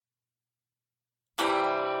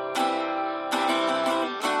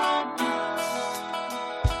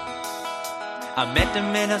I met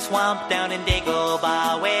him in a swamp down in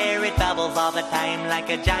Dagobah, where it bubbles all the time like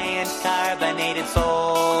a giant carbonated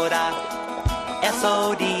soda.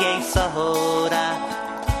 S-O-D-A, soda.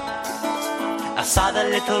 I saw the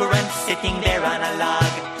little runt sitting there on a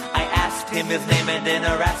log. I asked him his name, and in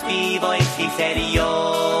a raspy voice he said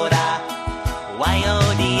Yoda.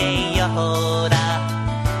 Y-O-D-A, Yoda.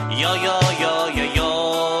 Yo-yo-yo-yo-Yoda.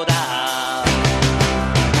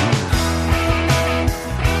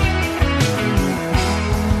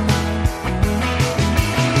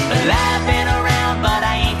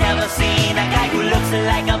 Seen a guy who looks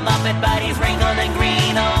like a Muppet, but he's wrinkled and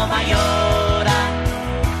green. Oh, my Yoda.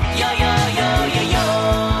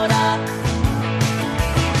 Yo-yo-yo-yo-Yoda.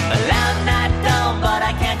 Well, I'm not dumb, but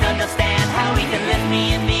I can't understand how he can lift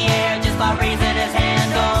me in the air just by raising his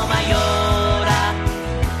hand. Oh, my Yoda.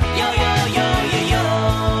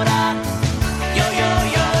 Yo-yo-yo-yo-Yoda.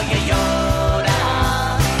 Yo-yo-yo-yo-Yoda.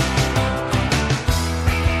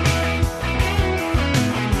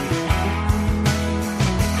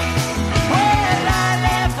 Well, I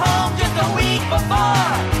left home just a week before,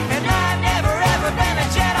 and I've never ever been a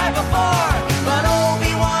Jedi before. But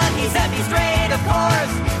Obi-Wan, he set me straight, of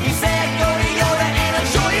course. He said, go to Yoda and I'll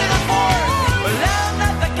show you the Force. Well, I'm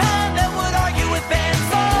not the kind that would argue with Ben,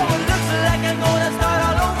 so it looks like I'm gonna start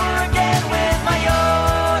all over again with my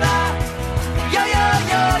Yoda.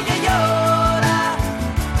 Yo-yo-yo-yo-Yoda.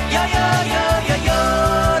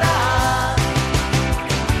 Yo-yo-yo-yo-Yoda.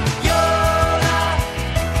 Yoda.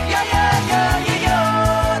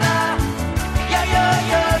 Yo-yo-yo-yo-Yoda.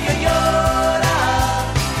 Yo-yo-yo-yo-Yoda.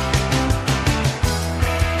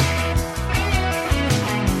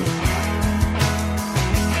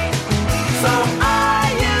 So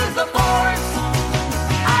I use the Force.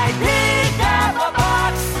 I picked up a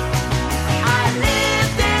box. I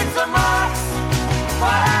lifted some rocks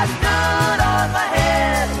while I stood on my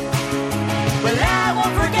head. Well, I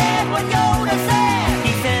won't forget what Yoda said.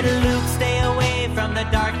 He said, Luke, stay away from the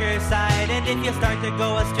darker side, and if you start to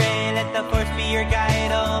go astray, let the Force be your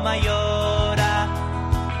guide. Oh, my Yoda.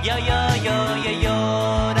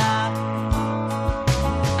 Yo-yo-yo-yo-Yoda.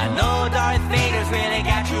 I know Darth Vader's really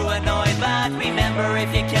got you annoyed, but remember,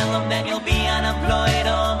 if you kill him, then you'll be unemployed.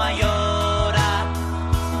 Oh, my Yoda.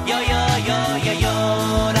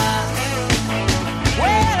 Yo-yo-yo-yo-Yoda.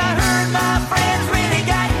 Well, I heard my friends really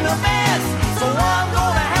got in a mess, so I'm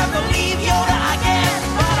gonna have to leave Yoda, I guess.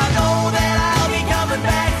 But I know that I'll be coming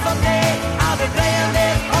back someday. I'll be playing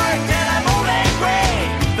this part till I'm old and gray.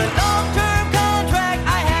 The long-term contract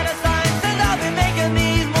I had assigned says I'll be making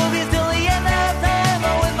these movies till the end of time.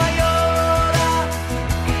 Oh, with my Yoda.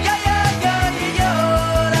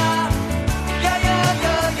 Yo-yo-yo-yo-Yoda.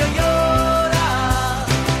 Yo-yo-yo-yo-Yoda.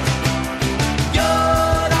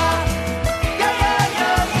 Yoda.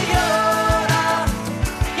 Yo-yo-yo-yo-Yoda.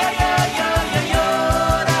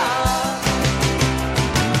 Yo-yo-yo-yo-Yoda.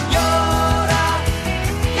 Yoda.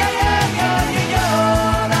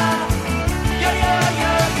 Yo-yo-yo-yo-Yoda.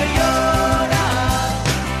 Yo-yo-yo-yo-Yoda.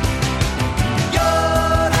 Yoda.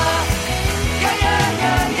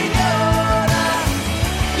 Yo-yo-yo-yo-Yoda.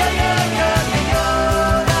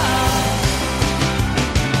 Yo-yo-yo-yo-Yoda.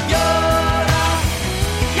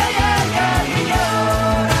 Yoda.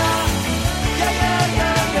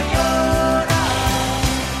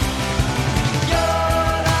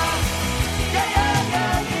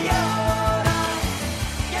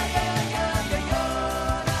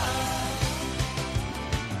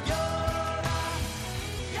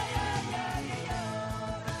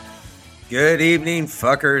 Good evening,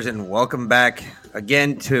 fuckers, and welcome back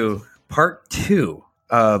again to part 2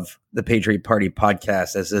 of the Patriot Party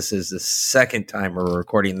podcast, as this is the second time we're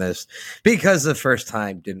recording this because the first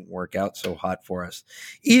time didn't work out so hot for us.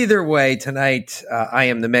 Either way, tonight I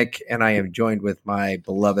am the Mick, and I am joined with my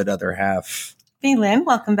beloved other half. Hey, Lynn.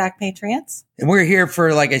 Welcome back, Patriots. And we're here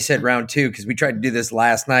for, like I said, round 2, because we tried to do this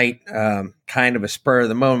last night, kind of a spur of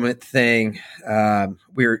the moment thing.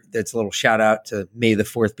 That's a little shout out to May the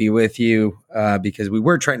 4th be with you, because we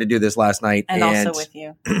were trying to do this last night. And also with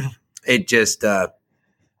you. It just,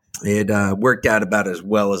 it worked out about as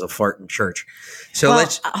well as a fart in church. So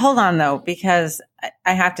let's hold on though, because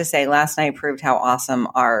I have to say last night proved how awesome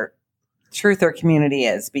our truther community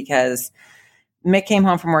is, because Mick came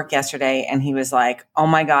home from work yesterday and he was like, oh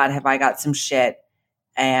my God, have I got some shit?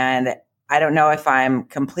 And I don't know if I'm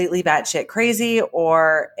completely batshit crazy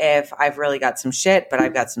or if I've really got some shit, but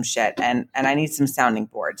I've got some shit and I need some sounding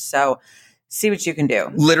boards. So see what you can do.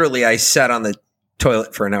 Literally, I sat on the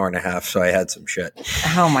toilet for an hour and a half, so I had some shit.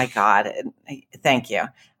 Oh my God. Thank you.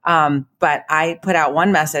 But I put out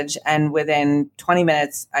one message and within 20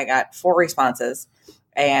 minutes, I got 4 responses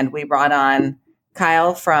and we brought on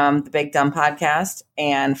Kyle from the Big Dumb Podcast,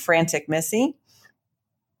 and Frantic Missy.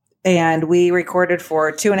 And we recorded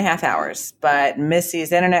for 2.5 hours, but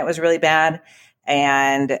Missy's internet was really bad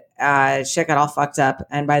and shit got all fucked up.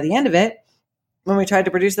 And by the end of it, when we tried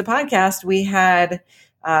to produce the podcast, we had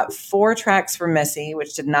 4 tracks for Missy,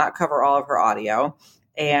 which did not cover all of her audio,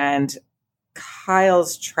 and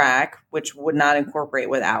Kyle's track, which would not incorporate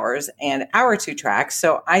with ours, and our 2 tracks.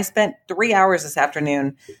 So I spent 3 hours this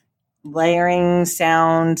afternoon layering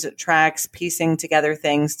sound tracks, piecing together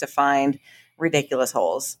things to find ridiculous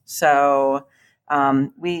holes. So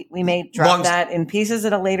we may drop that in pieces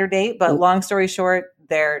at a later date, but long story short,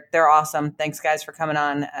 they're awesome. Thanks guys for coming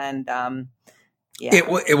on. And yeah,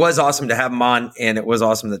 it was awesome to have them on, and it was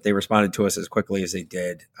awesome that they responded to us as quickly as they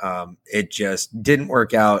did. It just didn't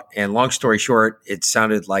work out. And long story short, it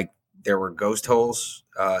sounded like there were ghost holes.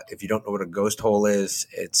 If you don't know what a ghost hole is,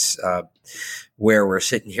 it's where we're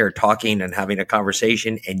sitting here talking and having a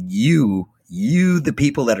conversation, and you, the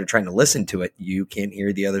people that are trying to listen to it, you can't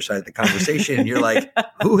hear the other side of the conversation. And you're like,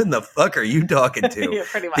 who in the fuck are you talking to? Yeah,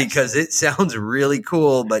 pretty much. Because it sounds really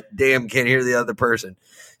cool, but damn, can't hear the other person.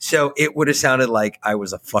 So it would have sounded like I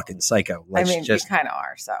was a fucking psycho. I mean, you kind of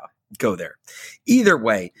are, so. Go there. Either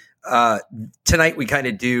way, tonight we're kind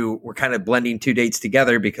of blending 2 dates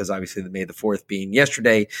together because obviously the May the 4th being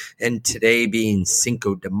yesterday and today being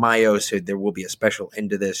Cinco de Mayo. So there will be a special end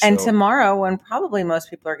to this. And tomorrow, when probably most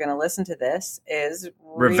people are going to listen to this, is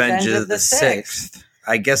Revenge of the 6th.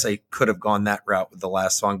 I guess I could have gone that route with the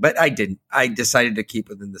last song, but I didn't. I decided to keep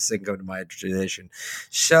within the Cinco de Mayo tradition.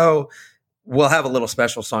 So we'll have a little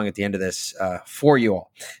special song at the end of this for you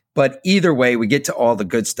all. But either way, we get to all the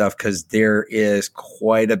good stuff because there is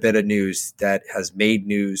quite a bit of news that has made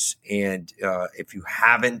news. And if you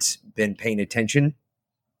haven't been paying attention,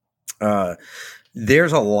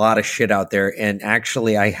 there's a lot of shit out there. And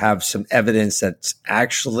actually, I have some evidence that's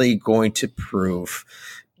actually going to prove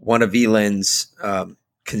one of Elyn's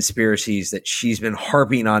conspiracies that she's been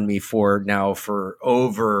harping on me for now for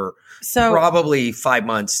over probably 5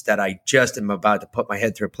 months, that I just am about to put my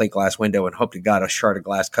head through a plate glass window and hope to God a shard of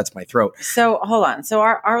glass cuts my throat. So hold on. So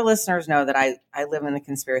our listeners know that I live in the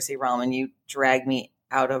conspiracy realm, and you drag me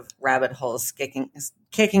out of rabbit holes, kicking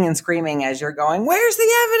and screaming as you're going, where's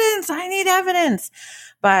the evidence? I need evidence.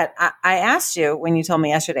 But I asked you when you told me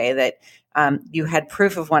yesterday that you had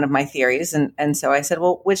proof of one of my theories. And so I said,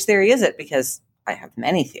 well, which theory is it? Because I have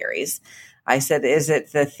many theories. I said, is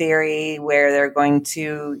it the theory where they're going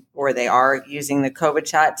to, or they are using the COVID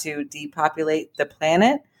shot to depopulate the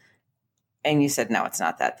planet? And you said, no, it's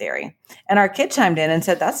not that theory. And our kid chimed in and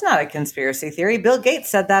said, that's not a conspiracy theory. Bill Gates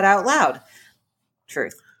said that out loud.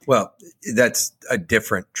 Truth. Well, that's a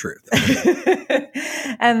different truth.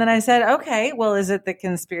 And then I said, okay, well, is it the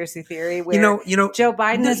conspiracy theory where Joe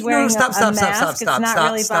Biden is wearing a mask?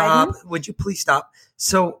 Stop. Would you please stop?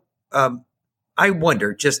 So, I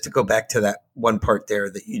wonder, just to go back to that one part there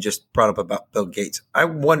that you just brought up about Bill Gates, I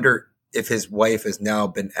wonder if his wife has now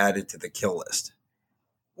been added to the kill list,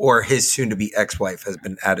 or his soon-to-be ex-wife has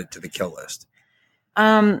been added to the kill list.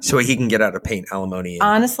 So he can get out of paying alimony.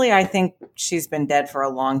 Honestly, I think she's been dead for a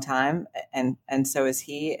long time, and so is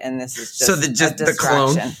he. And this is just the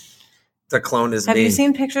clone. The clone is. Have you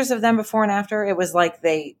seen pictures of them before and after? It was like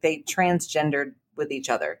they transgendered with each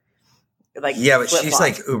other. Like, yeah, but she's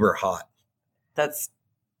like uber hot. That's,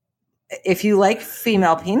 if you like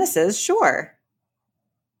female penises, sure.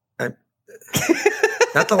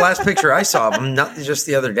 Not the last picture I saw of them, not just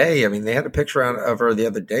the other day. I mean, they had a picture of her the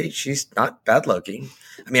other day. She's not bad looking.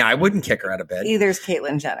 I mean, I wouldn't kick her out of bed. Either's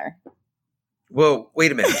Caitlyn Jenner. Well,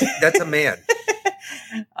 wait a minute. That's a man.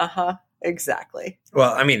 Uh-huh. Exactly.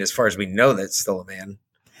 Well, I mean, as far as we know, that's still a man.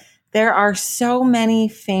 There are so many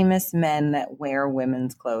famous men that wear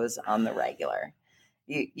women's clothes on the regular.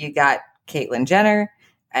 You got Caitlyn Jenner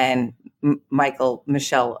and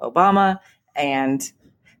Michelle Obama and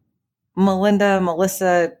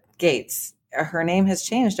Melissa Gates. Her name has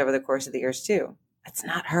changed over the course of the years too. It's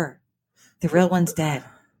not her. The real one's dead.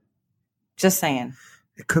 Just saying.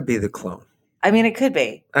 It could be the clone. I mean, it could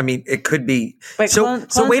be. It could be. But so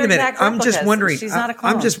wait a minute. I'm just wondering. She's not a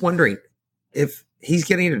clone. I'm just wondering if he's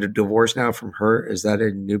getting a divorce now from her. Is that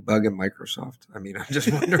a new bug in Microsoft? I mean, I'm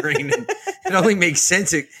just wondering. It only makes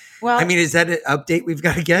sense. Well, I mean, is that an update we've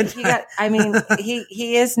got to get?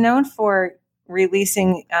 He is known for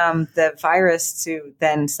releasing the virus to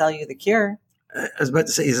then sell you the cure. I was about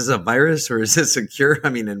to say, is this a virus or is this a cure? I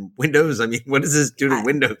mean, in Windows, what does this do to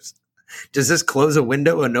Windows? Does this close a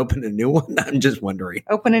window and open a new one? I'm just wondering.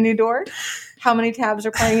 Open a new door? How many tabs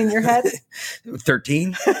are playing in your head?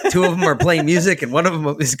 13. 2 of them are playing music, and one of them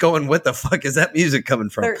is going, what the fuck is that music coming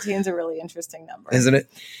from? 13 is a really interesting number. Isn't it?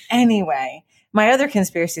 Anyway, my other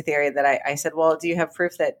conspiracy theory that I said, well, do you have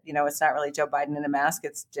proof that, it's not really Joe Biden in a mask?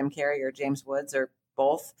 It's Jim Carrey or James Woods or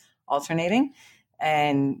both alternating.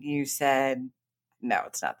 And you said, no,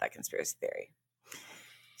 it's not that conspiracy theory.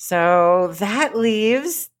 So that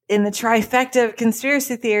leaves in the trifecta of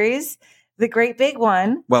conspiracy theories, the great big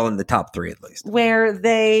one. Well, in the top 3 at least. Where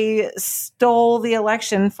they stole the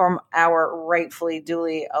election from our rightfully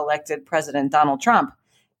duly elected president, Donald Trump,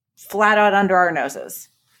 flat out under our noses.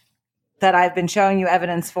 That I've been showing you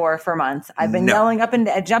evidence for months. I've been yelling up and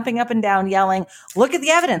jumping up and down, yelling, look at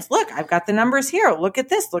the evidence. Look, I've got the numbers here. Look at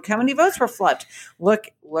this. Look how many votes were flipped.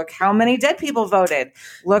 Look how many dead people voted.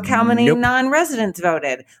 Look how many non-residents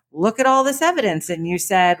voted. Look at all this evidence. And you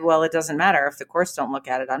said, well, it doesn't matter. If the courts don't look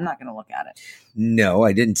at it, I'm not going to look at it. No,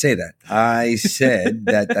 I didn't say that. I said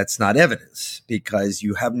that that's not evidence because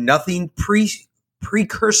you have nothing precursory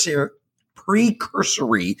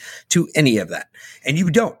to any of that. And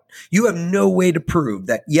you don't. You have no way to prove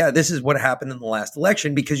that, this is what happened in the last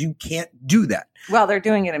election because you can't do that. Well, they're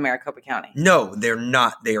doing it in Maricopa County. No, they're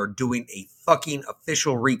not. They are doing a fucking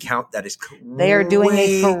official recount that is They are doing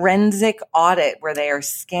a forensic audit where they are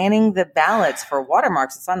scanning the ballots for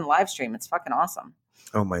watermarks. It's on the live stream. It's fucking awesome.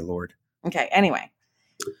 Oh, my Lord. Okay, anyway.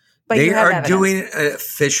 But they are doing an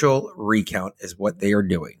official recount is what they are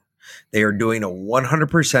doing. They are doing a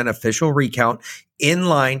 100% official recount in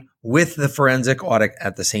line with the forensic audit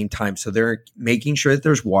at the same time. So they're making sure that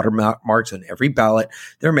there's watermarks on every ballot.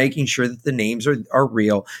 They're making sure that the names are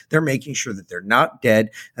real. They're making sure that they're not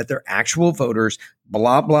dead, that they're actual voters,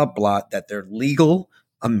 blah, blah, blah, that they're legal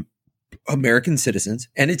American citizens.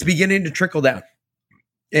 And it's beginning to trickle down.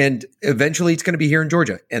 And eventually it's going to be here in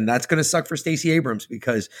Georgia. And that's going to suck for Stacey Abrams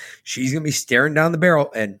because she's going to be staring down the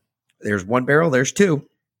barrel. And there's one barrel, there's 2.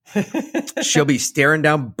 She'll be staring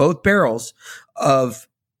down both barrels of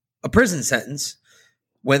a prison sentence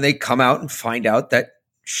when they come out and find out that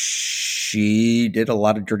she did a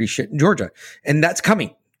lot of dirty shit in Georgia. And that's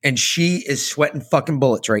coming. And she is sweating fucking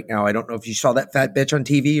bullets right now. I don't know if you saw that fat bitch on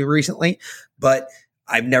TV recently, but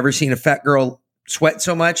I've never seen a fat girl sweat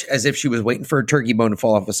so much as if she was waiting for a turkey bone to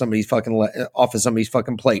fall off of somebody's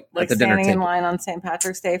fucking plate like at the dinner table. Standing in line on St.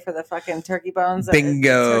 Patrick's Day for the fucking turkey bones.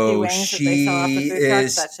 Bingo.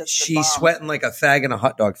 She's sweating like a fag in a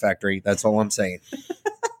hot dog factory. That's all I'm saying.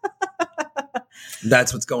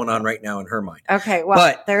 That's what's going on right now in her mind. Okay, well,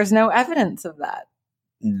 but there's no evidence of that.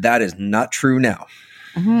 That is not true now.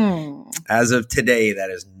 Mm-hmm. As of today,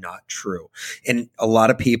 that is not true. And a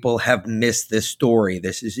lot of people have missed this story.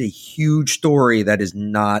 This is a huge story that is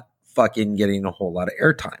not fucking getting a whole lot of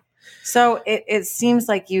airtime. So it seems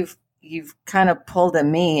like you've kind of pulled a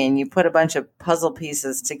me and you put a bunch of puzzle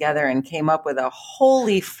pieces together and came up with a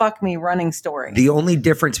holy fuck me running story. The only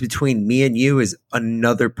difference between me and you is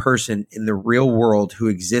another person in the real world who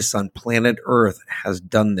exists on planet Earth has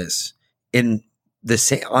done this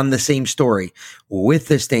on the same story with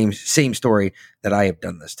the same story that I have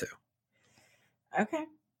done this to. Okay.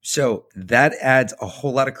 So that adds a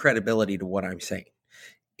whole lot of credibility to what I'm saying.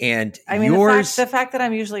 And I mean, the fact that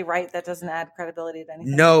I'm usually right, that doesn't add credibility to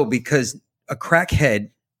anything. No, because a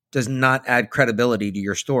crackhead does not add credibility to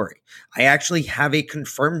your story. I actually have a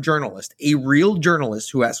confirmed journalist, a real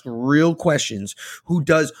journalist who asks real questions, who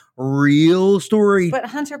does real story. But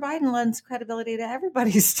Hunter Biden lends credibility to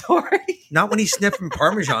everybody's story. Not when he's sniffing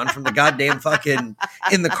Parmesan from the goddamn fucking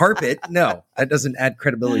in the carpet. No, that doesn't add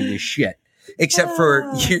credibility to shit. Except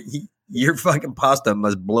for your fucking pasta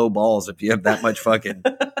must blow balls if you have that much fucking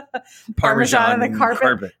Parmesan in the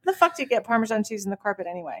carpet. The fuck do you get Parmesan cheese in the carpet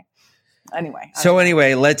anyway?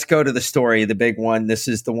 Anyway, let's go to the story, the big one. This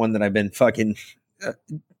is the one that I've been fucking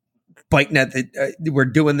biting at. We're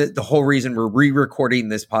doing the whole reason we're re-recording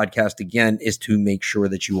this podcast again is to make sure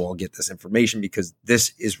that you all get this information because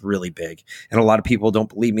this is really big. And a lot of people don't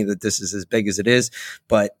believe me that this is as big as it is.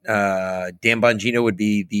 But Dan Bongino would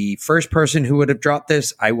be the first person who would have dropped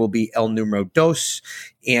this. I will be El Numero Dos.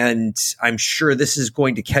 And I'm sure this is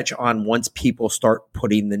going to catch on once people start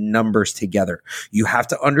putting the numbers together. You have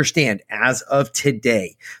to understand, as of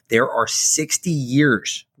today, there are 60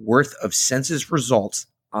 years worth of census results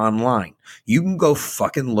online. You can go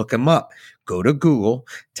fucking look them up. Go to Google,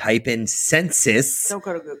 type in census. Don't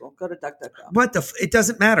go to Google. Go to DuckDuckGo. What it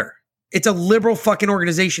doesn't matter. It's a liberal fucking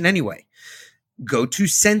organization anyway. Go to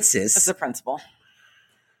census. That's the principle.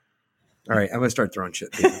 All right, I'm going to start throwing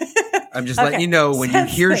shit. I'm just letting you know when you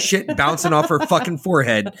hear shit bouncing off her fucking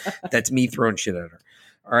forehead, that's me throwing shit at her.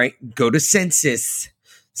 All right. Go to census.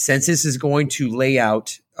 Census is going to lay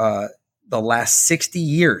out the last 60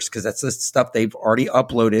 years because that's the stuff they've already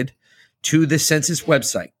uploaded to the census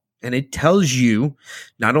website. And it tells you,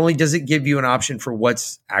 not only does it give you an option for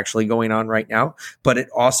what's actually going on right now, but it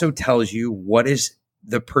also tells you what is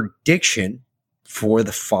the prediction for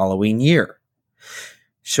the following year.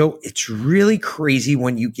 So it's really crazy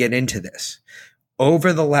when you get into this.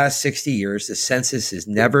 Over the last 60 years, the census has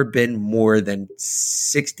never been more than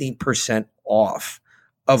 16% off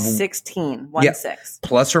of 16,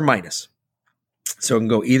 plus or minus. So it can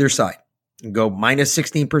go either side. It can go minus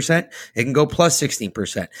 16%. It can go plus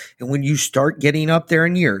 16%. And when you start getting up there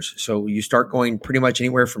in years, so you start going pretty much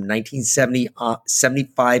anywhere from 1970,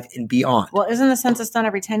 75 and beyond. Well, isn't the census done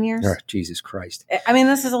every 10 years? Oh, Jesus Christ. I mean,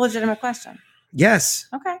 this is a legitimate question. Yes.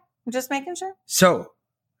 Okay. I'm just making sure. So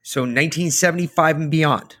 1975 and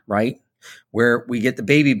beyond, right? Where we get the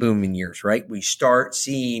baby booming years, right? We start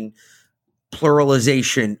seeing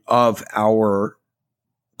pluralization of our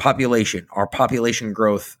population. Our population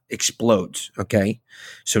growth explodes, okay?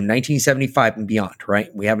 So 1975 and beyond, right?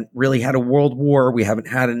 We haven't really had a world war. We haven't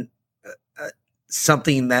had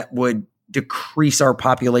something that would decrease our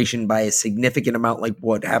population by a significant amount like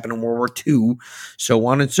what happened in World War II, so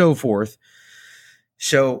on and so forth.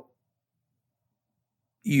 So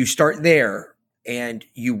you start there and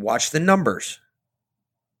you watch the numbers.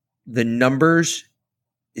 The numbers,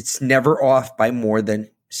 it's never off by more than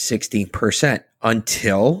 16%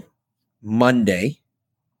 until Monday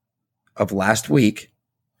of last week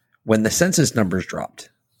when the census numbers dropped.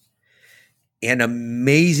 And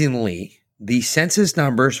amazingly, the census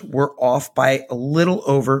numbers were off by a little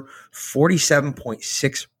over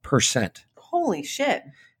 47.6%. Holy shit.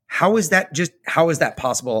 How is that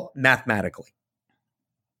possible mathematically?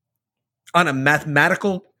 On a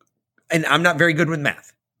mathematical, and I'm not very good with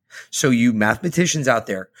math. So you mathematicians out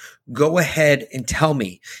there, go ahead and tell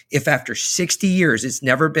me if after 60 years, it's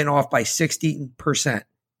never been off by 16%.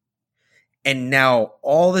 And now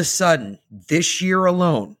all of a sudden, this year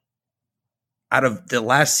alone, out of the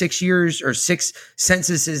last 6 years or 6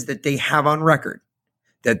 censuses that they have on record,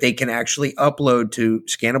 that they can actually upload to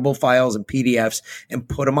scannable files and PDFs and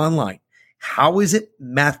put them online. How is it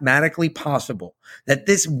mathematically possible that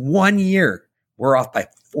this 1 year we're off by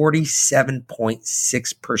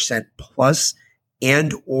 47.6% plus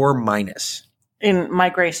and or minus? In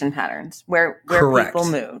migration patterns, where Correct. People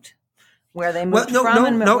moved, where they moved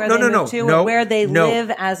where they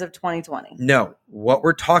live as of 2020. No, what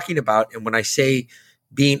we're talking about, and when I say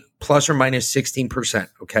being plus or minus 16%,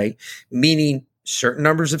 okay, meaning certain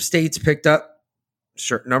numbers of states picked up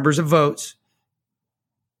certain numbers of votes,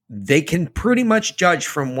 they can pretty much judge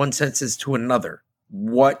from one census to another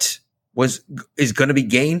what is going to be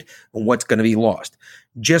gained and what's going to be lost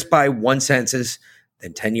just by one census.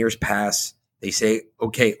 Then 10 years pass. They say,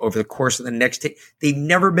 okay, over the course of the next, they've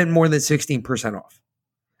never been more than 16% off.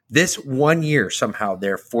 This 1 year, somehow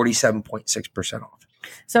they're 47.6% off.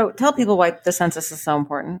 So tell people why the census is so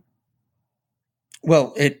important.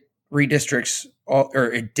 Well, it redistricts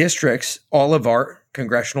it districts all of our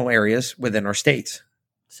congressional areas within our states.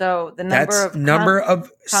 So the number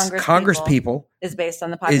of Congress people is based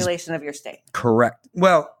on the population of your state. Correct.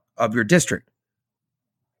 Well, of your district.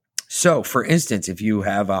 So, for instance, if you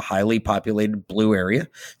have a highly populated blue area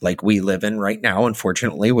like we live in right now,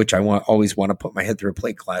 unfortunately, which I always want to put my head through a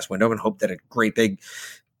plate glass window and hope that a great big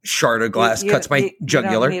shard of glass cuts my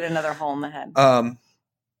jugular. You don't need another hole in the head.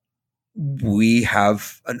 We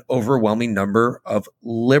have an overwhelming number of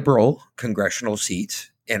liberal congressional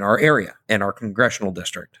seats in our area, in our congressional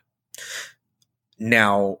district.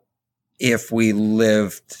 Now, if we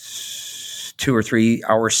lived 2 or 3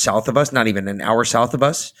 hours south of us, not even an hour south of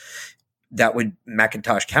us, that would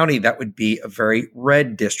McIntosh County, that would be a very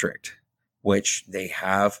red district, which they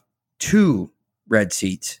have 2 red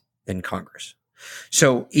seats in Congress.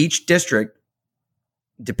 So each district,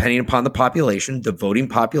 depending upon the population, the voting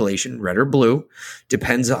population, red or blue,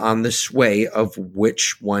 depends on the sway of what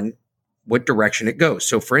direction it goes.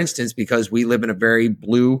 So for instance, because we live in a very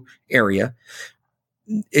blue area,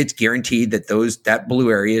 it's guaranteed that that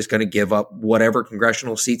blue area is going to give up whatever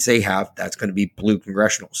congressional seats they have. That's going to be blue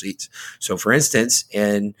congressional seats. So for instance,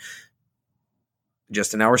 in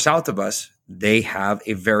just an hour south of us, they have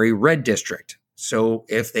a very red district. So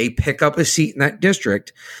if they pick up a seat in that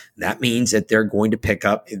district, that means that they're going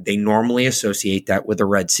to they normally associate that with a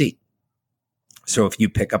red seat. So if you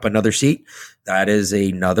pick up another seat, that is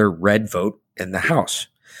another red vote in the House,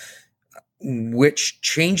 which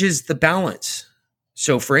changes the balance.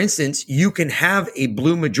 So for instance, you can have a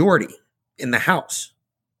blue majority in the House,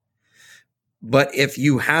 But if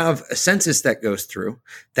you have a census that goes through,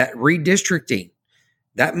 that redistricting,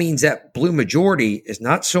 that means that blue majority is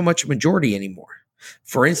not so much a majority anymore.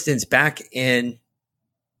 For instance, back in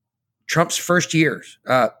Trump's first years,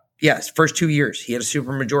 first 2 years, he had a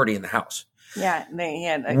supermajority in the House. Yeah, he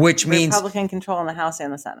had which means Republican control in the House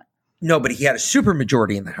and the Senate. No, but he had a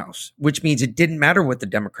supermajority in the House, which means it didn't matter what the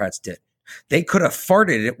Democrats did. They could have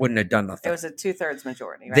farted; it wouldn't have done nothing. It was a 2/3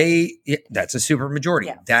 majority, right? That's a supermajority.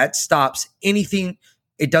 Yeah. That stops anything.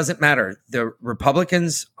 It doesn't matter. The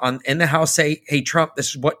Republicans in the House say, "Hey, Trump, this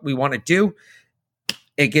is what we want to do."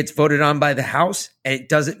 It gets voted on by the House, and it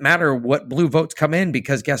doesn't matter what blue votes come in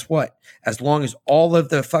because guess what? As long as all of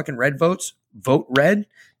the fucking red votes vote red,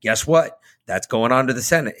 guess what? That's going on to the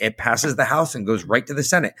Senate. It passes the House and goes right to the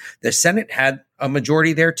Senate. The Senate had a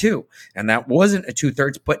majority there too. And that wasn't a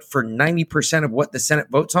 2/3, but for 90% of what the Senate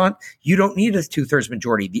votes on, you don't need a 2/3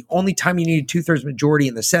 majority. The only time you need a 2/3 majority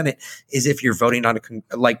in the Senate is if you're voting on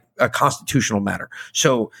a constitutional matter.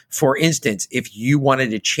 So for instance, if you wanted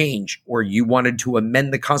to change or you wanted to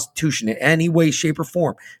amend the Constitution in any way, shape, or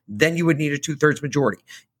form, then you would need a 2/3 majority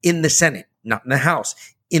in the Senate, not in the House,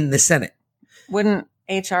 in the Senate. Wouldn't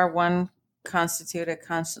HR 1 constitute a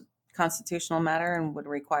constitutional matter and would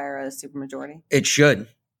require a supermajority? It should.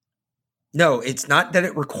 No, it's not that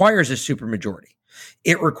it requires a supermajority.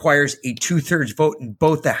 It requires a 2/3 vote in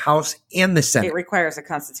both the House and the Senate. It requires a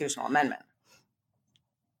constitutional amendment.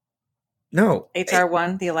 No, HR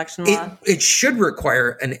 1, the election law. It should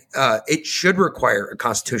require a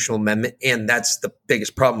constitutional amendment, and that's the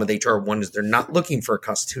biggest problem with HR 1 is they're not looking for a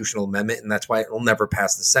constitutional amendment, and that's why it will never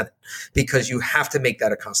pass the Senate because you have to make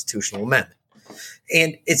that a constitutional amendment,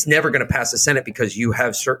 and it's never going to pass the Senate because you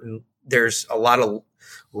have there's a lot of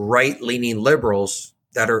right-leaning liberals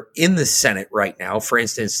that are in the Senate right now. For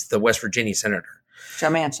instance, the West Virginia senator, Joe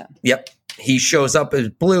Manchin. Yep. He shows up as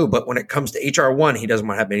blue, but when it comes to HR 1, he doesn't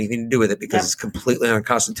want to have anything to do with it because it's completely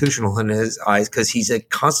unconstitutional in his eyes because he's a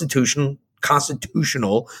constitutional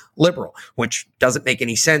liberal, which doesn't make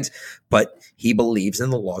any sense, but he believes in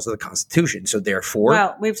the laws of the Constitution. So therefore...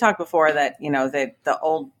 Well, we've talked before that, the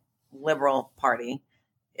old Liberal Party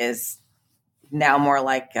is now more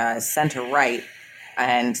like center-right,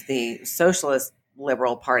 and the Socialist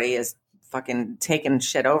Liberal Party is fucking taking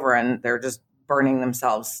shit over, and they're just burning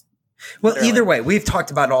themselves. Well, literally. Either way, we've talked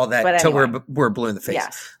about all that until anyway. we're blue in the face.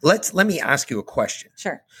 Yes. Let me ask you a question.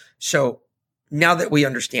 Sure. So now that we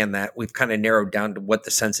understand that, we've kind of narrowed down to what the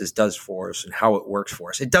census does for us and how it works for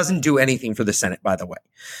us. It doesn't do anything for the Senate, by the way.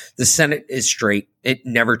 The Senate is straight. It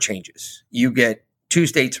never changes. You get two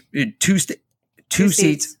seats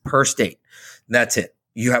per state. That's it.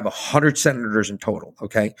 You have 100 senators in total,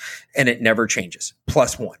 okay? And it never changes.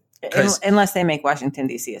 Plus one. Unless they make Washington,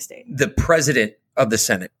 D.C. a state. The president of the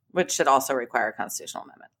Senate. Which should also require a constitutional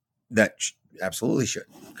amendment. That absolutely should.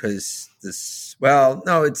 Because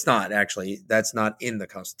no, it's not actually. That's not in the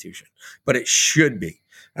Constitution. But it should be.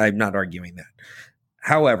 I'm not arguing that.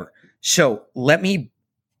 However, so let me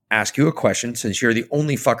ask you a question since you're the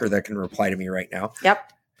only fucker that can reply to me right now.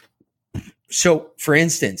 Yep. So, for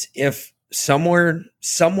instance, if someone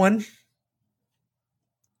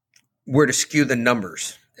were to skew the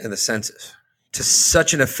numbers in the census to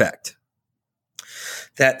such an effect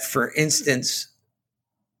that, for instance,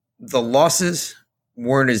 the losses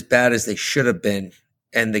weren't as bad as they should have been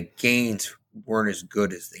and the gains weren't as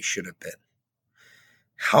good as they should have been.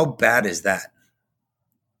 How bad is that?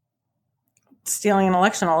 Stealing an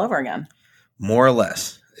election all over again. More or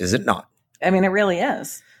less, is it not? I mean, it really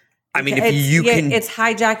is. I mean, it's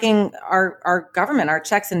hijacking our government, our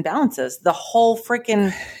checks and balances, the whole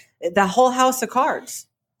house of cards.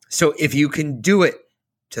 So if you can do it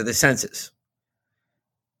to the census,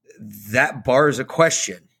 that bars a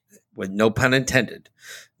question, with no pun intended,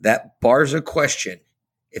 that bars a question.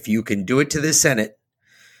 If you can do it to the Senate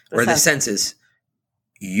the census,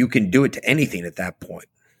 you can do it to anything at that point,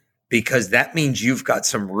 because that means you've got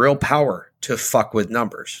some real power to fuck with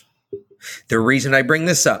numbers. The reason I bring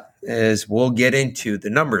this up is we'll get into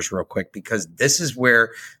the numbers real quick, because this is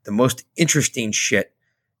where the most interesting shit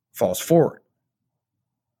falls forward.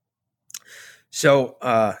 So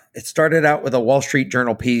it started out with a Wall Street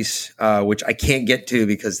Journal piece, which I can't get to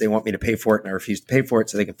because they want me to pay for it, and I refuse to pay for it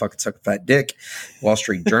so they can fucking suck a fat dick. Wall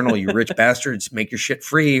Street Journal, you rich bastards, make your shit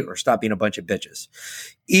free or stop being a bunch of bitches.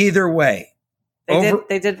 Either way.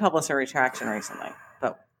 They did publish a retraction recently,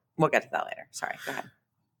 but we'll get to that later. Sorry, go ahead.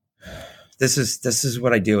 This is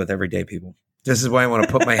what I deal with every day, people. This is why I want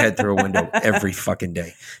to put my head through a window every fucking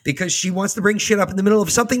day, because she wants to bring shit up in the middle of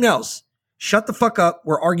something else. Shut the fuck up.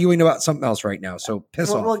 We're arguing about something else right now. So piss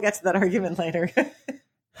off. We'll get to that argument later.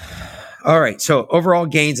 All right. So overall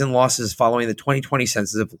gains and losses following the 2020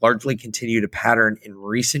 census have largely continued a pattern in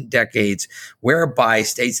recent decades whereby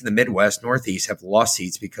states in the Midwest, Northeast have lost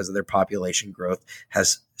seats because of their population growth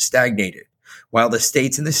has stagnated, while the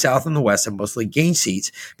states in the South and the West have mostly gained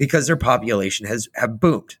seats because their population have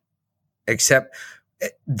boomed. Except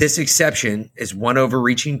this exception is one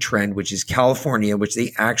overreaching trend, which is California, which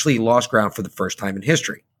they actually lost ground for the first time in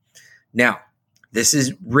history. Now, this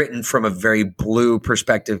is written from a very blue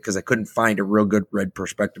perspective because I couldn't find a real good red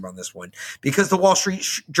perspective on this one because the Wall Street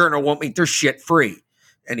Journal won't make their shit free.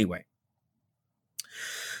 Anyway,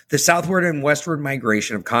 the southward and westward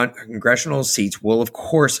migration of congressional seats will, of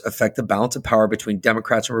course, affect the balance of power between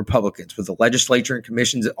Democrats and Republicans, with the legislature and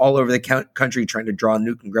commissions all over the country trying to draw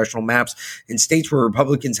new congressional maps in states where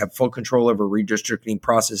Republicans have full control over redistricting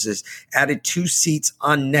processes, added 2 seats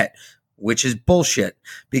on net, which is bullshit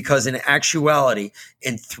because in actuality,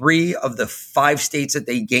 in 3 of the 5 states that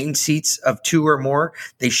they gained seats of 2 or more,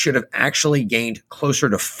 they should have actually gained closer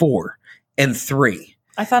to 4 and 3.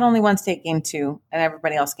 I thought only one state gained 2 and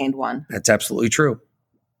everybody else gained 1. That's absolutely true.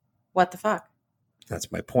 What the fuck?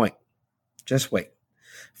 That's my point. Just wait.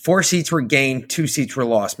 4 seats were gained, 2 seats were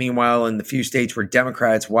lost. Meanwhile, in the few states where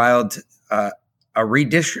Democrats wielded a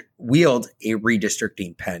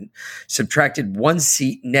redistricting pen, subtracted 1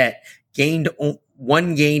 seat net, gained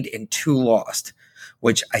 1 gained and 2 lost,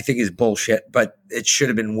 which I think is bullshit, but it should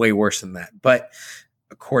have been way worse than that. But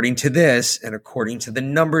according to this and according to the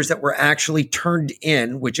numbers that were actually turned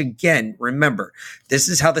in, which again, remember, this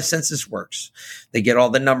is how the census works. They get all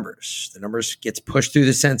the numbers. The numbers gets pushed through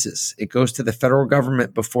the census. It goes to the federal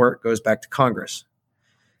government before it goes back to Congress.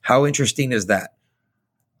 How interesting is that?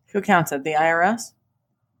 Who counts it? The IRS?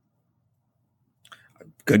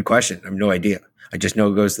 Good question. I have no idea. I just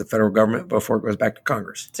know it goes to the federal government before it goes back to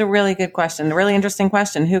Congress. It's a really good question. A really interesting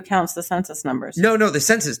question. Who counts the census numbers? No, the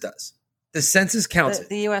census does. The census counts it.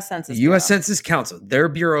 The U.S. Census The U.S. Census counts it. Their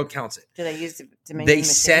bureau counts it. Do they use it to make They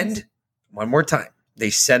send, one more time, they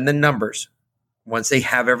send the numbers. Once they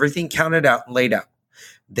have everything counted out and laid out,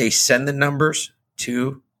 they send the numbers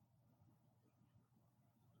to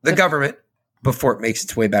the government before it makes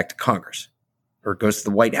its way back to Congress, or it goes to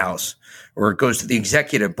the White House, or it goes to the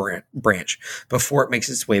executive branch before it makes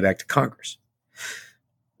its way back to Congress.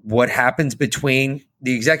 What happens between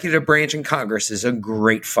the executive branch and Congress is a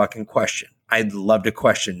great fucking question. I'd love to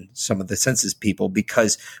question some of the census people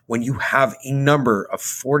because when you have a number of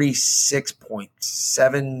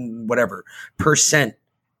 46.7 whatever percent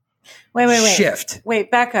shift. Wait,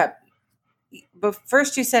 back up. But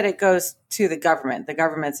first you said it goes to the government. The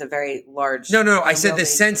government's a very large. No. I said the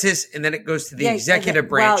census and then it goes to the executive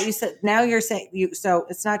branch. Well, you said now you're saying so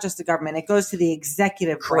it's not just the government. It goes to the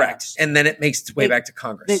executive Correct. branch. And then it makes its way back to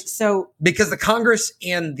Congress. Because the Congress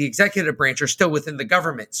and the executive branch are still within the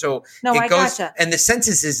government. So I gotcha. And the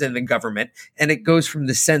census is in the government and it goes from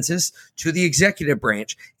the census to the executive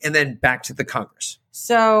branch and then back to the Congress.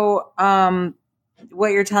 So,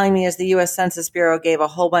 what you're telling me is the U.S. Census Bureau gave a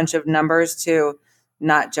whole bunch of numbers to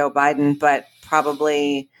not Joe Biden, but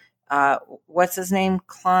probably what's his name,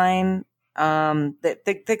 Klein,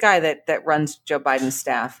 the guy that runs Joe Biden's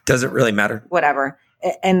staff. Doesn't really matter. Whatever.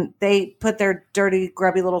 And they put their dirty,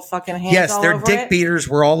 grubby little fucking hands. Yes, all their over dick beaters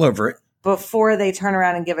were all over it before they turn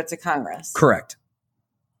around and give it to Congress. Correct.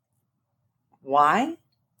 Why?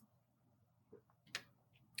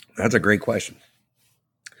 That's a great question.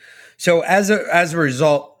 So as a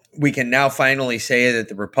result, we can now finally say that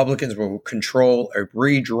the Republicans will control a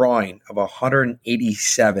redrawing of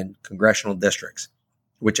 187 congressional districts,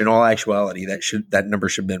 which in all actuality, that number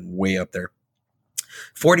should have been way up there.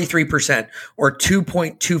 43% or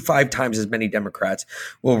 2.25 times as many Democrats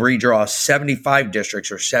will redraw 75 districts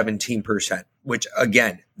or 17%, which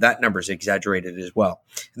again, that number is exaggerated as well.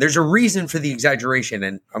 And there's a reason for the exaggeration,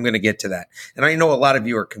 and I'm going to get to that. And I know a lot of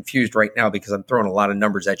you are confused right now because I'm throwing a lot of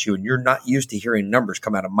numbers at you and you're not used to hearing numbers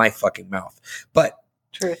come out of my fucking mouth. But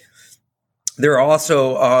truth. There are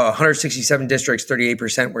also 167 districts,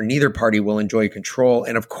 38%, where neither party will enjoy control.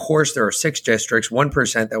 And of course, there are 6 districts,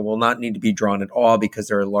 1% that will not need to be drawn at all because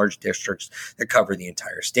there are large districts that cover the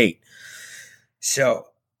entire state. So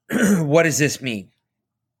what does this mean?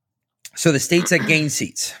 So the states that gain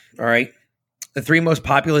seats, all right, the 3 most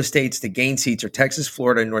populous states that gain seats are Texas,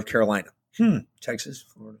 Florida, and North Carolina. Texas,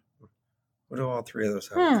 Florida. What do all 3 of those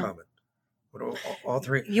have in common? What do all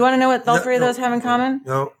 3? You want to know what all 3 of those have in common?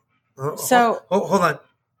 No. So hold on.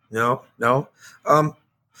 No.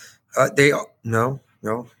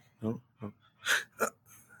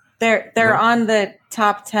 They're on the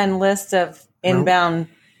top 10 list of inbound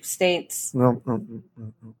states. No.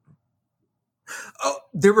 Oh,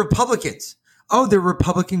 they're Republicans. Oh, they're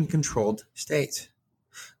Republican-controlled states.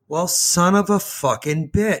 Well, son of a fucking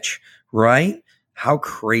bitch, right? How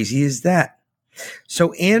crazy is that?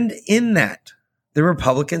 So, and in that, the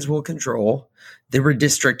Republicans will control the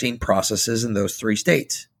redistricting processes in those three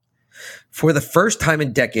states. For the first time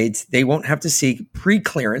in decades, they won't have to seek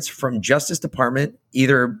pre-clearance from Justice Department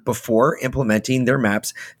either before implementing their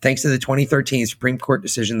maps, thanks to the 2013 Supreme Court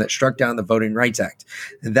decision that struck down the Voting Rights Act.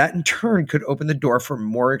 And that in turn could open the door for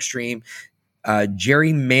more extreme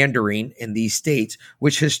gerrymandering in these states,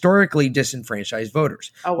 which historically disenfranchised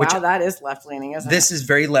voters. Oh, wow, that is left-leaning, isn't it? This is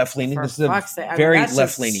very left-leaning. This is a very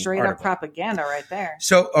left-leaning straight-up propaganda right there.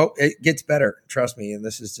 So, it gets better. Trust me. And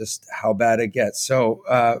this is just how bad it gets. So,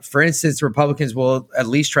 for instance, Republicans will at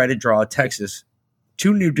least try to draw Texas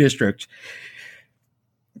two new districts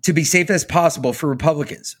to be safe as possible for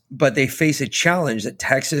Republicans. But they face a challenge that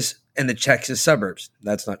Texas and the Texas suburbs,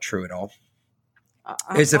 that's not true at all.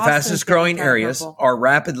 It's the fastest growing areas are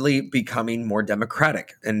rapidly becoming more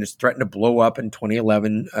democratic and it's threatened to blow up in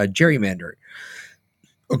 2011 gerrymandering.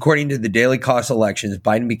 According to the Daily Cost elections,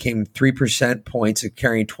 Biden became 3% points of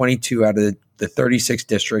carrying 22 out of the 36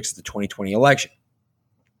 districts of the 2020 election.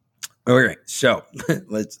 All right, so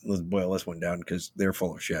let's boil this one down because they're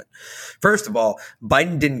full of shit. First of all,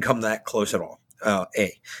 Biden didn't come that close at all.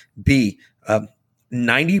 A. B.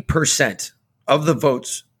 90% of the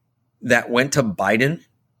votes that went to Biden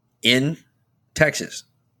in Texas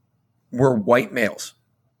were white males.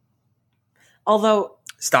 Although...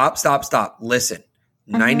 Stop. Listen.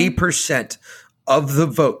 90% of the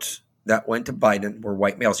votes that went to Biden were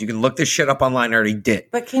white males. You can look this shit up online. I already did.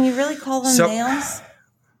 But can you really call them males?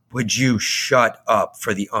 Would you shut up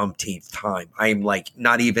for the umpteenth time? I'm we're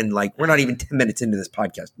not even 10 minutes into this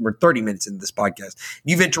podcast. We're 30 minutes into this podcast.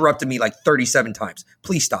 You've interrupted me like 37 times.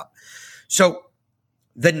 Please stop. So,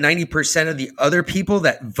 the 90% of the other people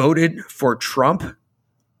that voted for Trump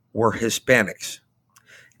were Hispanics.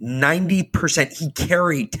 90%. He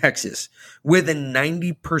carried Texas with a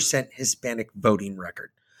 90% Hispanic voting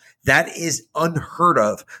record. That is unheard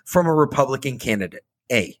of from a Republican candidate.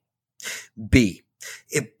 A. B.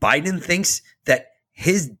 If Biden thinks that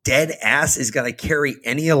his dead ass is going to carry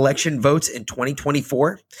any election votes in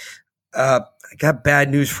 2024, I got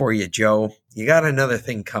bad news for you, Joe. You got another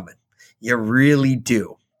thing coming. You really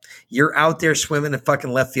do. You're out there swimming in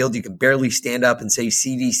fucking left field. You can barely stand up and say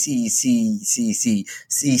CDC, CCC,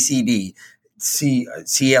 CCD,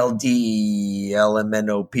 CLD,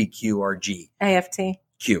 LMNOPQRG. AFT.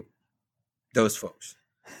 Q. Those folks.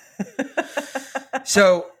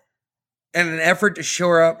 So, in an effort to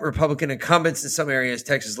shore up Republican incumbents in some areas,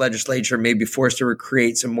 Texas legislature may be forced to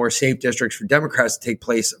recreate some more safe districts for Democrats to take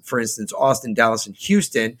place, for instance, Austin, Dallas, and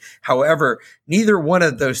Houston. However, neither one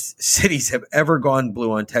of those cities have ever gone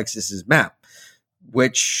blue on Texas's map,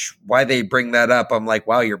 which why they bring that up, I'm like,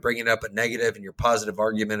 wow, you're bringing up a negative and your positive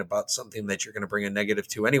argument about something that you're going to bring a negative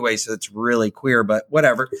to anyway. So it's really queer, but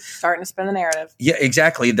whatever. Starting to spin the narrative. Yeah,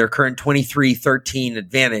 exactly. Their current 23-13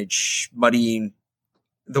 advantage, muddying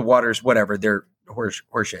the waters, whatever, they're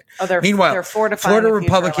horseshit. Meanwhile, they're fortifying Florida the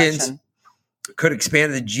future Republicans election. Could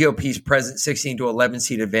expand the GOP's present 16 to 11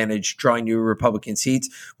 seat advantage, drawing new Republican seats,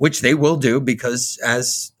 which they will do because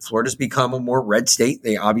as Florida's become a more red state,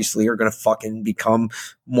 they obviously are going to fucking become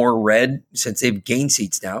more red since they've gained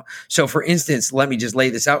seats now. So, for instance, let me just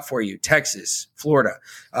lay this out for you. Texas, Florida.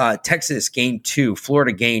 Texas gained 2.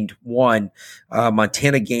 Florida gained 1.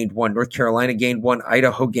 Montana gained 1. North Carolina gained 1.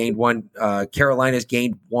 Idaho gained 1. Carolinas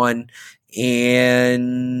gained 1.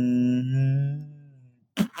 And...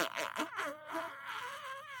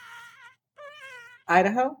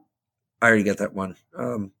 Idaho? I already got that one.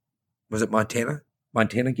 Was it Montana?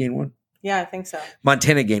 Montana gained 1? Yeah, I think so.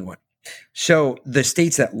 Montana gained 1. So the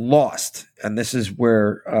states that lost, and this is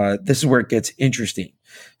where it gets interesting.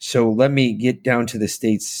 So let me get down to the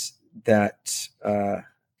states that the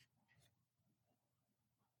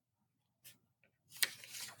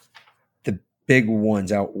big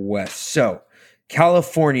ones out west. So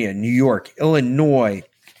California, New York, Illinois.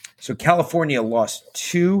 So California lost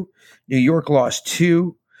 2. New York lost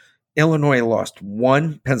 2. Illinois lost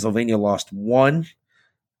 1. Pennsylvania lost 1.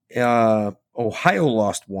 Ohio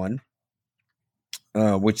lost 1,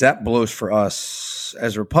 which that blows for us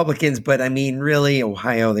as Republicans. But I mean, really,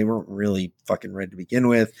 Ohio, they weren't really fucking red to begin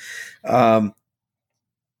with. Who's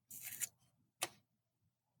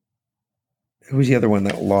the other one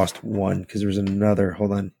that lost 1? Because there was another.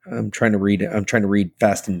 Hold on, I'm trying to read it. I'm trying to read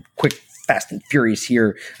fast and furious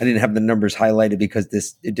here. I didn't have the numbers highlighted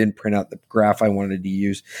because it didn't print out the graph I wanted to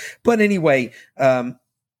use. But anyway,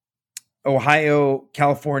 Ohio,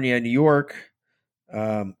 California, New York,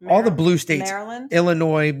 All the blue states, Maryland,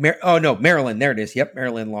 Illinois, Maryland. There it is. Yep,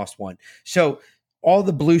 Maryland lost one. So all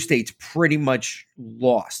the blue states pretty much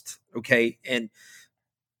lost. Okay, and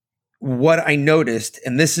what I noticed,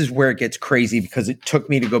 and this is where it gets crazy because it took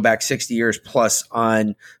me to go back 60 years plus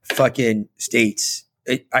on fucking states.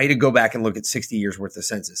 I had to go back and look at 60 years worth of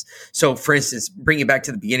census. So, for instance, bring it back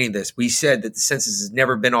to the beginning of this. We said that the census has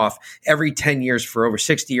never been off every 10 years for over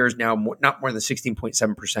 60 years now, not more than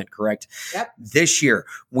 16.7%, correct? Yep. This year,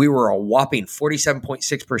 we were a whopping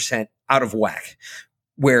 47.6% out of whack,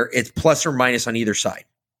 where it's plus or minus on either side.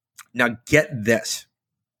 Now, get this.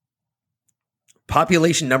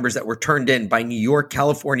 Population numbers that were turned in by New York,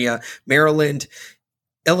 California, Maryland,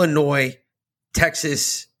 Illinois,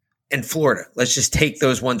 Texas, and Florida. Let's just take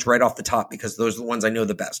those ones right off the top because those are the ones I know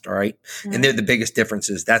the best, all right? Mm-hmm. And they're the biggest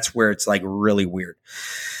differences. That's where it's like really weird.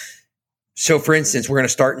 So, for instance, we're going to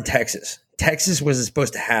start in Texas. Texas was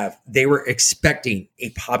supposed to have, they were expecting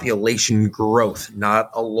a population growth, not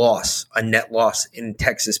a loss, a net loss in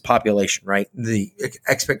Texas population, right? The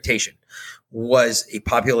expectation was a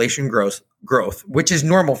population growth, which is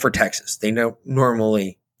normal for Texas. They don't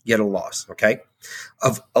normally get a loss, okay,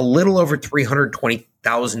 of a little over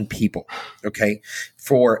 320,000 people, okay,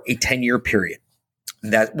 for a 10-year period.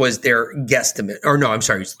 That was their guesstimate. Or no, I'm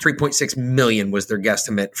sorry, 3.6 million was their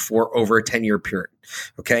guesstimate for over a 10-year period,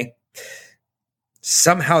 okay?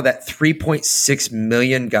 Somehow that 3.6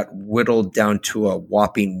 million got whittled down to a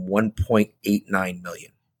whopping 1.89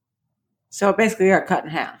 million. So basically you're cut in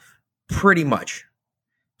half. Pretty much.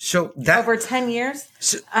 So that over 10 years,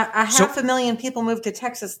 a half a million people moved to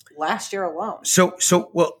Texas last year alone. So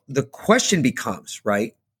well, the question becomes,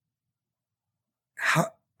 right? How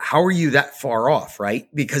are you that far off, right?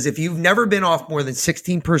 Because if you've never been off more than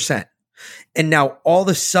 16%, and now all of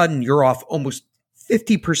a sudden you're off almost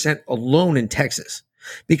 50% alone in Texas,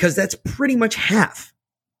 because that's pretty much half.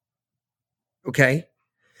 Okay.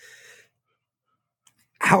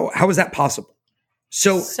 How is that possible?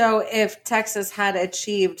 So if Texas had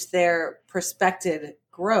achieved their prospected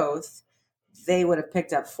growth, they would have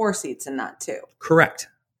picked up 4 seats and not 2. Correct.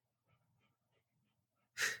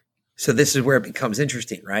 So this is where it becomes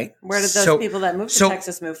interesting, right? Where did those people that moved to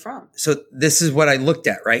Texas move from? So this is what I looked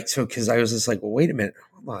at, right? So because I was just like, well, wait a minute,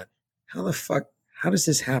 hold on. How does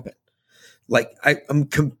this happen? Like I'm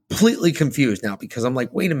completely confused now because I'm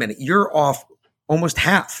like, wait a minute, you're off almost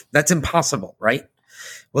half. That's impossible, right?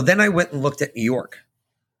 Well, then I went and looked at New York.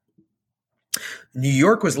 New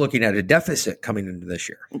York was looking at a deficit coming into this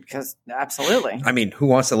year. Because absolutely. I mean, who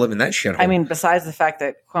wants to live in that shithole? I mean, besides the fact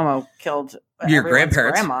that Cuomo killed your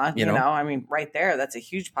grandparents, grandma, you know, I mean, right there, that's a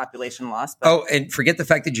huge population loss. But oh, and forget the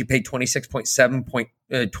fact that you paid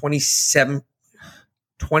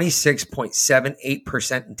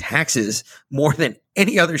 26.78% in taxes, more than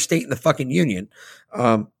any other state in the fucking union,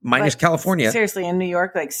 minus California. Seriously, in New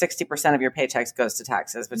York, like 60% of your paychecks goes to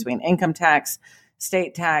taxes between income tax,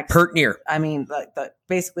 state tax. Pert near. I mean,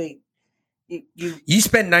 basically, you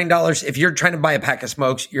spend $9 if you're trying to buy a pack of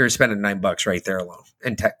smokes. You're spending $9 right there alone,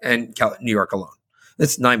 and New York alone.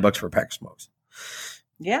 That's $9 for a pack of smokes.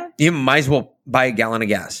 Yeah, you might as well buy a gallon of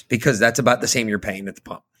gas because that's about the same you're paying at the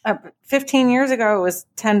pump. 15 years ago, it was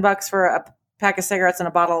 $10 for a pack of cigarettes and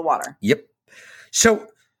a bottle of water. Yep. So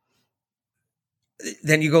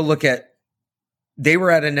then you go look at, they were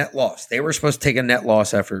at a net loss. They were supposed to take a net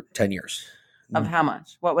loss after 10 years. Of how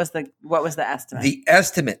much? What was the estimate? The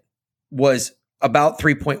estimate was about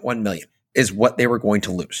 3.1 million is what they were going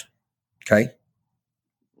to lose. Okay.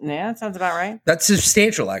 Yeah, that sounds about right. That's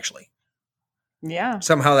substantial, actually. Yeah.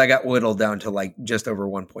 Somehow that got whittled down to like just over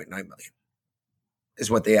 1.9 million is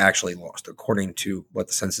what they actually lost, according to what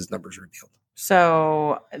the census numbers revealed.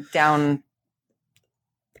 So down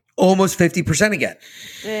almost 50% again.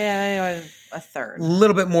 Yeah, a third. A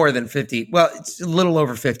little bit more than 50. Well, it's a little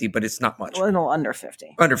over 50, but it's not much. A little under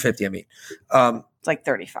 50. Under 50, I mean. It's like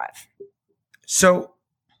 35. So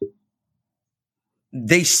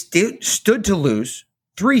they stood to lose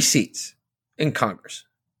 3 seats in Congress.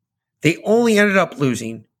 They only ended up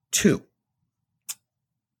losing 2.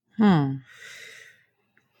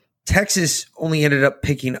 Texas only ended up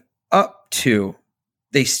picking up 2.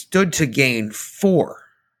 They stood to gain 4.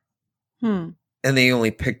 And they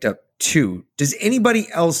only picked up 2. Does anybody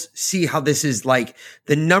else see how this is like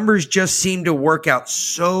the numbers just seem to work out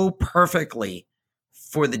so perfectly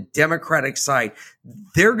for the Democratic side?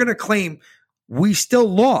 They're going to claim we still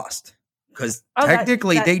lost because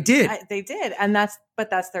technically they did. They did. And that's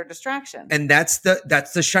their distraction. And that's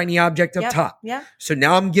the shiny object up top. Yeah. So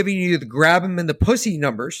now I'm giving you the grab them and the pussy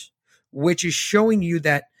numbers, which is showing you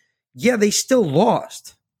that, yeah, they still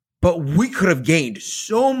lost, but we could have gained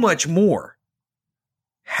so much more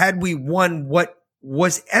had we won what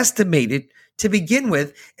was estimated to begin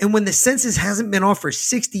with. And when the census hasn't been off for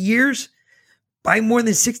 60 years by more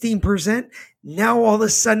than 16%, now all of a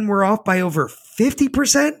sudden we're off by over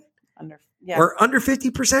 50%? Or under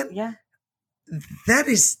 50%? Yeah. That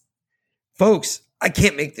is, folks, I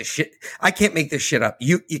can't make this shit. I can't make this shit up.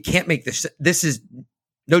 You can't make this. This is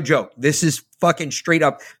no joke. This is fucking straight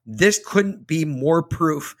up. This couldn't be more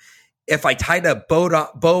proof. If I tied a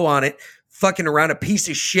bow on it, fucking around a piece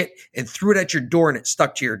of shit and threw it at your door and it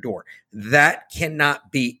stuck to your door. That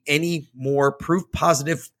cannot be any more proof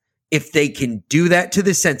positive. If they can do that to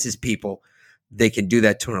the census people, they can do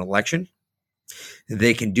that to an election.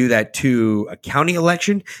 They can do that to a county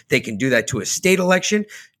election. They can do that to a state election.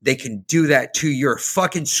 They can do that to your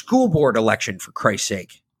fucking school board election, for Christ's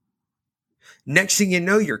sake. Next thing you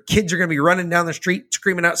know, your kids are going to be running down the street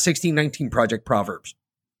screaming out 1619 Project Proverbs.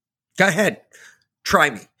 Go ahead. Try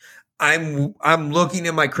me. I'm looking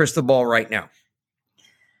in my crystal ball right now.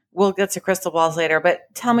 We'll get to crystal balls later, but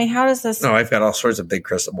tell me, how does this... No, I've got all sorts of big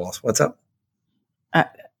crystal balls. What's up?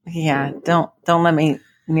 Yeah, don't let me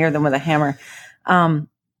near them with a hammer.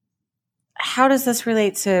 How does this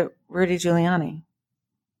relate to Rudy Giuliani?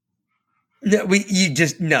 No,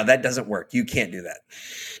 that doesn't work. You can't do that.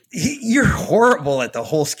 You're horrible at the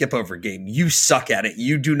whole skip over game. You suck at it.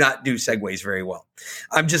 You do not do segues very well.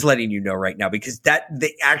 I'm just letting you know right now, because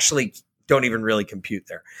they actually don't even really compute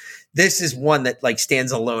there. This is one that like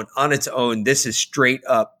stands alone on its own. This is straight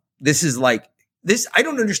up. This is like this. I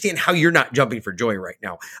don't understand how you're not jumping for joy right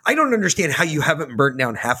now. I don't understand how you haven't burnt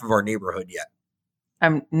down half of our neighborhood yet.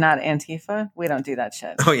 I'm not Antifa. We don't do that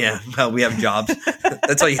shit. Oh yeah. Well, we have jobs.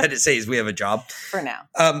 That's all you had to say is we have a job. For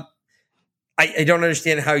now. I don't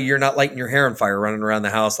understand how you're not lighting your hair on fire, running around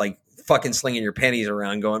the house, like fucking slinging your panties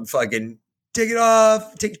around, going fucking take it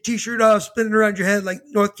off, take your t-shirt off, spin it around your head like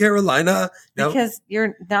North Carolina. No? Because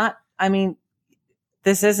you're not, I mean,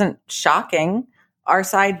 this isn't shocking. Our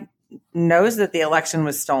side knows that the election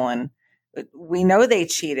was stolen. We know they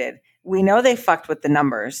cheated. We know they fucked with the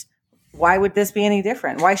numbers. Why would this be any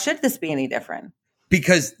different? Why should this be any different?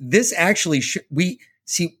 Because this actually we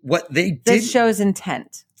see what they did. This shows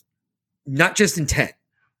intent. Not just intent.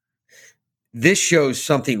 This shows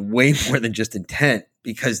something way more than just intent,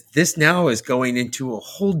 because this now is going into a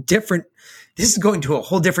whole different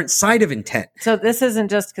side of intent. So this isn't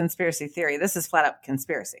just conspiracy theory. This is flat up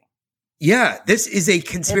conspiracy. Yeah, this is a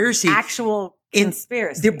conspiracy. An actual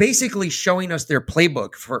conspiracy. They're basically showing us their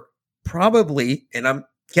playbook for probably, and I'm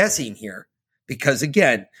guessing here, because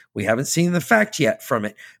again, we haven't seen the fact yet from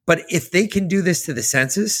it. But if they can do this to the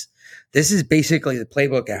census, this is basically the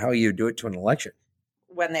playbook of how you do it to an election.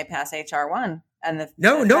 When they pass HR 1 and the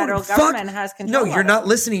federal government has control. No, you're not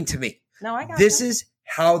listening to me. No, I got this is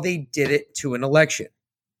how they did it to an election.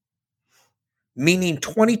 Meaning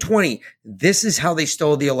 2020, this is how they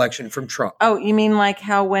stole the election from Trump. Oh, you mean like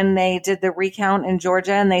how when they did the recount in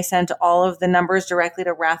Georgia and they sent all of the numbers directly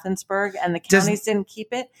to Raffensperger and the counties didn't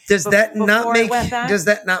keep it? Does that not make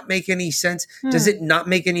any sense? Does it not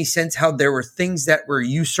make any sense how there were things that were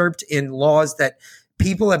usurped in laws that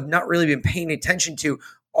people have not really been paying attention to?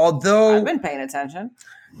 Although I've been paying attention.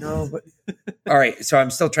 No, but all right. So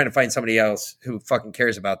I'm still trying to find somebody else who fucking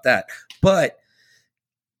cares about that. But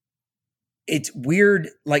it's weird,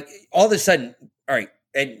 like all of a sudden, all right,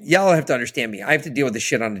 and y'all have to understand me. I have to deal with this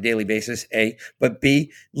shit on a daily basis, A. But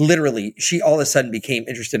B, literally, she all of a sudden became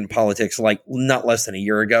interested in politics like not less than a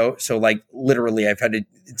year ago. So like literally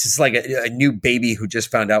it's just like a new baby who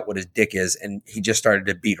just found out what his dick is and he just started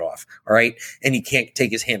to beat off, all right? And he can't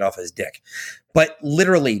take his hand off his dick. But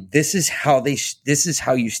literally, this is how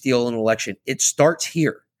you steal an election. It starts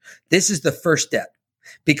here. This is the first step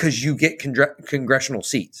because you get congressional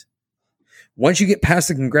seats. Once you get past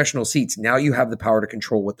the congressional seats, now you have the power to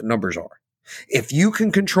control what the numbers are. If you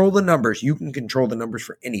can control the numbers, you can control the numbers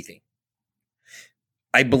for anything.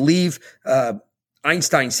 I believe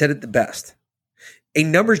Einstein said it the best. A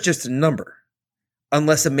number is just a number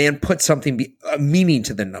unless a man puts a meaning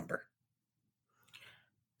to the number.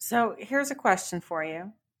 So here's a question for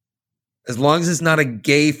you. As long as it's not a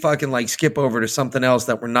gay fucking like skip over to something else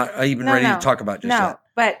that we're not even ready to talk about just yet.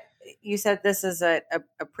 But you said this is a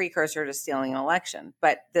precursor to stealing an election,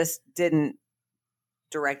 but this didn't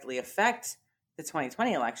directly affect the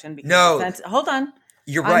 2020 election. Because hold on.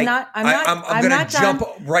 You're right. I'm going to jump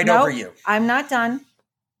right over you. I'm not done.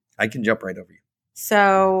 I can jump right over you.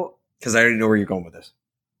 So. Because I already know where you're going with this.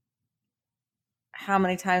 How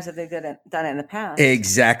many times have they done it in the past?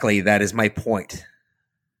 Exactly. That is my point.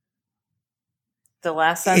 The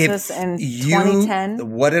last census in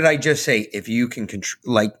 2010. What did I just say? If you can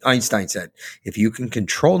control, like Einstein said, if you can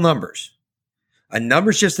control numbers, A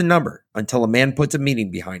number's just a number until a man puts a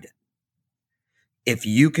meaning behind it. If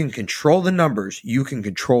you can control the numbers, you can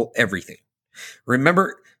control everything.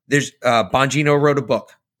 Remember, there's Bongino wrote a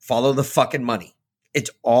book, Follow the Fucking Money.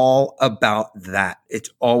 It's all about that. It's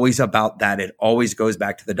always about that. It always goes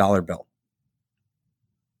back to the dollar bill.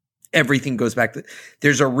 Everything goes back to,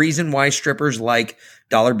 there's a reason why strippers like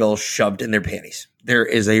dollar bills shoved in their panties. There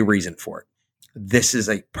is a reason for it. This is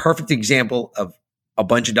a perfect example of a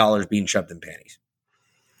bunch of dollars being shoved in panties.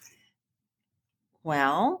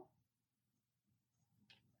 Well,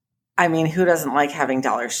 I mean, who doesn't like having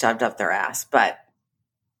dollars shoved up their ass? But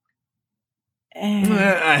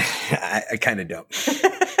I kind of don't.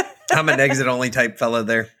 I'm an exit only type fella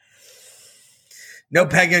there. No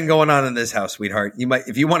pegging going on in this house, sweetheart. You might,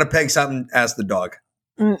 if you want to peg something, ask the dog.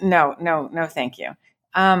 No, thank you.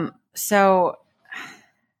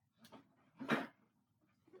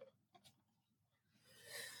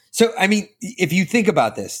 So, I mean, if you think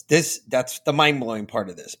about that's the mind-blowing part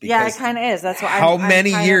of this. Yeah, it kind of is. That's why. How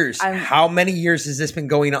many years has this been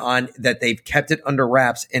going on that they've kept it under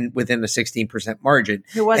wraps and within a 16% margin?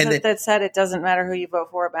 Who was it that said it doesn't matter who you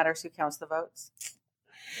vote for, it matters who counts the votes?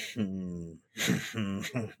 I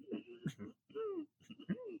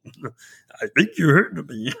think you heard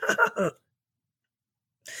me.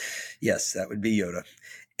 Yes, that would be Yoda.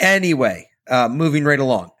 Anyway, moving right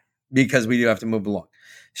along, because we do have to move along.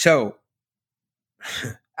 So,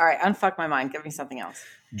 all right, unfuck my mind. Give me something else.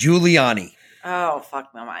 Giuliani. Oh,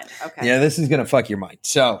 fuck my mind. Okay. Yeah, this is going to fuck your mind.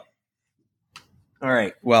 So, all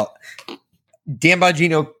right. Well, Dan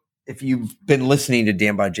Bongino, if you've been listening to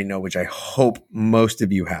Dan Bongino, which I hope most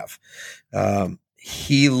of you have,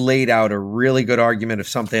 he laid out a really good argument of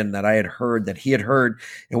something that I had heard that he had heard.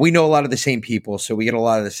 And we know a lot of the same people, so we get a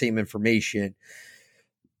lot of the same information.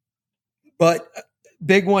 But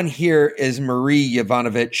big one here is Marie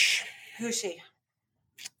Yovanovitch. Who's she?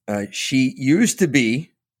 She used to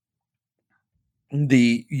be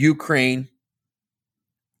the Ukraine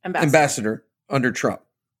ambassador under Trump.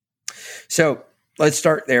 So let's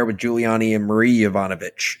start there with Giuliani and Marie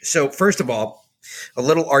Yovanovitch. So first of all, a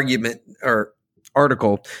little argument or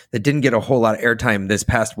article that didn't get a whole lot of airtime this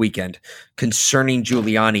past weekend concerning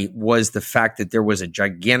Giuliani was the fact that there was a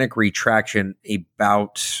gigantic retraction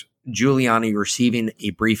about Giuliani receiving a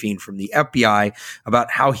briefing from the FBI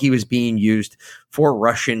about how he was being used for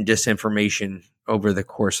Russian disinformation over the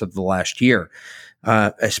course of the last year,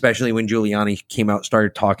 especially when Giuliani came out,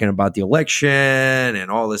 started talking about the election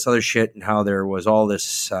and all this other shit and how there was all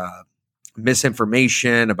this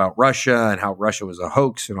misinformation about Russia and how Russia was a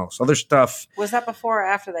hoax and all this other stuff. Was that before or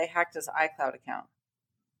after they hacked his iCloud account?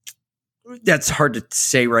 That's hard to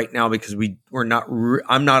say right now because I'm not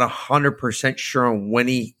 100% sure on when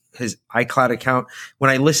his iCloud account. When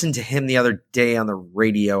I listened to him the other day on the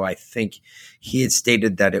radio, I think he had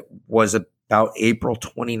stated that it was about April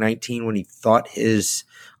 2019 when he thought his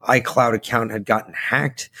iCloud account had gotten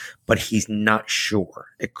hacked, but he's not sure.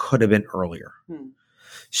 It could have been earlier.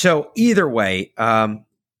 So either way,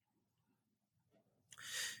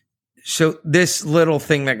 so this little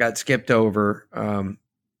thing that got skipped over,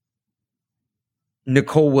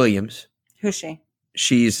 Nicole Williams. Who's she?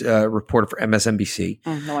 She's a reporter for MSNBC.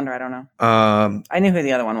 No wonder I don't know. I knew who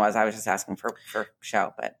the other one was. I was just asking for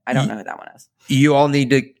show, but I don't know who that one is. You all need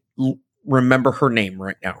to remember her name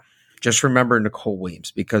right now. Just remember Nicole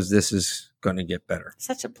Williams because this is going to get better.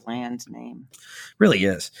 Such a bland name. Really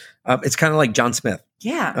is. It's kind of like John Smith.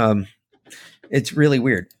 Yeah. It's really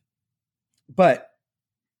weird. But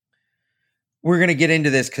we're going to get into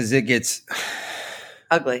this because it gets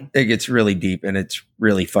ugly. It gets really deep and it's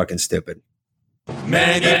really fucking stupid.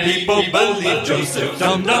 Many people believe Joseph.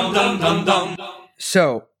 Dum, dum, dum, dum, dum.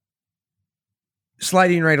 So,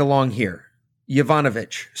 sliding right along here,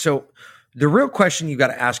 Yovanovitch. So, the real question you got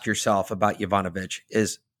to ask yourself about Yovanovitch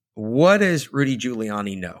is, what does Rudy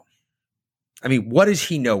Giuliani know? I mean, what does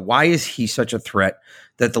he know? Why is he such a threat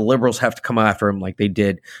that the liberals have to come after him like they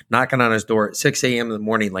did, knocking on his door at 6 a.m. in the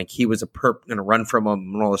morning like he was a perp going to run from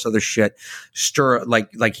him and all this other shit,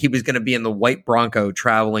 like he was going to be in the white Bronco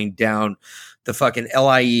traveling down the fucking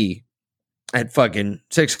LIE at fucking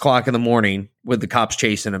 6 o'clock in the morning with the cops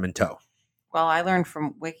chasing him in tow. Well, I learned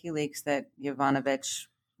from WikiLeaks that Yovanovitch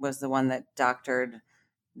was the one that doctored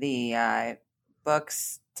the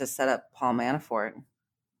books to set up Paul Manafort.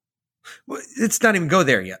 Well, let's not even go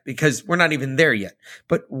there yet because we're not even there yet.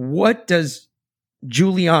 But what does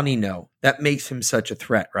Giuliani know that makes him such a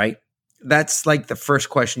threat, right? That's like the first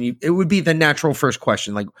question. It would be the natural first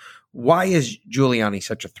question. Like, why is Giuliani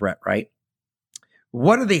such a threat, right?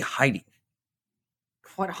 What are they hiding?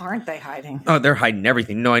 What aren't they hiding? Oh, they're hiding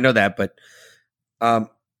everything. No, I know that. But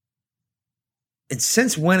And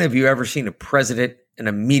since when have you ever seen a president and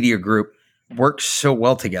a media group work so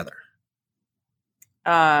well together?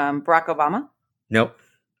 Barack Obama. Nope.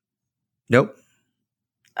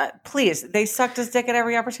 Please, they sucked his dick at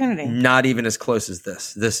every opportunity. Not even as close as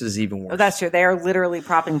this. This is even worse. Oh, that's true. They are literally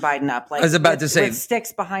propping Biden up. Like, I was about to say, with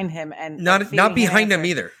sticks behind him and not behind him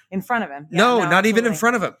either. In front of him. Yeah, no, not even in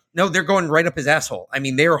front of him. No, they're going right up his asshole. I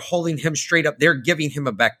mean, they are holding him straight up. They're giving him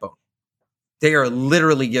a backbone. They are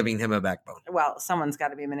literally giving him a backbone. Well, someone's got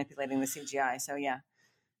to be manipulating the CGI. So, yeah.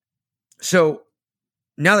 So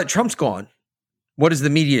now that Trump's gone, what has the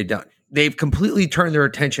media done? They've completely turned their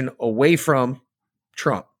attention away from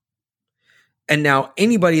Trump. And now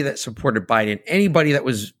anybody that supported Biden, anybody that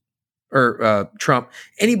was, Trump,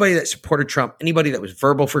 anybody that supported Trump, anybody that was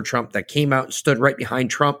verbal for Trump, that came out and stood right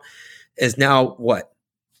behind Trump is now what?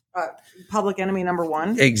 Public enemy number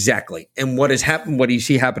one. Exactly. And what has happened? What do you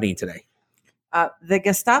see happening today? The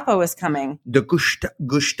Gestapo is coming. The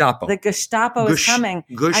Gestapo. The Gestapo is coming.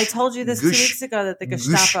 I told you this 2 weeks ago that the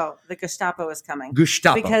Gestapo is coming.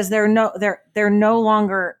 Gestapo. Because they're no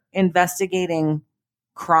longer investigating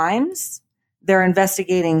crimes. They're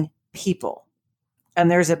investigating people. And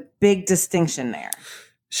there's a big distinction there.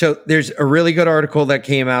 So there's a really good article that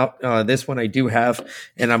came out. This one I do have,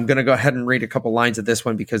 and I'm going to go ahead and read a couple lines of this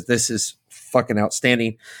one because this is fucking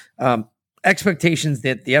outstanding. Expectations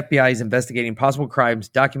that the FBI is investigating possible crimes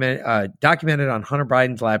documented on Hunter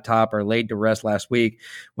Biden's laptop are laid to rest last week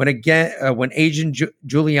when Agent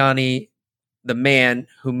Giuliani, the man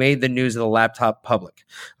who made the news of the laptop public.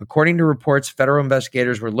 According to reports, federal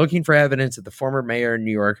investigators were looking for evidence that the former mayor in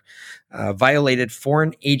New York violated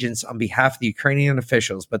foreign agents on behalf of the Ukrainian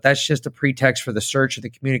officials, but that's just a pretext for the search of the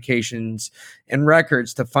communications and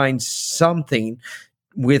records to find something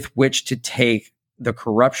with which to take the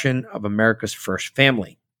corruption of America's first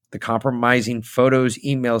family. The compromising photos,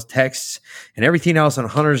 emails, texts, and everything else on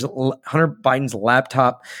Hunter Biden's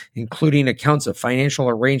laptop, including accounts of financial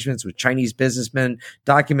arrangements with Chinese businessmen,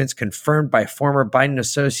 documents confirmed by a former Biden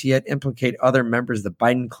associate, implicate other members of the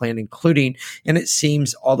Biden clan, including, and it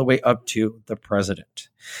seems, all the way up to the president.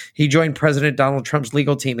 He joined President Donald Trump's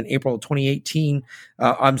legal team in April of 2018.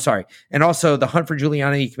 And also the hunt for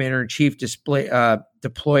Giuliani, commander-in-chief,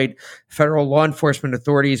 deployed federal law enforcement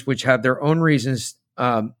authorities, which have their own reasons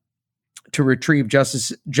to retrieve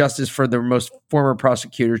justice for the most former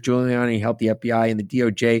prosecutors. Giuliani helped the FBI and the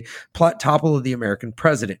DOJ plot topple of the American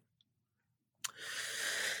president.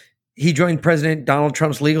 He joined President Donald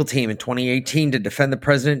Trump's legal team in 2018 to defend the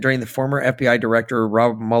president during the former FBI director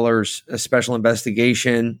Robert Mueller's special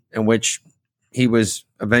investigation, in which he was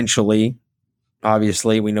eventually,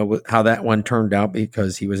 obviously, we know how that one turned out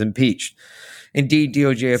because he was impeached. Indeed,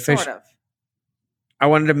 DOJ officials. Sort of. I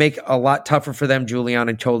wanted to make a lot tougher for them,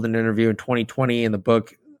 Giuliani told in an interview in 2020 in the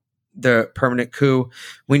book, The Permanent Coup.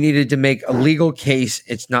 We needed to make a legal case.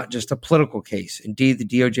 It's not just a political case. Indeed, the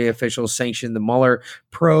DOJ officials sanctioned the Mueller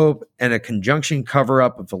probe and a conjunction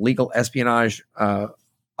cover-up of illegal espionage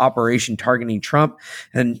operation targeting Trump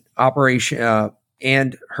and Operation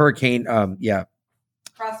and Hurricane,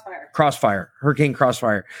 Hurricane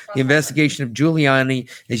Crossfire. The investigation of Giuliani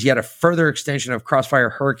is yet a further extension of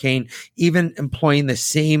Crossfire Hurricane, even employing the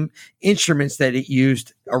same instruments that it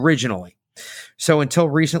used originally. So until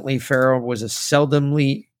recently, FARA was a seldom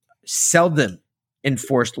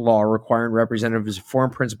enforced law requiring representatives of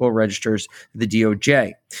foreign principal registers of the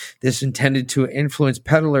DOJ. This intended to influence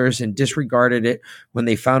peddlers and disregarded it when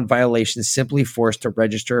they found violations, simply forced to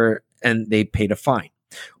register and they paid a fine.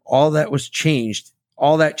 All that changed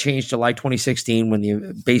July 2016 when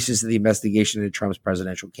the basis of the investigation into Trump's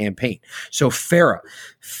presidential campaign. So FARA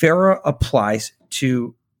applies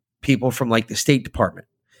to people from like the State Department,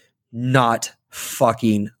 not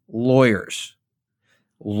fucking lawyers.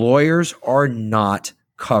 Lawyers are not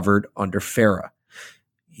covered under FARA.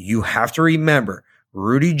 You have to remember,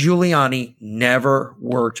 Rudy Giuliani never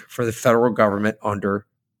worked for the federal government under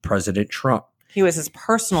President Trump. He was his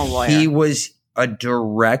personal lawyer. He was a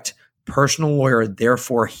direct personal lawyer.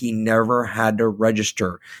 Therefore, he never had to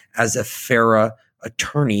register as a FARA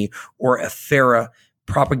attorney or a FARA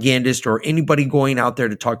propagandist or anybody going out there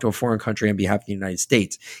to talk to a foreign country on behalf of the United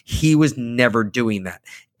States. He was never doing that.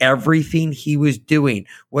 Everything he was doing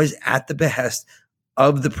was at the behest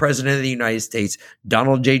of the president of the United States,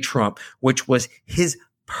 Donald J. Trump, which was his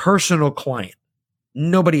personal client,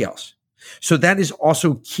 nobody else. So that is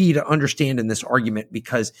also key to understand in this argument,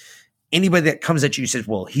 because anybody that comes at you says,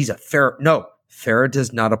 well, he's a FARA. No, FARA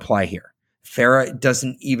does not apply here. FARA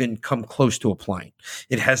doesn't even come close to applying.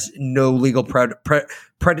 It has no legal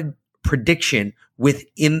prediction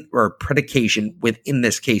within or predication within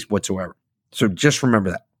this case whatsoever. So just remember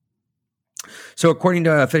that. So according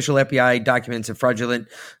to official FBI documents, the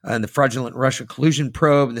fraudulent Russia collusion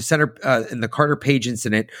probe and the center in the Carter Page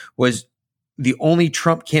incident was the only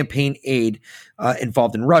Trump campaign aide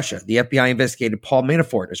involved in Russia. The FBI investigated Paul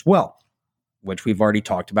Manafort as well, which we've already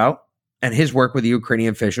talked about, and his work with the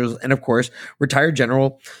Ukrainian officials, and of course, retired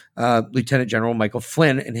Lieutenant General Michael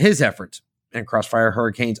Flynn and his efforts and Crossfire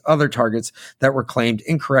Hurricane's other targets that were claimed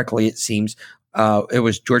incorrectly, it seems. It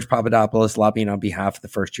was George Papadopoulos lobbying on behalf of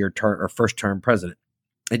the first-term president.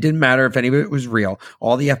 It didn't matter if any of it was real.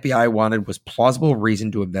 All the FBI wanted was plausible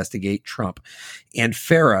reason to investigate Trump. And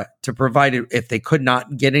FARA to provide it. If they could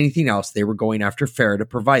not get anything else, they were going after FARA to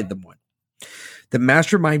provide them one. The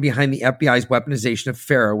mastermind behind the FBI's weaponization of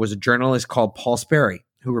FARA was a journalist called Paul Sperry,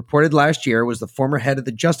 who reported last year was the former head of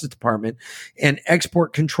the Justice Department and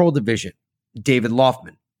Export Control Division, David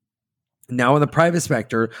Loffman. Now in the private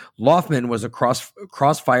sector, Loffman was a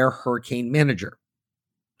Crossfire Hurricane manager.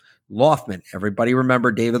 Loffman, everybody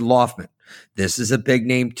remember David Loffman. This is a big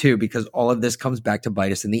name too, because all of this comes back to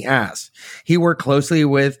bite us in the ass. He worked closely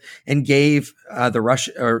with and gave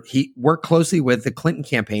he worked closely with the Clinton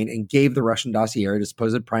campaign and gave the Russian dossier to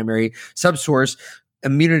supposed primary subsource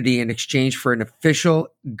immunity in exchange for an official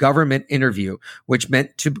government interview, which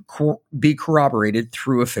meant to be corroborated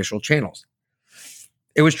through official channels.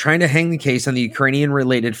 It was trying to hang the case on the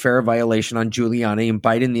Ukrainian-related FARA violation on Giuliani, and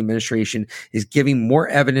Biden, the administration, is giving more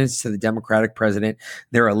evidence to the Democratic president,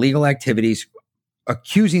 their illegal activities,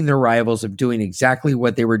 accusing their rivals of doing exactly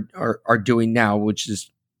what they are doing now, which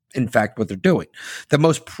is, in fact, what they're doing. The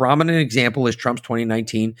most prominent example is Trump's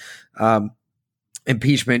 2019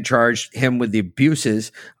 impeachment charged him with the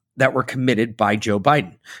abuses that were committed by Joe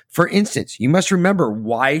Biden. For instance, you must remember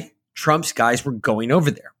why Trump's guys were going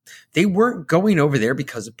over there. They weren't going over there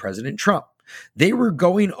because of President Trump. They were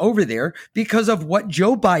going over there because of what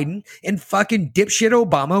Joe Biden and fucking dipshit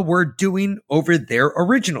Obama were doing over there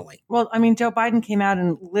originally. Well, I mean, Joe Biden came out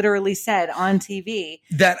and literally said on TV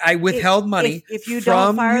that I withheld money. If you from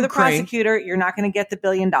don't fire Ukraine, the prosecutor, you're not going to get the $1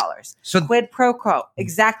 billion. So quid pro quo,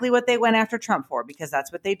 exactly what they went after Trump for, because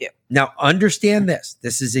that's what they do. Now, understand this.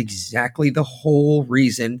 This is exactly the whole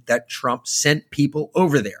reason that Trump sent people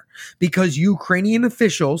over there, because Ukrainian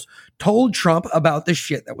officials told Trump about the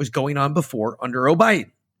shit that was going on before under Obama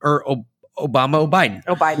or Biden.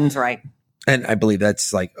 Oh, Biden's right. And I believe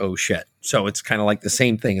that's like, oh shit. So it's kind of like the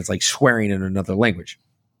same thing. It's like swearing in another language.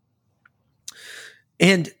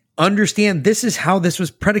 And understand, this is how this was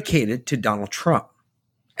predicated to Donald Trump.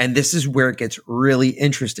 And this is where it gets really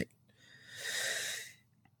interesting.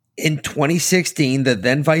 In 2016, the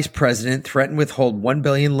then vice president threatened to withhold $1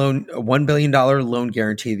 billion loan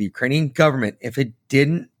guarantee to the Ukrainian government if it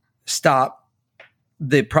didn't stop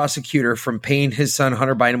the prosecutor from paying his son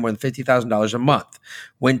Hunter Biden more than $50,000 a month.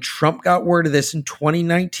 When Trump got word of this in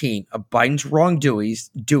 2019 of Biden's wrongdoings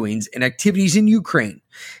and activities in Ukraine,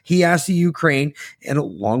 he asked the Ukraine, and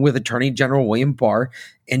along with Attorney General William Barr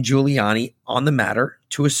and Giuliani on the matter,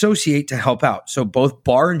 to associate to help out. So both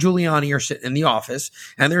Barr and Giuliani are sitting in the office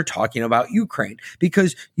and they're talking about Ukraine,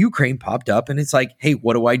 because Ukraine popped up and it's like, hey,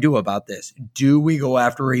 what do I do about this? Do we go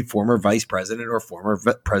after a former vice president or former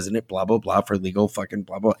president, blah, blah, blah, for legal fucking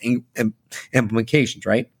blah, blah, implications,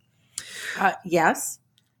 right? Yes.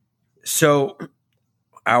 So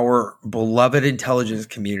our beloved intelligence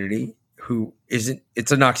community, it's an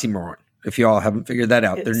oxymoron. If you all haven't figured that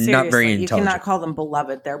out, they're seriously, not very intelligent. You cannot call them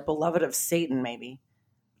beloved. They're beloved of Satan, maybe.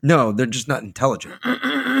 No, they're just not intelligent.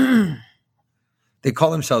 They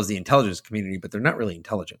call themselves the intelligence community, but they're not really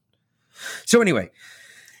intelligent. So anyway,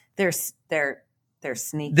 they're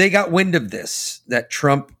sneaky. They got wind of this, that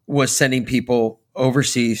Trump was sending people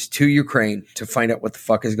overseas to Ukraine to find out what the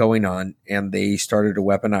fuck is going on, and they started to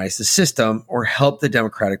weaponize the system, or help the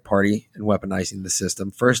Democratic Party in weaponizing the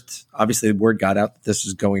system. First, obviously, the word got out that this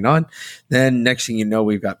was going on. Then next thing you know,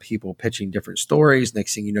 we've got people pitching different stories.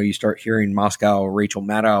 Next thing you know, you start hearing Moscow, Rachel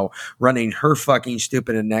Maddow running her fucking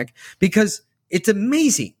stupid neck, because it's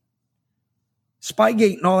amazing.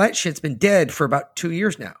 Spygate and all that shit's been dead for about 2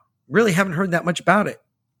 years now. Really haven't heard that much about it.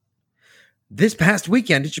 This past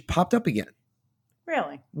weekend, it just popped up again.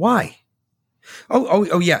 Really? Why?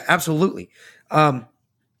 Oh yeah, absolutely. I'm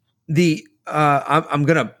going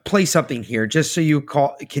to play something here just so you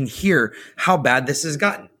can hear how bad this has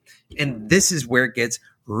gotten. And this is where it gets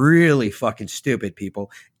really fucking stupid, people.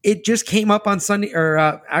 It just came up on Sunday, or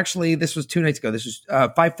actually this was 2 nights ago. This was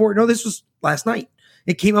 5/4. No, this was last night.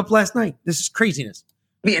 It came up last night. This is craziness.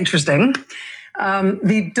 Be interesting.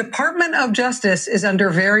 The Department of Justice is under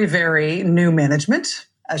very, very new management,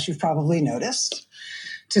 as you've probably noticed.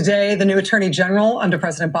 Today, the new Attorney General under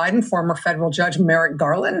President Biden, former federal judge Merrick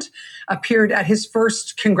Garland, appeared at his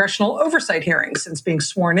first congressional oversight hearing since being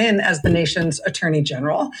sworn in as the nation's Attorney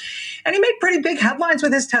General. And he made pretty big headlines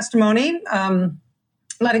with his testimony,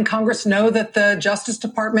 letting Congress know that the Justice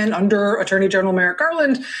Department under Attorney General Merrick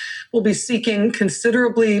Garland will be seeking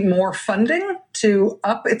considerably more funding to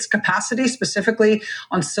up its capacity, specifically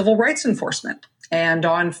on civil rights enforcement and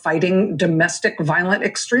on fighting domestic violent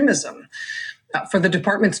extremism. For the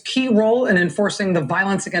department's key role in enforcing the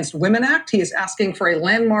Violence Against Women Act, he is asking for a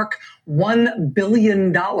landmark $1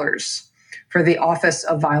 billion for the Office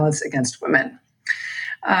of Violence Against Women.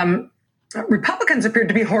 Republicans appeared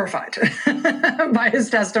to be horrified by his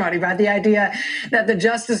testimony, by the idea that the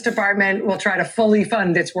Justice Department will try to fully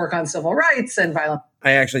fund its work on civil rights and violence.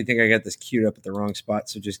 I actually think I got this queued up at the wrong spot,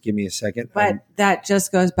 so just give me a second. But that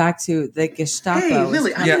just goes back to the Gestapo. Hey,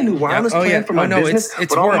 Lily, I have a new wellness plan for my business,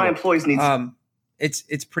 it's but all horrible. my employees need...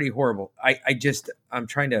 It's pretty horrible. I'm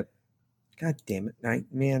trying to, God damn it.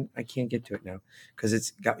 I can't get to it now because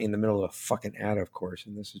it's got me in the middle of a fucking ad, of course.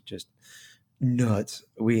 And this is just nuts.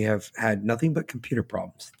 We have had nothing but computer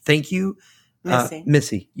problems. Thank you,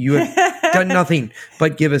 Missy. You have done nothing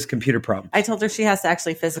but give us computer problems. I told her she has to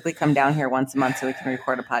actually physically come down here once a month so we can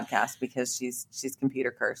record a podcast because she's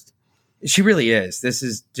computer cursed. She really is. This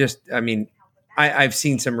is just, I've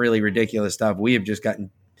seen some really ridiculous stuff. We have just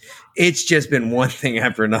gotten, it's just been one thing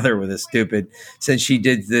after another with this stupid, since she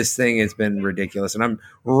did this thing, it's been ridiculous. And I'm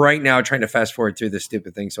right now trying to fast forward through this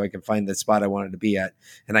stupid thing so I can find the spot I wanted to be at.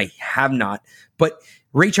 And I have not, but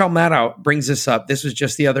Rachel Maddow brings this up. This was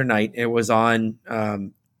just the other night. It was on,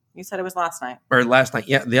 you said it was last night. Or last night.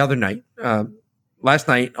 Yeah. The other night, last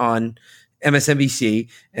night on MSNBC,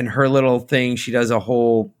 and her little thing, she does a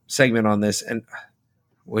whole segment on this. And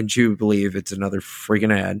wouldn't you believe it's another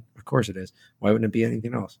freaking ad? Of course it is. Why wouldn't it be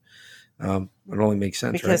anything else? It only makes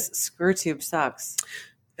sense, because right? ScrewTube sucks.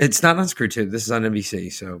 It's not on ScrewTube. This is on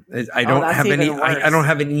NBC. So I don't have any. I don't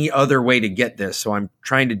have any other way to get this. So I'm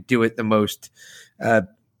trying to do it the most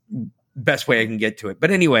best way I can get to it.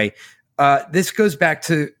 But anyway, this goes back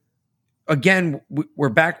to, again, we're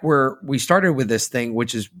back where we started with this thing,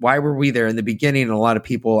 which is why were we there in the beginning? And a lot of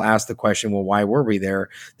people ask the question, well, why were we there?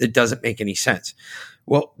 That doesn't make any sense.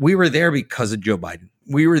 Well, we were there because of Joe Biden.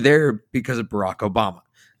 We were there because of Barack Obama.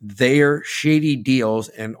 Their shady deals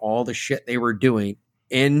and all the shit they were doing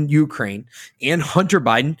in Ukraine, and Hunter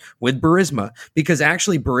Biden with Burisma, because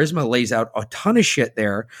actually Burisma lays out a ton of shit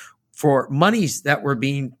there for monies that were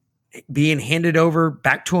being handed over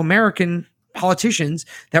back to American politicians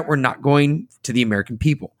that were not going to the American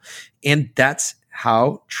people. And that's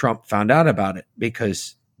how Trump found out about it,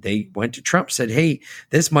 because they went to Trump, said, hey,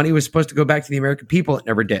 this money was supposed to go back to the American people. It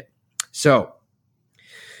never did. So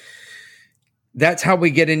that's how we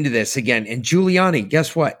get into this again. And Giuliani,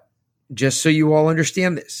 guess what? Just so you all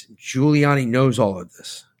understand this, Giuliani knows all of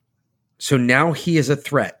this. So now he is a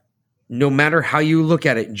threat. No matter how you look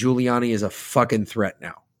at it, Giuliani is a fucking threat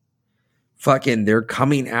now. Fucking, they're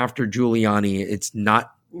coming after Giuliani. It's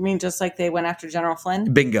not. You mean just like they went after General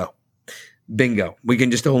Flynn? Bingo. We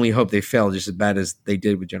can just only hope they fail just as bad as they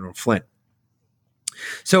did with General Flynn.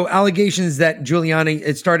 So allegations that Giuliani,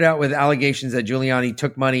 it started out with allegations that Giuliani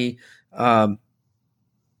took money.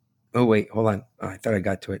 Oh, wait, hold on. Oh, I thought I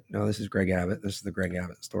got to it. No, this is Greg Abbott. This is the Greg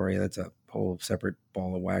Abbott story. That's a whole separate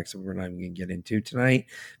ball of wax that we're not even going to get into tonight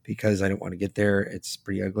because I don't want to get there. It's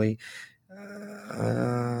pretty ugly.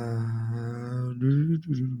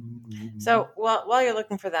 So while you're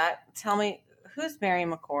looking for that, tell me, who's Mary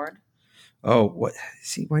McCord? Oh, what?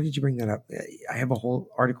 See, why did you bring that up? I have a whole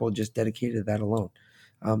article just dedicated to that alone.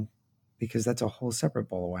 Because that's a whole separate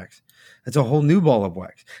ball of wax. That's a whole new ball of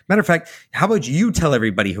wax. Matter of fact, how about you tell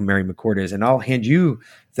everybody who Mary McCord is, and I'll hand you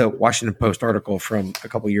the Washington Post article from a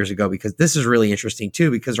couple years ago, because this is really interesting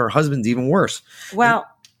too, because her husband's even worse. Well,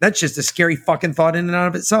 and that's just a scary fucking thought in and out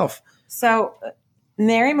of itself. So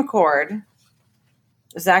Mary McCord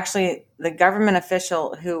is actually the government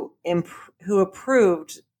official who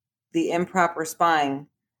approved the improper spying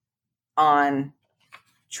on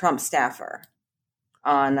Trump staffer,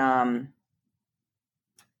 on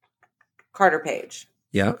Carter Page.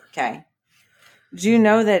 Yeah. Okay. Do you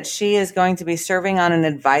know that she is going to be serving on an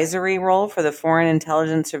advisory role for the Foreign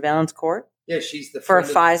Intelligence Surveillance Court? Yeah, she's the for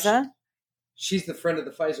FISA. She's the friend of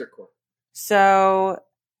the Pfizer court. So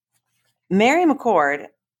Mary McCord,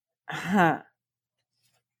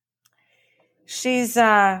 she's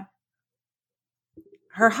her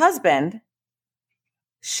husband,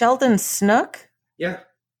 Sheldon Snook. Yeah.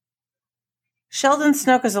 Sheldon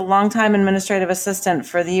Snook is a longtime administrative assistant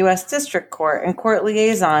for the U.S. District Court and court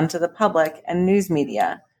liaison to the public and news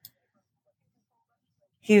media.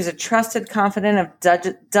 He was a trusted confidant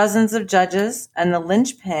of dozens of judges and the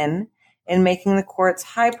linchpin in making the court's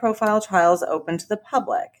high-profile trials open to the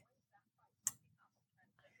public.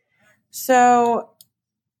 So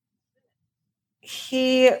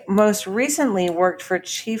he most recently worked for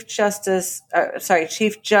Chief Judge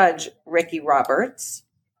Ricky Roberts.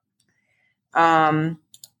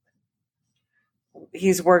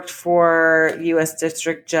 He's worked for U.S.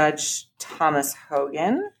 District Judge Thomas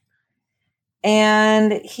Hogan.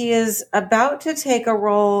 And he is about to take a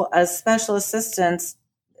role as special assistant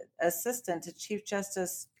to Chief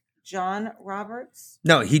Justice John Roberts.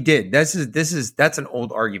 No, he did. That's an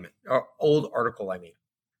old argument, old article. I mean,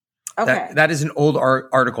 okay, that is an old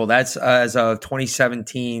article. That's as of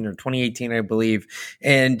 2017 or 2018, I believe,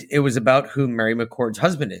 and it was about who Mary McCord's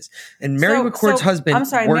husband is. And Mary McCord's husband. I'm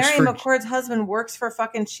sorry, Mary McCord's husband works for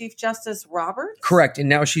fucking Chief Justice Roberts. Correct, and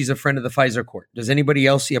now she's a friend of the FISA court. Does anybody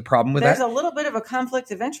else see a problem with that? There's a little bit of a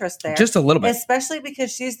conflict of interest there, just a little bit, especially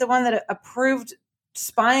because she's the one that approved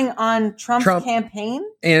spying on Trump's campaign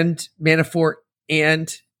and Manafort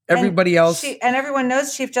and everybody else. And everyone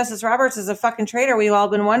knows Chief Justice Roberts is a fucking traitor. We've all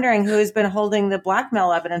been wondering who has been holding the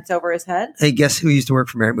blackmail evidence over his head. Hey, guess who used to work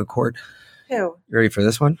for Mary McCord? Who? You ready for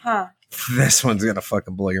this one? Huh. This one's going to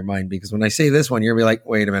fucking blow your mind, because when I say this one, you're going to be like,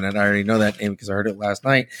 wait a minute, I already know that name because I heard it last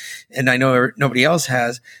night. And I know nobody else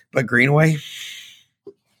has, but Greenway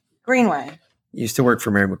used to work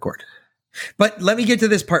for Mary McCord. But let me get to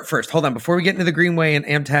this part first. Hold on. Before we get into the Greenway and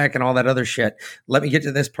Amtrak and all that other shit, let me get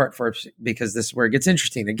to this part first, because this is where it gets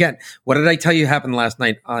interesting. Again, what did I tell you happened last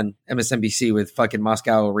night on MSNBC with fucking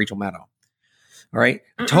Moscow Rachel Maddow? All right.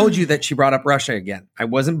 I told you that she brought up Russia again. I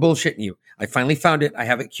wasn't bullshitting you. I finally found it. I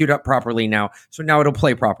have it queued up properly now. So now it'll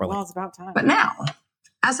play properly. Well, it's about time. But now,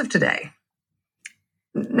 as of today,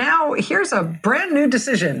 now here's a brand new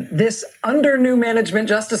decision this under new management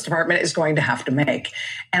Justice Department is going to have to make.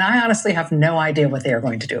 And I honestly have no idea what they are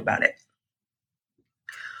going to do about it.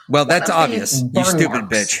 Well, that's obvious. You stupid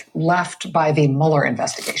bitch. Left by the Mueller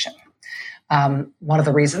investigation. One of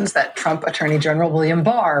the reasons that Trump Attorney General William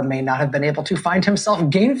Barr may not have been able to find himself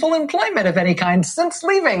gainful employment of any kind since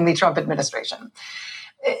leaving the Trump administration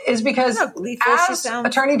is because as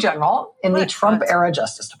Attorney General in the Trump-era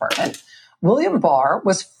Justice Department, William Barr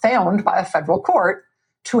was found by a federal court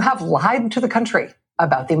to have lied to the country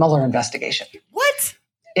about the Mueller investigation. What?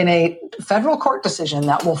 In a federal court decision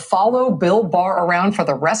that will follow Bill Barr around for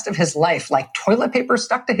the rest of his life like toilet paper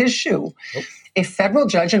stuck to his shoe, a federal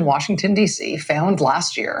judge in Washington, D.C. found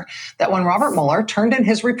last year that when Robert Mueller turned in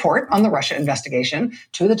his report on the Russia investigation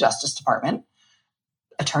to the Justice Department,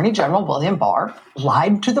 Attorney General William Barr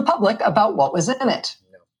lied to the public about what was in it.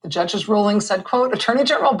 The judge's ruling said, quote, Attorney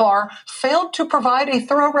General Barr failed to provide a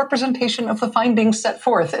thorough representation of the findings set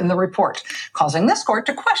forth in the report, causing this court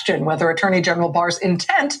to question whether Attorney General Barr's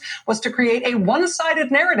intent was to create a one-sided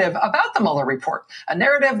narrative about the Mueller report, a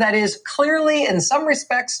narrative that is clearly, in some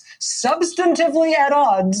respects, substantively at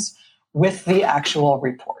odds with the actual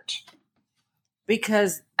report.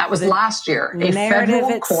 Because that was last year, a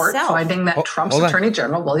federal court finding that Trump's Attorney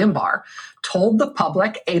General, William Barr, told the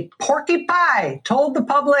public an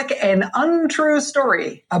untrue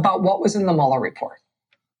story about what was in the Mueller report.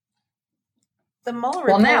 The Mueller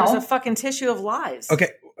report is a fucking tissue of lies. Okay,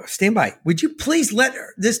 stand by. Would you please let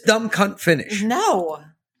this dumb cunt finish? No.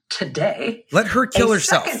 Today, let her kill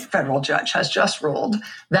herself. A second federal judge has just ruled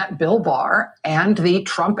that Bill Barr and the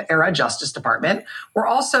Trump-era Justice Department were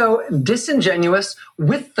also disingenuous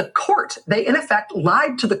with the court. They, in effect,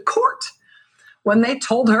 lied to the court when they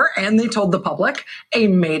told her and they told the public a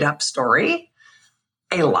made-up story,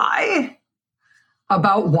 a lie,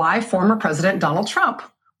 about why former President Donald Trump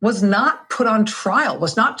was not put on trial,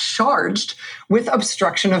 was not charged with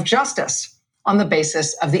obstruction of justice on the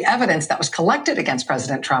basis of the evidence that was collected against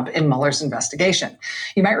President Trump in Mueller's investigation.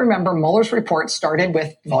 You might remember Mueller's report started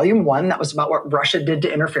with Volume 1, that was about what Russia did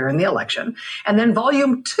to interfere in the election. And then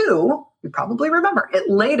Volume 2, you probably remember, it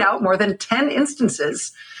laid out more than 10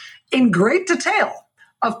 instances in great detail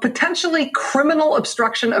of potentially criminal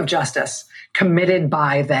obstruction of justice committed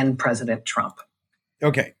by then President Trump.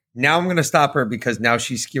 Okay, now I'm going to stop her because now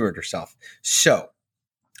she's skewered herself. So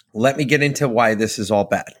let me get into why this is all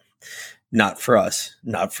bad. Not for us,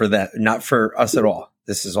 not for that, not for us at all.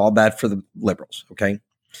 This is all bad for the liberals, okay?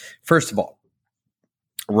 First of all,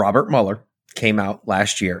 Robert Mueller came out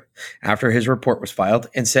last year after his report was filed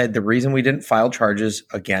and said the reason we didn't file charges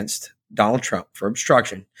against Donald Trump for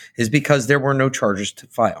obstruction is because there were no charges to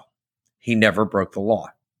file. He never broke the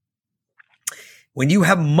law. When you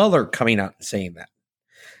have Mueller coming out and saying that,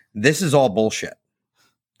 this is all bullshit.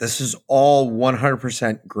 This is all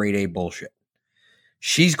 100% grade A bullshit.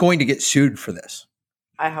 She's going to get sued for this.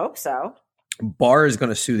 I hope so. Barr is going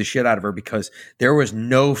to sue the shit out of her because there was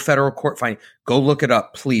no federal court finding. Go look it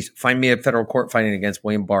up, please. Find me a federal court finding against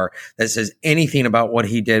William Barr that says anything about what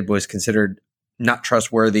he did was considered not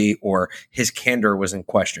trustworthy or his candor was in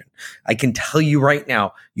question. I can tell you right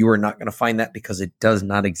now, you are not going to find that because it does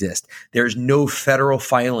not exist. There's no federal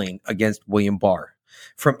filing against William Barr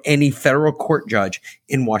from any federal court judge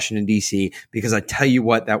in Washington, D.C., because I tell you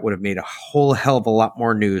what, that would have made a whole hell of a lot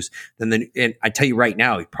more news and I tell you right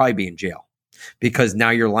now, he'd probably be in jail. Because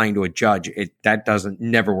now you're lying to a judge. That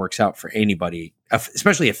never works out for anybody,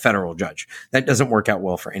 especially a federal judge. That doesn't work out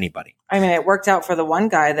well for anybody. I mean, it worked out for the one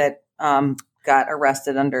guy that got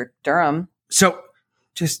arrested under Durham. So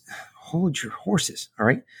just hold your horses. All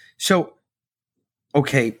right. So,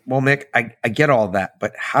 okay. Well, Mick, I get all that,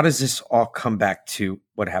 but how does this all come back to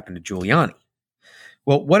what happened to Giuliani?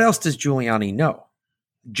 Well, what else does Giuliani know?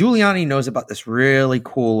 Giuliani knows about this really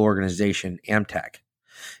cool organization, AMTAC.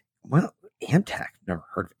 Well, AMTAC. Never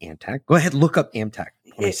heard of AMTAC. Go ahead, look up AMTAC.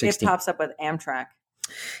 It pops up with Amtrak.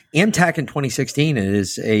 AMTAC in 2016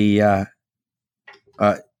 is a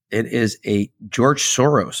George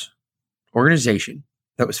Soros organization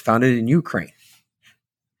that was founded in Ukraine.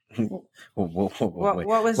 What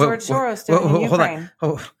was George Soros doing in Ukraine?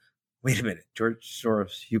 Wait a minute. George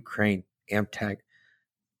Soros, Ukraine, AMTAC,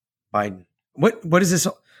 Biden. What is this?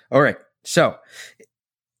 All right. So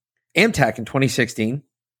AMTAC in 2016.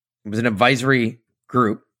 It was an advisory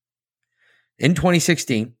group in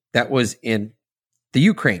 2016 that was in the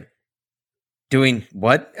Ukraine doing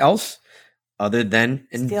what else other than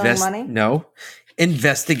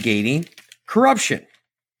investigating corruption.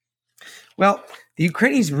 Well, the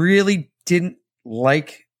Ukrainians really didn't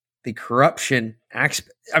like the corruption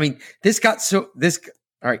aspect. I mean, this got so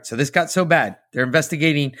bad. They're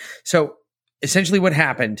investigating. So essentially what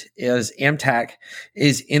happened is AMTAC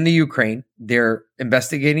is in the Ukraine. They're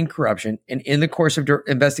investigating corruption. And in the course of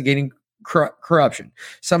investigating corruption,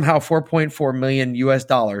 somehow $4.4 million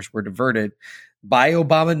were diverted by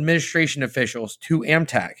Obama administration officials to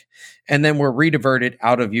AMTAC and then were rediverted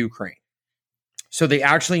out of Ukraine. So they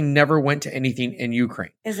actually never went to anything in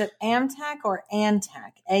Ukraine. Is it AMTAC or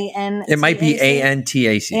ANTAC? ANTAC? It might be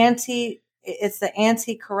ANTAC. It's the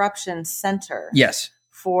Anti-Corruption Center. Yes.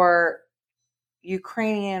 For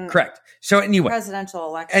Ukrainian correct. So anyway, presidential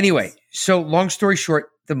elections. Anyway, so long story short,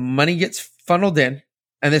 the money gets funneled in,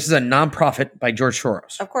 and this is a nonprofit by George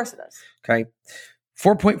Soros. Of course it is. Okay.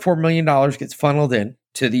 $4.4 million gets funneled in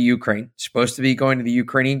to the Ukraine, supposed to be going to the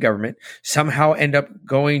Ukrainian government, somehow end up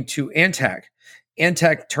going to ANTAC.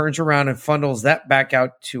 ANTAC turns around and funnels that back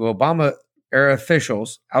out to Obama era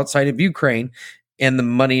officials outside of Ukraine, and the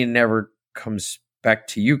money never comes back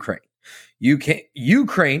to Ukraine.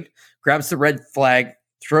 Ukraine grabs the red flag,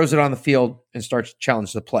 throws it on the field, and starts to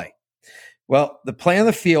challenge the play. Well, the play on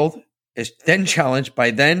the field is then challenged by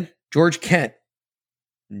then George Kent.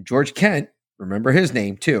 And George Kent, remember his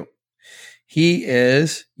name too. He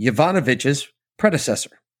is Yovanovitch's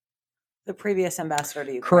predecessor. The previous ambassador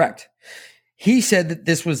to Ukraine. Correct. He said that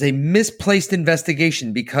this was a misplaced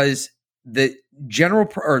investigation because the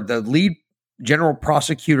lead general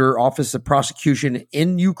prosecutor, Office of Prosecution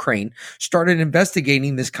in Ukraine, started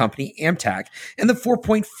investigating this company, AMTAC, and the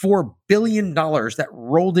 $4.4 billion that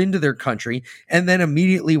rolled into their country and then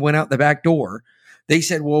immediately went out the back door. They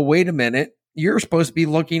said, well, wait a minute, you're supposed to be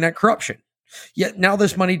looking at corruption. Yet now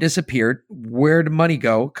this money disappeared. Where did money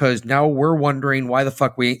go? Because now we're wondering why the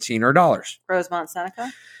fuck we ain't seen our dollars. Rosemont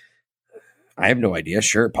Seneca? I have no idea.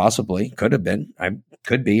 Sure, possibly. Could have been.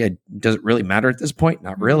 Could be. Does it really matter at this point?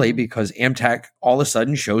 Not really, because AMTAC all of a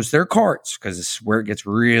sudden shows their cards because this is where it gets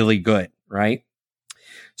really good, right?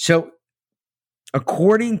 So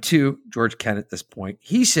according to George Kent at this point,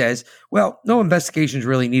 he says, well, no investigation is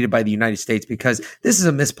really needed by the United States because this is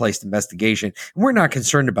a misplaced investigation. And we're not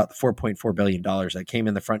concerned about the $4.4 billion that came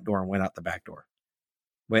in the front door and went out the back door.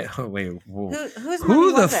 Wait. Who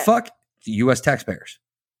the fuck? The U.S. taxpayers.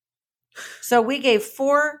 So we gave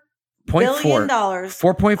 $4 billion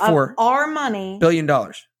 $4.4 of our money billion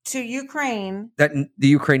to Ukraine that the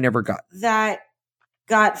Ukraine never got. That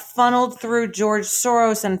got funneled through George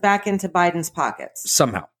Soros and back into Biden's pockets.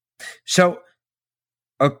 Somehow. So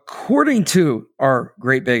according to our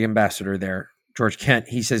great big ambassador there, George Kent,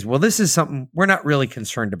 he says, well, this is something we're not really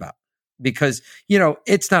concerned about because,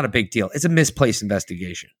 it's not a big deal. It's a misplaced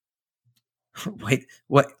investigation. Wait,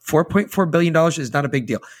 what? $4.4 billion is not a big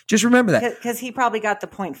deal. Just remember that. Because he probably got the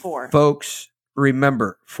 0.4. Folks,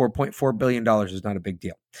 remember, $4.4 billion is not a big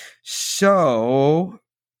deal. So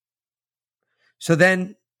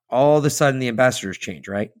then all of a sudden the ambassadors change,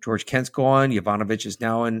 right? George Kent's gone. Yovanovitch is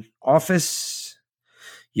now in office.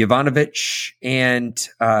 Yovanovitch and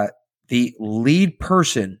the lead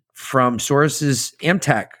person from Soros's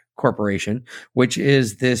Amtrak Corporation, which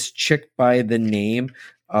is this chick by the name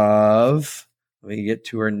of, let me get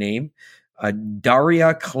to her name,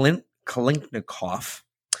 Daria Kalinknikov.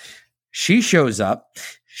 She shows up.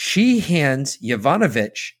 She hands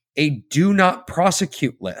Yovanovitch a do not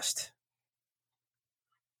prosecute list.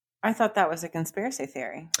 I thought that was a conspiracy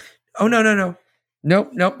theory. Oh, no.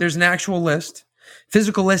 Nope. There's an actual list.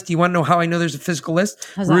 Physical list. Do you want to know how I know there's a physical list?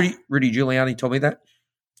 Rudy Giuliani told me that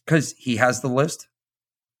because he has the list.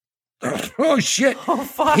 Oh, shit. Oh,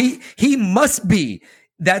 fuck. He must be.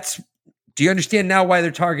 Do you understand now why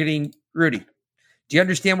they're targeting Rudy? Do you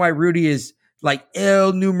understand why Rudy is like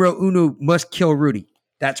El Numero Uno must kill Rudy?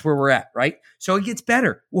 That's where we're at, right? So it gets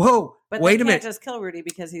better. Whoa. But wait they a minute. Can't just kill Rudy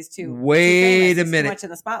because he's too Wait too a minute. Too much in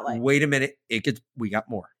the spotlight. Wait a minute. We got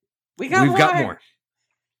more. We've got more.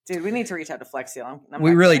 Dude, we need to reach out to Flex Seal.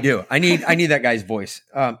 We really do. I need that guy's voice.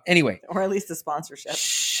 Anyway. Or at least a sponsorship.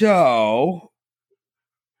 So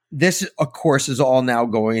this, of course, is all now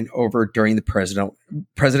going over during the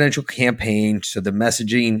presidential campaign. So the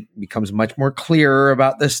messaging becomes much more clear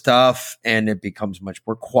about this stuff, and it becomes much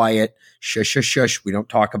more quiet. Shush, shush, shush. We don't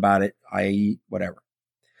talk about it, i.e. whatever.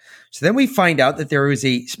 So then we find out that there was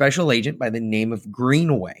a special agent by the name of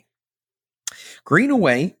Greenaway.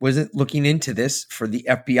 Greenaway wasn't looking into this for the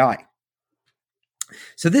FBI.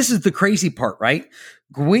 So this is the crazy part, right?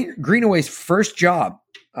 Greenaway's first job,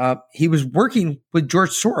 he was working with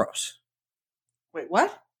George Soros. Wait,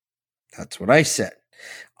 what? That's what I said.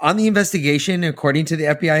 On the investigation, according to the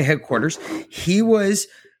FBI headquarters, he was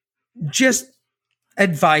just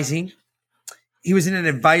advising. He was in an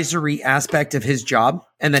advisory aspect of his job,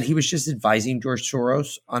 and then he was just advising George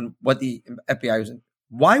Soros on what the FBI was in.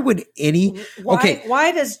 Why would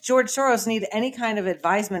Why does George Soros need any kind of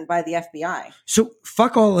advisement by the FBI? So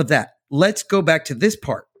fuck all of that. Let's go back to this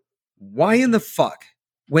part. Why in the fuck,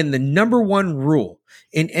 when the number one rule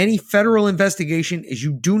in any federal investigation is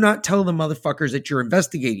you do not tell the motherfuckers that you're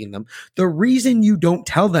investigating them, the reason you don't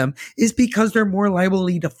tell them is because they're more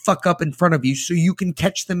likely to fuck up in front of you so you can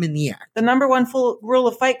catch them in the act. The number one rule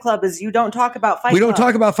of Fight Club is you don't talk about Fight Club. We don't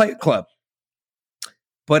talk about Fight Club.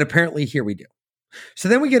 But apparently here we do. So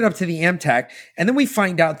then we get up to the Amtrak, and then we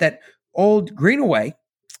find out that old Greenaway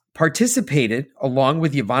participated along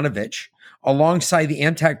with Yovanovitch, alongside the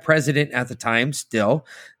Amtrak president at the time, still,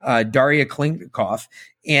 Daria Klinknikov,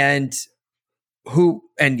 and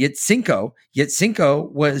Cinco. Cinco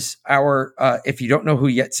was our, if you don't know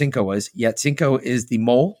who Cinco was, Cinco is the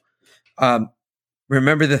mole.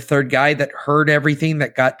 Remember the third guy that heard everything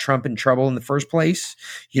that got Trump in trouble in the first place?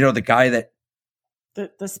 You know, the guy that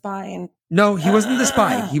the spy and no, he wasn't the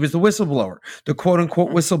spy. He was the whistleblower, the quote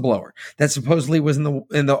unquote whistleblower that supposedly was in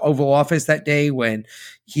the Oval Office that day when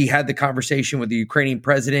he had the conversation with the Ukrainian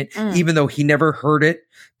president, even though he never heard it,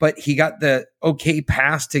 but he got the okay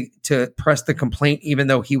pass to press the complaint, even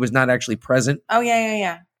though he was not actually present. Oh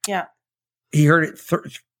yeah. He heard it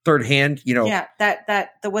third hand, you know. Yeah,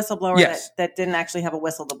 that the whistleblower that didn't actually have a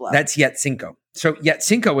whistle to blow. That's Cinco. So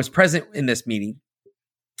Cinco was present in this meeting.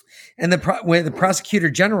 And when the prosecutor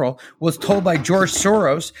general was told by George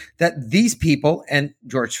Soros that these people, and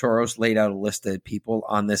George Soros laid out a list of people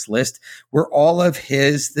on this list, were all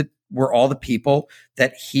the people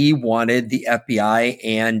that he wanted the FBI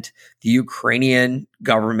and the Ukrainian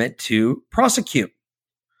government to prosecute.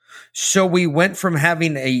 So we went from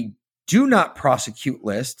having a do not prosecute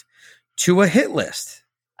list to a hit list.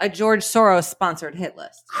 A George Soros sponsored hit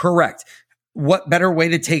list. Correct. What better way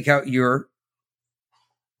to take out your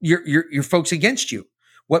folks against you?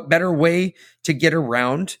 What better way to get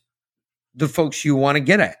around the folks you want to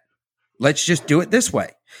get at? Let's just do it this way.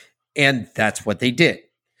 And that's what they did.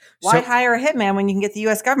 Why hire a hitman when you can get the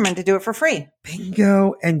U.S. government to do it for free?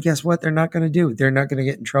 Bingo. And guess what? They're not going to do. They're not going to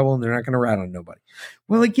get in trouble, and they're not going to rat on nobody.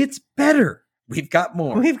 Well, it gets better. We've got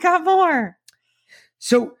more.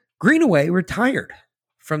 So Greenaway retired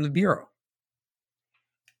from the Bureau.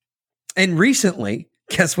 And recently,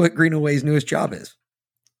 guess what Greenaway's newest job is?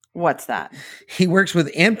 What's that? He works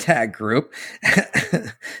with Amtag Group.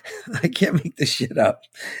 I can't make this shit up.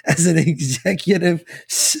 As an executive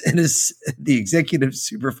in the executive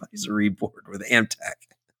supervisory board with Amtag.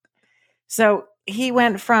 So he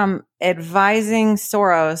went from advising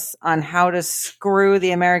Soros on how to screw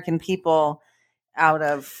the American people out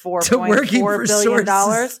of $4.4 billion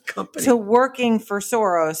to working for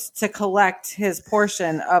Soros to collect his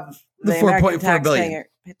portion of the American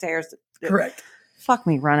taxpayers. Correct. Fuck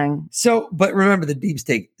me running. So, but remember the deep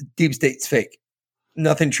state's fake.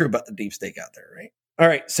 Nothing true about the deep state out there, right? All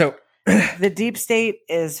right. So the deep state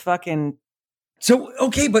is fucking So,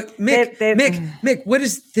 okay, but Mick, what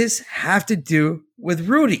does this have to do with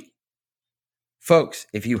Rudy? Folks,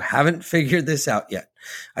 if you haven't figured this out yet,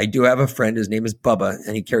 I do have a friend. His name is Bubba,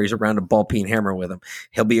 and he carries around a ball-peen hammer with him.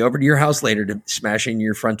 He'll be over to your house later to smash in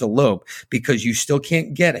your frontal lobe because you still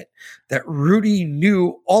can't get it. That Rudy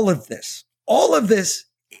knew all of this. All of this.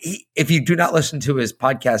 If you do not listen to his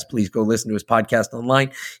podcast, please go listen to his podcast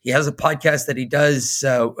online. He has a podcast that he does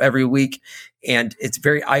every week, and it's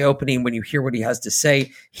very eye-opening when you hear what he has to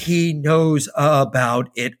say. He knows about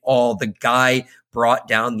it all. The guy brought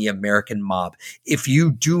down the American mob. If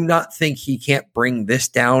you do not think he can't bring this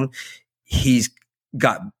down, he's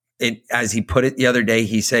got it. As he put it the other day,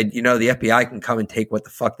 he said, the FBI can come and take what the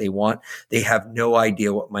fuck they want. They have no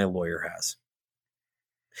idea what my lawyer has.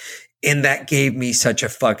 And that gave me such a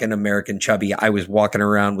fucking American chubby. I was walking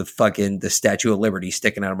around with fucking the Statue of Liberty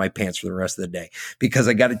sticking out of my pants for the rest of the day. Because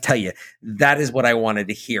I got to tell you, that is what I wanted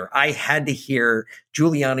to hear. I had to hear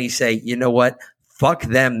Giuliani say, you know what? Fuck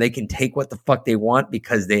them. They can take what the fuck they want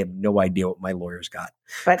because they have no idea what my lawyers got.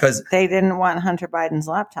 But they didn't want Hunter Biden's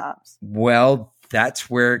laptops. Well, that's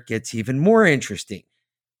where it gets even more interesting.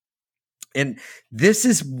 And this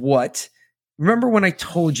is what... Remember when I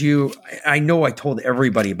told you, I know I told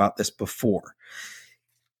everybody about this before.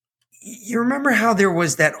 You remember how there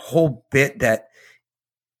was that whole bit that,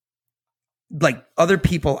 like, other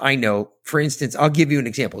people I know, for instance, I'll give you an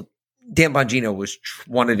example. Dan Bongino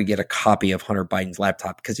wanted to get a copy of Hunter Biden's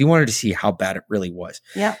laptop because he wanted to see how bad it really was.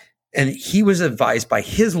 Yeah. And he was advised by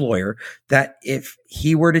his lawyer that if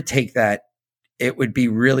he were to take that, it would be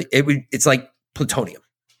it's like plutonium.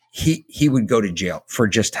 He would go to jail for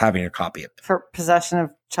just having a copy of it. For possession of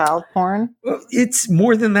child porn? Well, it's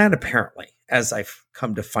more than that, apparently, as I've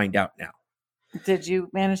come to find out now. Did you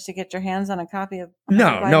manage to get your hands on a copy of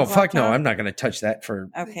No, fuck no. I'm not going to touch that for...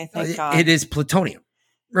 Okay, thank God. It is plutonium.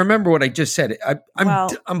 Remember what I just said.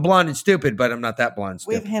 I'm blonde and stupid, but I'm not that blonde and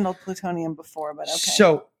stupid. We've handled plutonium before, but okay.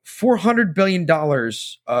 So $400 billion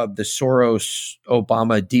of the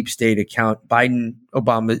Soros-Obama deep state account,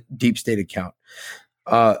 Biden-Obama deep state account,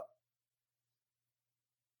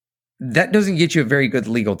 that doesn't get you a very good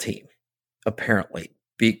legal team, apparently,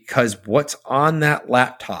 because what's on that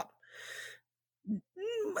laptop,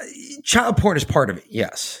 child porn is part of it.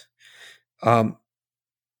 Yes.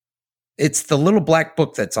 It's the little black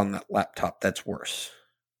book that's on that laptop that's worse.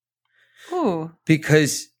 Ooh.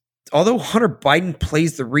 Because although Hunter Biden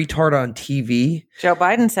plays the retard on TV, Joe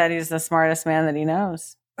Biden said he's the smartest man that he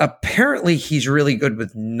knows. Apparently he's really good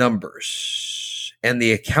with numbers, and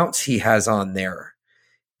the accounts he has on there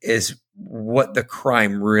is what the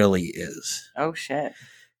crime really is. Oh, shit.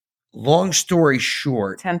 Long story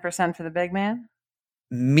short, 10% for the big man?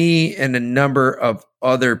 Me and a number of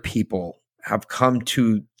other people have come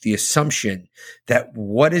to the assumption that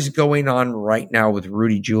what is going on right now with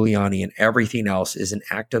Rudy Giuliani and everything else is an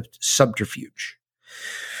act of subterfuge.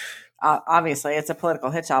 Obviously, it's a political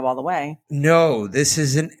hit job all the way. No, this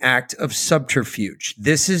is an act of subterfuge.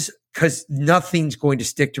 This is because nothing's going to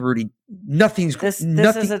stick to Rudy. This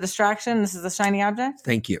is a distraction. This is a shiny object.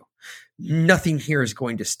 Thank you. Nothing here is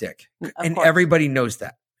going to stick. And everybody knows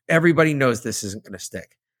that. Everybody knows this isn't going to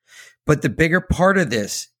stick. But the bigger part of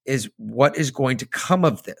this is what is going to come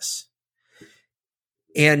of this.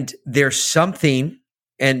 And there's something,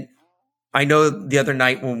 and I know the other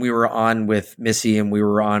night when we were on with Missy and we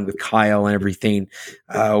were on with Kyle and everything,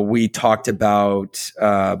 we talked about,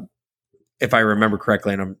 if I remember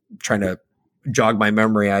correctly, and I'm trying to jog my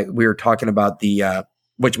memory, we were talking about the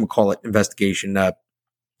whatchamacallit investigation.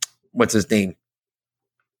 What's his name?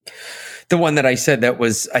 The one that I said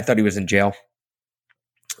I thought he was in jail.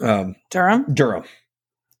 Durham? Durham.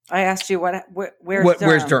 I asked you where's Durham?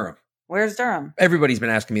 Where's Durham? Where's Durham? Everybody's been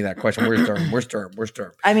asking me that question. Where's Durham? Where's Durham? Where's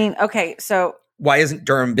Durham? I mean, okay, so why hasn't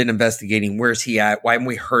Durham been investigating? Where's he at? Why haven't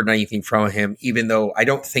we heard anything from him? Even though I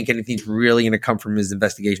don't think anything's really going to come from his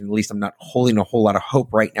investigation. At least I'm not holding a whole lot of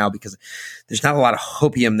hope right now because there's not a lot of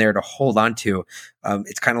hopium there to hold on to.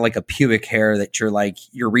 It's kind of like a pubic hair that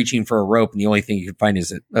you're reaching for a rope and the only thing you can find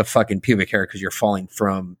is a fucking pubic hair because you're falling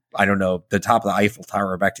from, I don't know, the top of the Eiffel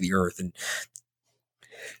Tower back to the earth. And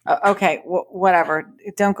okay, whatever.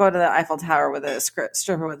 Don't go to the Eiffel Tower with a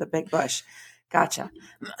stripper with a big bush. Gotcha.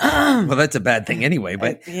 Well, that's a bad thing anyway.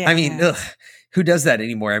 But yeah. I mean, who does that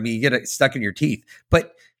anymore? I mean, you get it stuck in your teeth.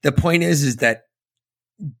 But the point is that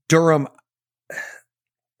Durham,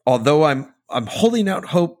 although I'm holding out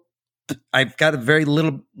hope, I've got a very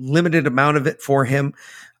limited amount of it for him.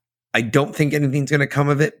 I don't think anything's going to come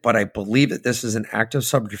of it, but I believe that this is an act of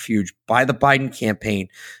subterfuge by the Biden campaign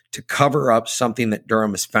to cover up something that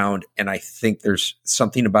Durham has found. And I think there's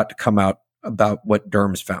something about to come out about what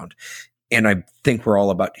Durham's found. And I think we're all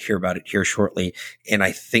about to hear about it here shortly. And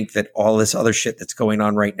I think that all this other shit that's going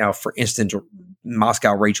on right now, for instance,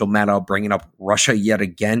 Moscow, Rachel Maddow bringing up Russia yet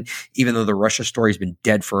again, even though the Russia story has been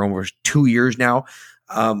dead for over 2 years now,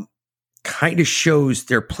 kind of shows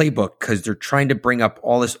their playbook, because they're trying to bring up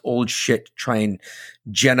all this old shit to try and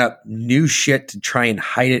gen up new shit to try and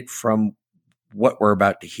hide it from what we're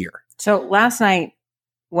about to hear. So last night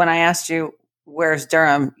when I asked you, where's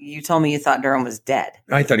Durham? You told me you thought Durham was dead.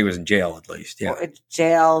 I thought he was in jail at least. Yeah.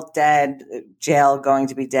 Jail, dead, jail, going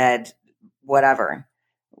to be dead, whatever.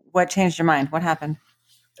 What changed your mind? What happened?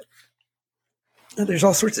 There's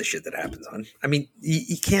all sorts of shit that happens on. I mean,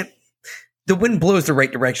 you can't, the wind blows the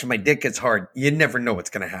right direction. My dick gets hard. You never know what's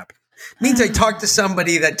going to happen. It means I talk to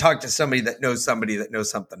somebody that knows somebody that knows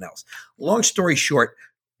something else. Long story short,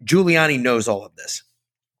 Giuliani knows all of this.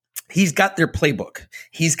 He's got their playbook.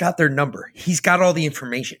 He's got their number. He's got all the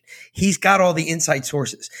information. He's got all the inside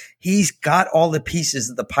sources. He's got all the pieces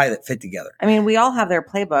of the pie that fit together. I mean, we all have their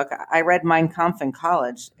playbook. I read Mein Kampf in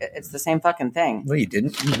college. It's the same fucking thing. No, you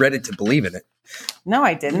didn't. You read it to believe in it. No,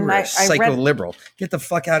 I didn't. You were a psycho-liberal. Get the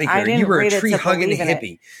fuck out of here. You were a tree-hugging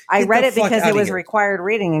hippie. I read it because it was required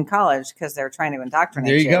reading in college because they're trying to indoctrinate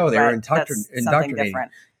you. There you go. They were indoctrinating.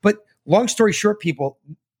 But long story short, people,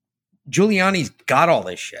 Giuliani's got all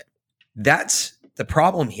this shit. That's the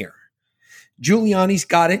problem here. Giuliani's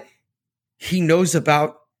got it. He knows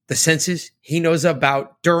about the census. He knows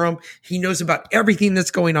about Durham. He knows about everything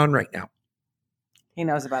that's going on right now. He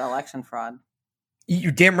knows about election fraud.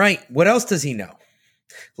 You're damn right. What else does he know?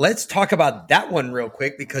 Let's talk about that one real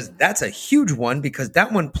quick, because that's a huge one, because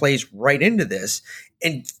that one plays right into this.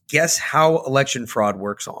 And guess how election fraud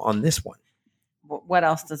works on this one? What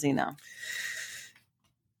else does he know?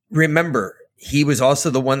 Remember, he was also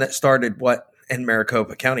the one that started what in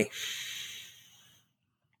Maricopa County?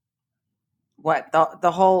 What?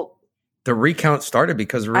 The recount started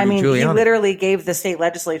because of Rudy Giuliani. He literally gave the state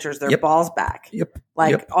legislatures their balls back.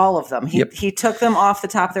 All of them. He took them off the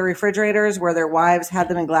top of their refrigerators where their wives had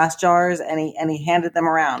them in glass jars, and he handed them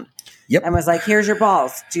around. And was like, here's your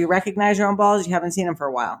balls. Do you recognize your own balls? You haven't seen them for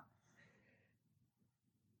a while.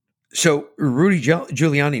 So Rudy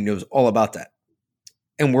Giuliani knows all about that.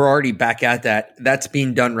 And we're already back at that. That's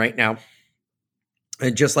being done right now.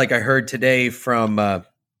 And just like I heard today from, it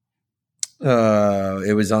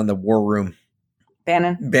was on the War Room.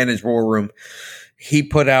 Bannon's War Room. He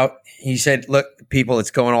said, look, people,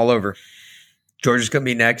 it's going all over. Georgia's going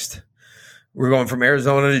to be next. We're going from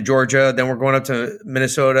Arizona to Georgia. Then we're going up to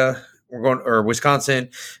Minnesota. Or Wisconsin.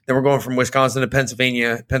 Then we're going from Wisconsin to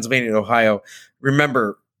Pennsylvania to Ohio.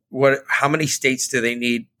 Remember, how many states do they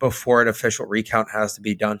need before an official recount has to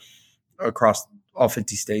be done across all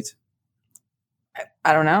 50 states?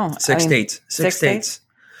 I don't know. Six states. 6 states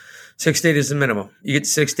is the minimum. You get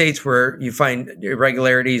 6 states where you find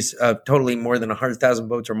irregularities of totally more than 100,000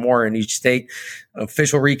 votes or more in each state.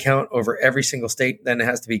 Official recount over every single state, then it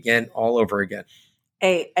has to begin all over again.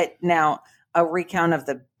 Now, a recount of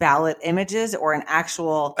the ballot images, or an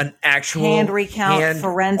actual hand recount,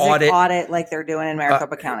 forensic audit like they're doing in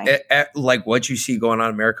Maricopa County? Like what you see going on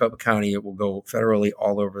in Maricopa County, it will go federally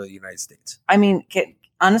all over the United States. I mean,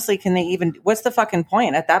 honestly, can they even, what's the fucking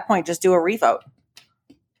point? At that point, just do a revote.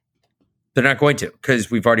 They're not going to,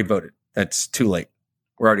 because we've already voted. That's too late.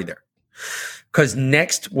 We're already there. Because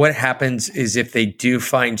next, what happens is if they do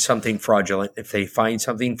find something fraudulent, the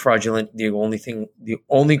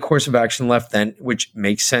only course of action left then, which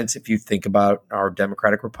makes sense if you think about our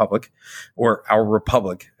democratic republic, or our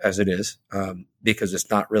republic as it is, because it's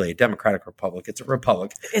not really a democratic republic, it's a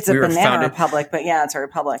republic. It's a banana republic, but yeah, it's a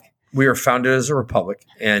republic. We were founded as a republic,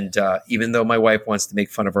 and even though my wife wants to make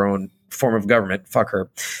fun of her own form of government, fuck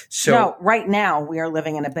her. So no, right now we are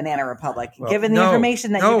living in a banana republic. Given the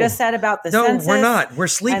information that you just said about the census, we're not. We're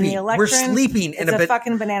sleeping. And the election, we're sleeping in a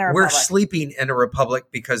fucking banana republic. We're sleeping in a republic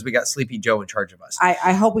because we got Sleepy Joe in charge of us.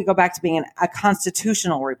 I hope we go back to being a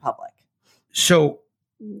constitutional republic. So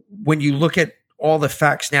when you look at all the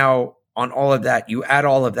facts now on all of that, you add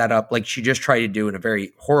all of that up, like she just tried to do in a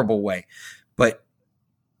very horrible way, but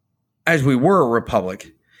as we were a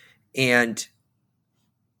republic, and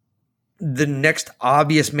the next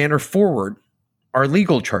obvious manner forward are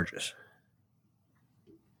legal charges.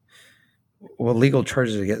 Well, legal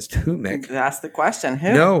charges against who, Mick? That's the question.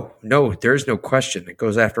 Who? No, there's no question. It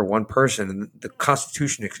goes after one person, and the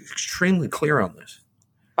Constitution is extremely clear on this.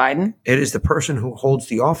 Biden? It is the person who holds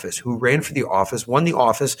the office, who ran for the office, won the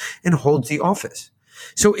office, and holds the office.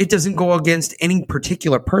 So it doesn't go against any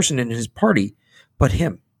particular person in his party, but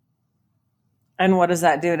him. And what does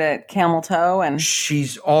that do to Camel Toe? And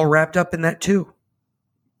she's all wrapped up in that too.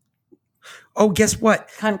 Oh, guess what?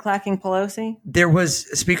 Cunt clacking Pelosi. There was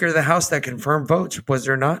a Speaker of the House that confirmed votes, was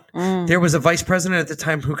there not? There was a Vice President at the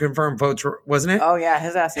time who confirmed votes, wasn't it? Oh, yeah,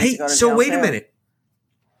 his ass needs to go to so jail, wait too. a minute.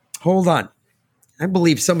 Hold on. I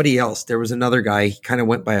believe somebody else. There was another guy. He kind of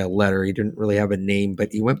went by a letter. He didn't really have a name,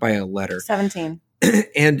 but he went by a letter. 17.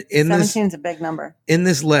 And in 17 is a big number. In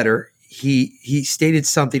this letter, he stated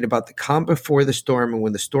something about the calm before the storm, and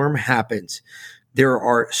when the storm happens, there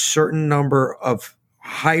are a certain number of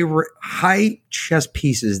high chess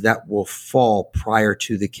pieces that will fall prior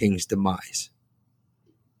to the king's demise.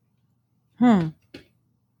 I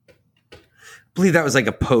believe that was like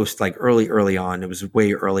a post like early on. It was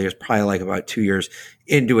way early. It was probably like about 2 years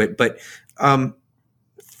into it. But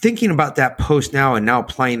thinking about that post now and now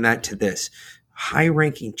applying that to this,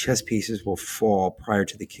 high-ranking chess pieces will fall prior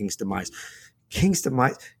to the king's demise. King's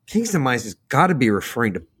demise has got to be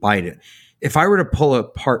referring to Biden. If I were to pull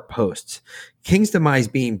apart posts, king's demise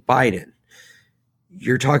being Biden,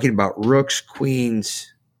 you're talking about rooks,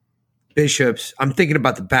 queens, bishops. I'm thinking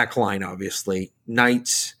about the back line, obviously.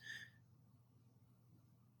 Knights.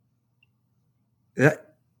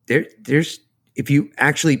 There's if you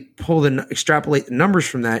actually extrapolate the numbers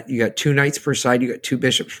from that, you got 2 knights per side, you got 2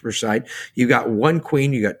 bishops per side, you got 1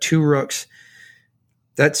 queen, you got 2 rooks.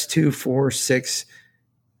 That's 2, 4, 6,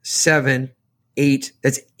 7, 8.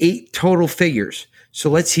 That's 8 total figures. So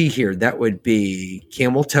let's see here. That would be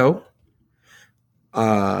camel toe.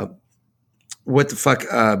 What the fuck?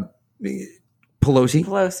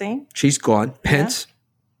 Pelosi. She's gone. Pence.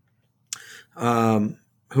 Yeah.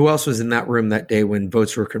 Who else was in that room that day when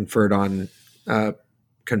votes were confirmed? Mitch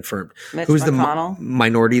Who's McConnell. The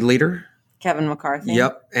minority leader? Kevin McCarthy.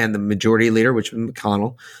 Yep. And the majority leader, which was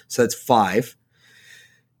McConnell. So that's 5.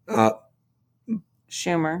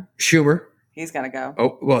 Schumer. He's got to go.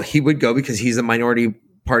 Oh, well, he would go because he's the minority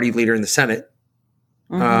party leader in the Senate.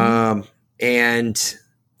 And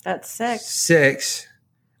that's 6. 6.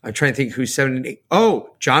 I'm trying to think who's 7 and 8.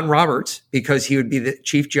 Oh, John Roberts, because he would be the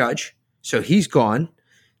chief judge. So he's gone.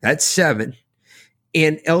 That's 7.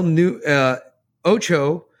 And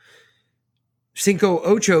Cinco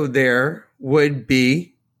Ocho there would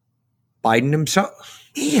be Biden himself.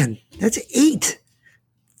 Man, that's 8.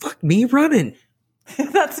 Fuck me running.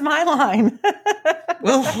 That's my line.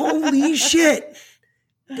 Well, holy shit.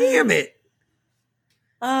 Damn it.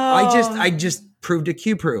 Oh. I just proved a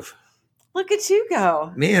Q-proof. Look at you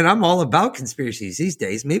go. Man, I'm all about conspiracies these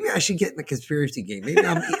days. Maybe I should get in the conspiracy game. Maybe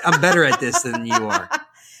I'm better at this than you are.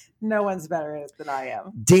 No one's better at it than I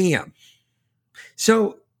am. Damn.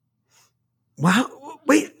 So, wow.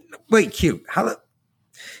 Wait, Q.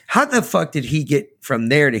 How the fuck did he get from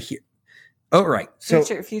there to here? Oh, right. So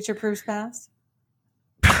future proofs past.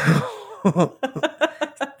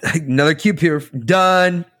 Another Q-proof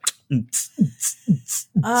done.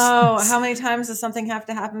 Oh, how many times does something have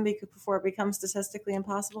to happen before it becomes statistically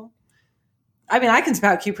impossible? I mean, I can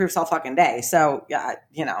spout Q-proofs all fucking day. So, yeah,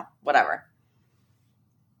 whatever.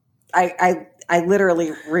 I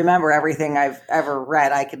literally remember everything I've ever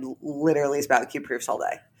read. I could literally spout Q-proofs all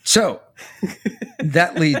day. So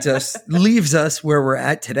that leaves us where we're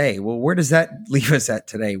at today. Well, where does that leave us at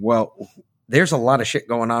today? Well, there's a lot of shit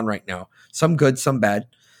going on right now. Some good, some bad.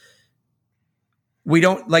 We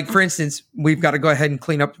don't for instance, we've got to go ahead and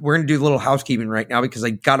clean up. We're going to do a little housekeeping right now because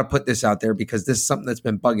I got to put this out there because this is something that's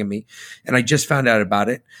been bugging me. And I just found out about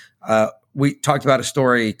it. We talked about a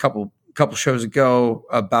story a couple shows ago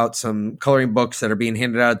about some coloring books that are being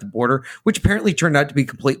handed out at the border, which apparently turned out to be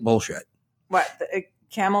complete bullshit. What?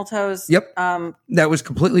 Camel Toes? Yep. That was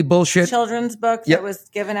completely bullshit. Children's book that was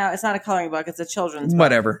given out. It's not a coloring book. It's a children's book.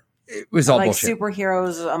 Whatever. It was all bullshit.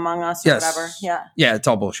 Superheroes Among Us or whatever. Yeah. Yeah, it's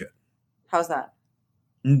all bullshit. How's that?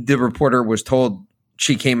 The reporter was told,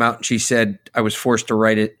 she came out and she said, I was forced to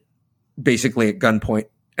write it basically at gunpoint.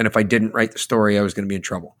 And if I didn't write the story, I was going to be in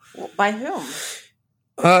trouble. By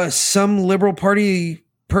whom? Some liberal party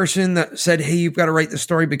person that said, hey, you've got to write the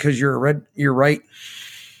story because you're right.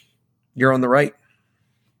 You're on the right.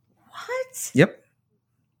 What? Yep.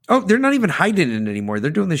 Oh, they're not even hiding it anymore.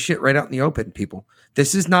 They're doing this shit right out in the open, people.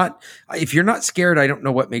 This is not, if you're not scared, I don't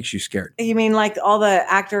know what makes you scared. You mean like all the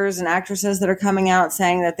actors and actresses that are coming out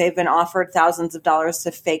saying that they've been offered thousands of dollars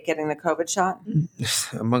to fake getting the COVID shot?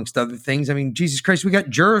 Amongst other things. I mean, Jesus Christ, we got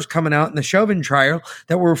jurors coming out in the Chauvin trial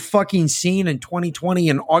that were fucking seen in 2020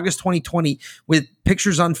 and August 2020 with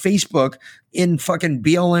pictures on Facebook in fucking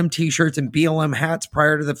BLM t-shirts and BLM hats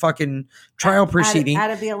prior to the fucking trial proceeding.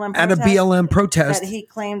 At a BLM protest? At a BLM protest. That he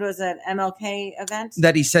claimed was an MLK event?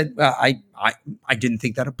 That he said, I didn't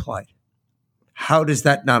think that applied. How does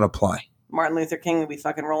that not apply? Martin Luther King would be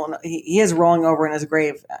fucking rolling. He is rolling over in his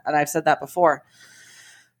grave. And I've said that before.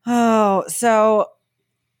 Oh, so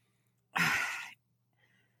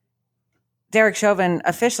Derek Chauvin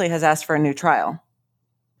officially has asked for a new trial.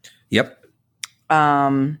 Yep.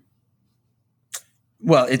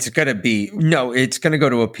 Well, it's going to go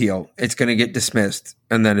to appeal. It's going to get dismissed,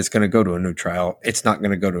 and then it's going to go to a new trial. It's not going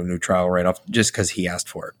to go to a new trial right off just because he asked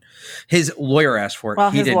for it. His lawyer asked for it. Well,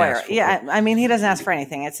 he his lawyer. ask for it. I mean, he doesn't ask for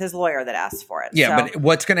anything. It's his lawyer that asks for it. Yeah, so. But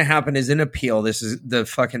what's going to happen is in appeal, this is the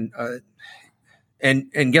fucking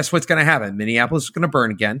and guess what's going to happen? Minneapolis is going to burn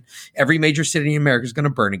again. Every major city in America is going to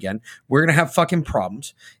burn again. We're going to have fucking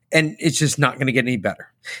problems, and it's just not going to get any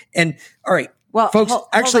better. And all right. Well, folks,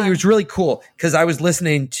 actually, it was really cool because I was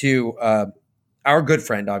listening to our good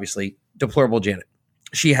friend, obviously, Deplorable Janet.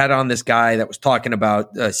 She had on this guy that was talking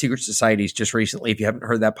about secret societies just recently. If you haven't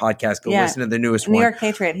heard that podcast, go listen to the newest one. New York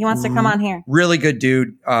Patriot. He wants to come on here. Really good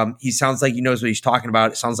dude. He sounds like he knows what he's talking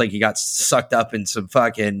about. It sounds like he got sucked up in some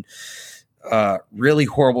fucking really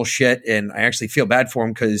horrible shit. And I actually feel bad for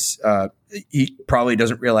him because he probably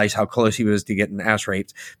doesn't realize how close he was to getting ass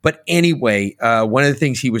raped. But anyway, one of the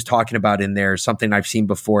things he was talking about in there is something I've seen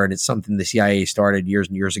before, and it's something the CIA started years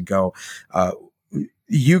and years ago.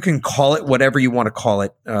 You can call it whatever you want to call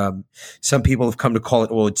it. Some people have come to call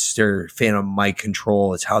it, well, it's their phantom mind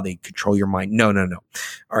control. It's how they control your mind. No.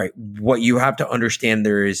 All right. What you have to understand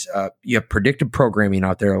there is you have predictive programming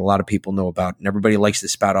out there a lot of people know about, and everybody likes to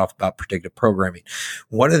spout off about predictive programming.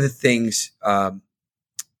 One of the things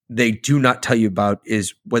they do not tell you about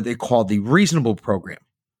is what they call the reasonable program.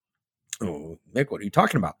 Oh, Mick, what are you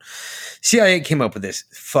talking about? CIA came up with this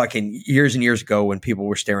fucking years and years ago when people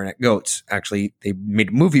were staring at goats. Actually, they made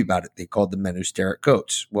a movie about it. They called The Men Who Stare at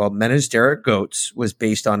Goats. Well, Men Who Stare at Goats was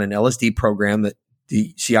based on an LSD program that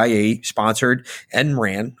the CIA sponsored and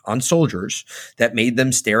ran on soldiers that made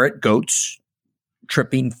them stare at goats,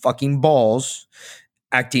 tripping fucking balls,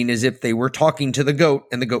 acting as if they were talking to the goat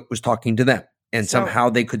and the goat was talking to them. And somehow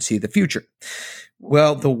they could see the future.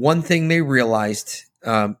 Well, the one thing they realized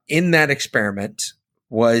in that experiment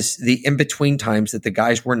was the in-between times that the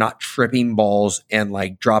guys were not tripping balls and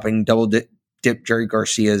like dropping double dip Jerry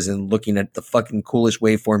Garcias and looking at the fucking coolest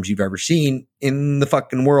waveforms you've ever seen in the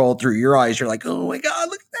fucking world through your eyes. You're like, oh my God,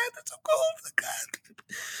 look at that. That's so cool. Look at that.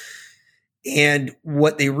 And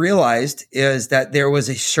what they realized is that there was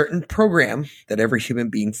a certain program that every human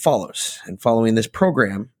being follows. And following this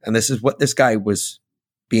program, and this is what this guy was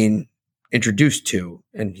being introduced to,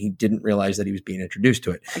 and he didn't realize that he was being introduced to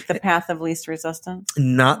it. Like the path of least resistance?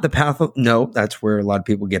 Not the path of, no, that's where a lot of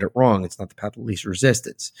people get it wrong. It's not the path of least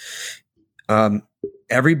resistance.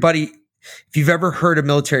 Everybody, if you've ever heard a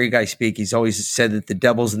military guy speak, he's always said that the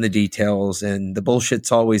devil's in the details and the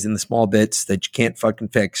bullshit's always in the small bits that you can't fucking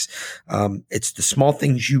fix. It's the small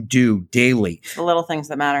things you do daily. The little things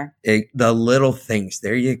that matter. The little things.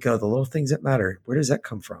 There you go. The little things that matter. Where does that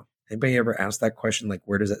come from? Anybody ever ask that question? Like,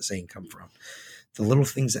 where does that saying come from? The little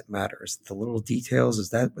things that matter. Is the little details.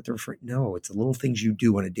 Is that what they're referring? No, it's the little things you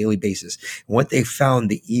do on a daily basis. And what they found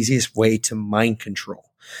the easiest way to mind control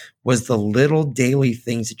was the little daily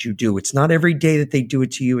things that you do. It's not every day that they do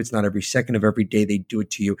it to you. It's not every second of every day they do it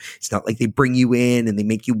to you. It's not like they bring you in and they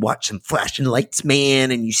make you watch some flashing lights,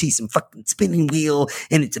 man, and you see some fucking spinning wheel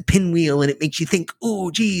and it's a pinwheel and it makes you think,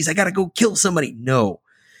 oh, geez, I got to go kill somebody. No.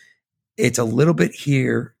 It's a little bit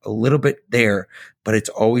here, a little bit there, but it's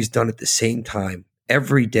always done at the same time,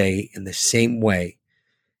 every day in the same way.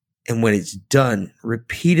 And when it's done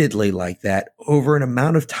repeatedly like that over an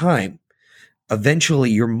amount of time,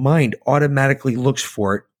 eventually your mind automatically looks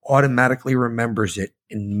for it, automatically remembers it,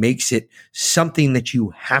 and makes it something that you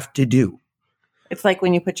have to do. It's like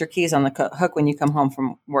when you put your keys on the hook when you come home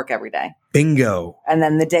from work every day. Bingo. And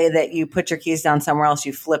then the day that you put your keys down somewhere else,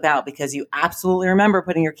 you flip out because you absolutely remember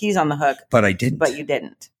putting your keys on the hook. But I didn't. But you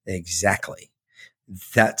didn't. Exactly.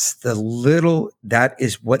 That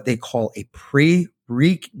is what they call a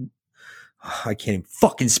I can't even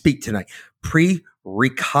fucking speak tonight.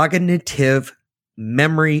 Pre-recognitive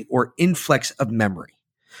memory or influx of memory.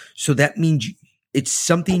 So that means it's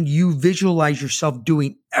something you visualize yourself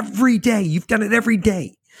doing every day. You've done it every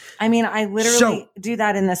day. I mean, I literally do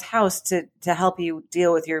that in this house to help you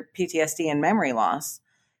deal with your PTSD and memory loss.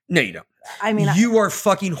 No, you don't. I mean, you are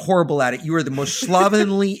fucking horrible at it. You are the most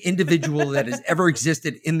slovenly individual that has ever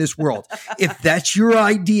existed in this world. If that's your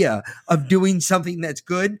idea of doing something that's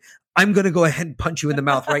good, I'm going to go ahead and punch you in the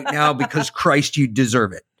mouth right now because Christ, you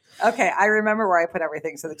deserve it. Okay, I remember where I put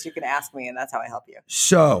everything so that you can ask me, and that's how I help you.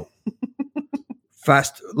 So,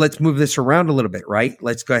 let's move this around a little bit, right?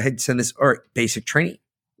 Let's go ahead and send this, or basic training.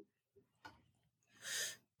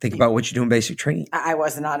 Think about what you do in basic training. I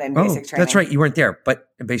was not in basic training. That's right. You weren't there. But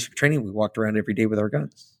in basic training, we walked around every day with our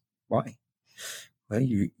guns. Why? Well,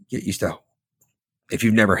 you get used to, if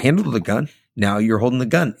you've never handled a gun, now you're holding the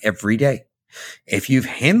gun every day. If you've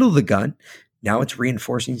handled the gun, now it's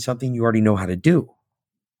reinforcing something you already know how to do.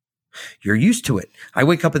 You're used to it. I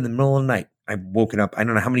wake up in the middle of the night. I've woken up, I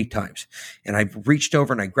don't know how many times, and I've reached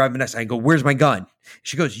over and I grab Vanessa. I go, where's my gun?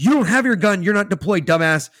 She goes, you don't have your gun. You're not deployed,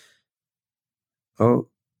 dumbass. Oh,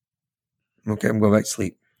 okay. I'm going back to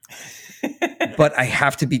sleep. But I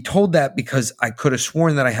have to be told that because I could have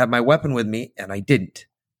sworn that I had my weapon with me and I didn't.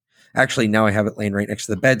 Actually, now I have it laying right next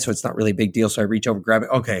to the bed, so it's not really a big deal. So I reach over, grab it.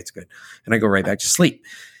 Okay, it's good. And I go right back to sleep.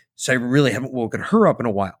 So I really haven't woken her up in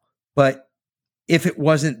a while. But if it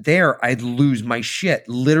wasn't there, I'd lose my shit,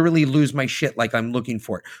 literally lose my shit like I'm looking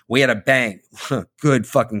for it. We had a bang. Good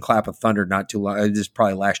fucking clap of thunder not too long. This is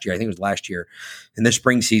probably last year. I think it was last year in the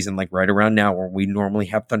spring season, like right around now where we normally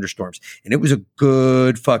have thunderstorms. And it was a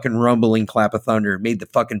good fucking rumbling clap of thunder. It made the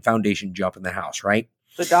fucking foundation jump in the house, right?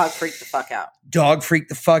 The dog freaked the fuck out. Dog freaked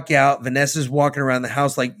the fuck out. Vanessa's walking around the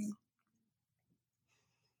house like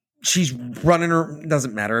she's running her.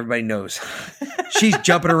 Doesn't matter. Everybody knows. She's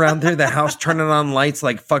jumping around through the house, turning on lights,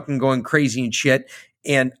 like fucking going crazy and shit.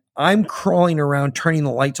 And I'm crawling around, turning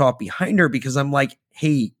the lights off behind her because I'm like,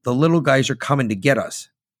 hey, the little guys are coming to get us.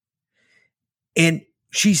 And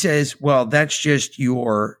she says, well, that's just you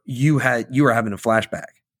were having a flashback,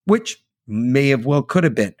 which may have well could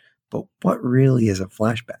have been. But what really is a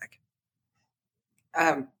flashback?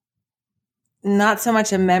 Not so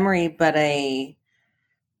much a memory, but a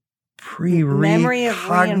memory of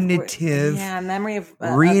cognitive, memory of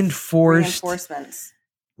reinforcements,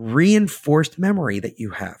 reinforced memory that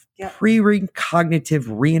you have. Yep. Precognitive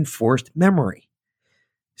reinforced memory.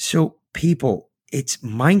 So people, it's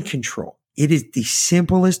mind control. It is the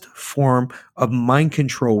simplest form of mind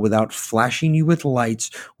control without flashing you with lights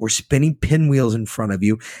or spinning pinwheels in front of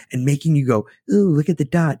you and making you go, ooh, look at the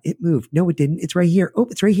dot. It moved. No, it didn't. It's right here. Oh,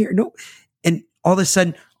 it's right here. No. And all of a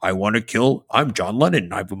sudden, I want to kill. I'm John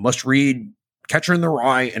Lennon. I must read Catcher in the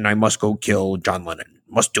Rye and I must go kill John Lennon.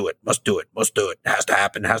 Must do it. Must do it. Must do it. Has to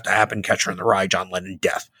happen. Has to happen. Catcher in the Rye, John Lennon,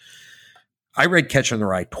 death. I read Catcher in the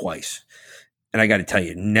Rye twice. And I got to tell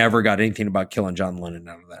you, never got anything about killing John Lennon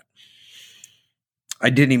out of that. I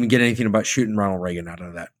didn't even get anything about shooting Ronald Reagan out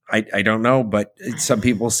of that. I don't know, but some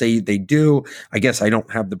people say they do. I guess I don't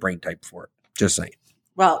have the brain type for it. Just saying.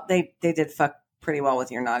 Well, they did fuck pretty well with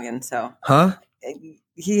your noggin, so. Huh?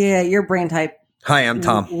 Yeah, your brain type. Hi, I'm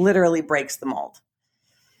Tom. Literally breaks the mold.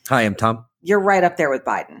 Hi, I'm Tom. You're right up there with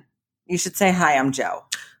Biden. You should say, hi, I'm Joe.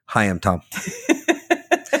 Hi, I'm Tom.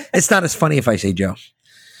 It's not as funny if I say Joe.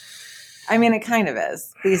 I mean, it kind of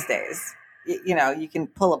is these days. You know, you can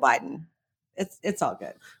pull a Biden. It's all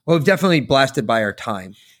good. Well, we've definitely blasted by our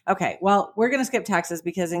time. Okay, well, we're going to skip taxes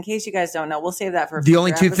because in case you guys don't know, we'll save that for the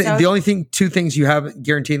only two things you have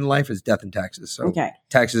guaranteed in life is death and taxes. So okay.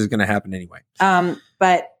 Taxes is going to happen anyway.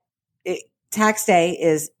 But tax day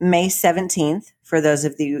is May 17th for those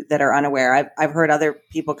of you that are unaware. I've heard other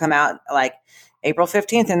people come out like April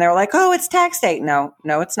 15th and they're like, oh, it's tax day. No,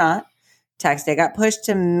 it's not. Tax day got pushed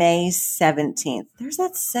to May 17th. There's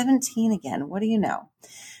that 17 again. What do you know?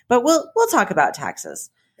 But we'll talk about taxes.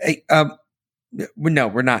 Hey, no,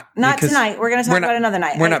 we're not. Not tonight. We're going to talk about another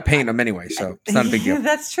night. We're not paying them anyway, so it's not a big deal.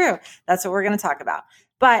 That's true. That's what we're going to talk about.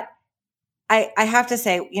 But I have to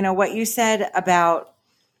say, you know, what you said about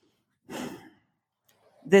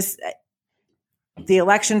this, the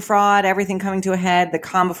election fraud, everything coming to a head, the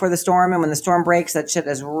calm before the storm, and when the storm breaks, that shit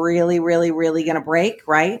is really, really, really going to break,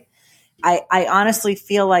 right? I honestly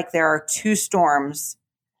feel like there are two storms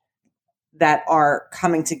that are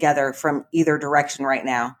coming together from either direction right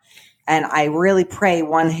now. And I really pray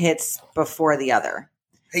one hits before the other.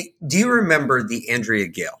 Hey, do you remember the Andrea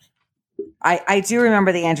Gale? I do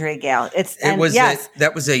remember the Andrea Gale.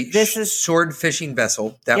 That was a sword fishing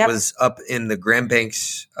vessel that was up in the Grand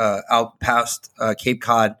Banks, out past Cape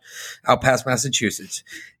Cod, out past Massachusetts.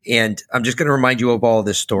 And I'm just going to remind you of all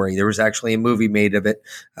this story. There was actually a movie made of it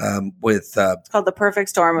with it's called The Perfect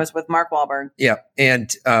Storm. It was with Mark Wahlberg. Yeah,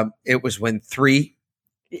 and it was when three.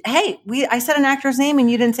 Hey, I said an actor's name and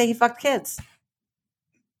you didn't say he fucked kids.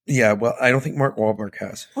 Yeah, well, I don't think Mark Wahlberg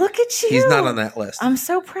has. Look at you. He's not on that list. I'm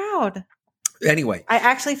so proud. Anyway. I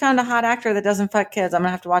actually found a hot actor that doesn't fuck kids. I'm going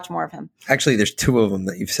to have to watch more of him. Actually, there's two of them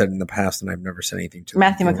that you've said in the past, and I've never said anything to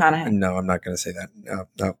Matthew McConaughey. No, I'm not going to say that.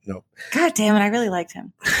 No. God damn it. I really liked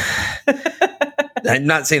him. I'm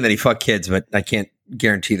not saying that he fucked kids, but I can't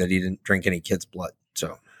guarantee that he didn't drink any kids' blood.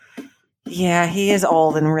 So. Yeah, he is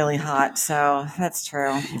old and really hot, so that's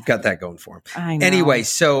true. You've got that going for him. I know. Anyway,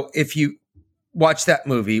 so if you watch that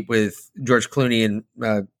movie with George Clooney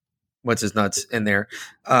and what's his nuts in there,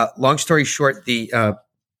 long story short, the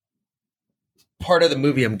part of the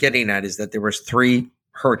movie I'm getting at is that there was 3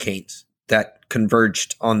 hurricanes that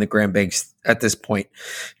converged on the Grand Banks at this point.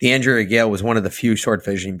 The Andrea Gale was one of the few short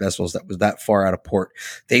fishing vessels that was that far out of port.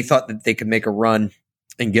 They thought that they could make a run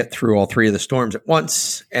and get through all 3 of the storms at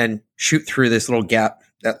once and shoot through this little gap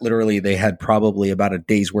that literally they had probably about a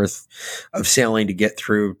day's worth of sailing to get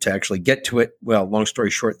through to actually get to it. Well, long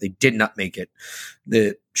story short, they did not make it.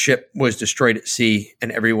 The ship was destroyed at sea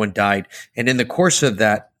and everyone died. And in the course of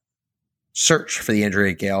that search for the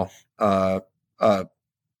Andrea Gale, Puddle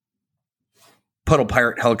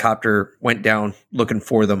Pirate helicopter went down looking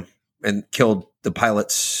for them and killed the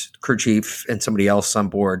pilot's crew chief and somebody else on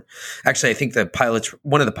board. Actually, I think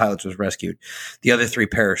one of the pilots was rescued. The other 3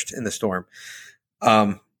 perished in the storm.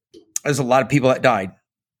 There's a lot of people that died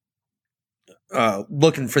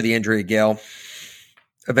looking for the Andrea Gale.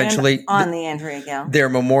 Eventually, and on the Andrea Gale, they're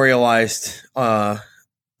memorialized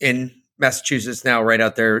in Massachusetts now, right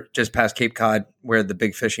out there just past Cape Cod, where the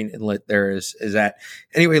big fishing inlet there is at.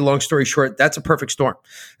 Anyway, long story short, that's a perfect storm.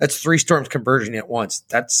 That's 3 storms converging at once.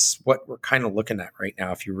 That's what we're kind of looking at right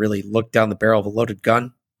now. If you really look down the barrel of a loaded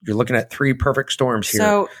gun, you're looking at 3 perfect storms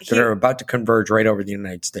here that are about to converge right over the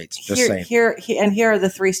United States. Just saying. Here are the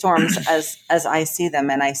 3 storms as I see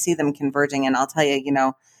them, and I see them converging. And I'll tell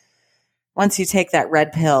you, once you take that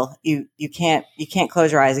red pill, you can't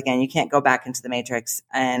close your eyes again. You can't go back into the matrix.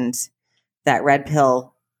 And that red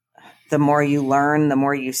pill, the more you learn, the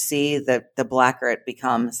more you see, the blacker it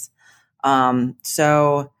becomes.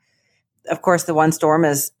 So, of course, the one storm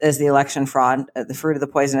is the election fraud, the fruit of the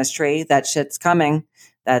poisonous tree. That shit's coming.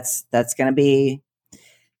 It's going to be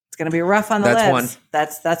rough on the lips. One.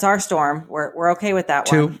 That's our storm. We're okay with that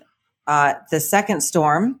 2. one. The second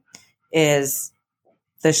storm is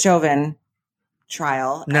the Chauvin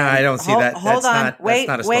trial. No, I don't see that. Hold on.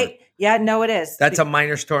 Wait. Yeah, no, it is. That's a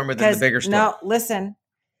minor storm within the bigger storm. No, listen.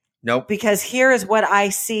 Nope. Because here is what I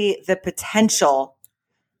see the potential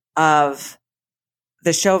of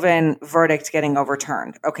the Chauvin verdict getting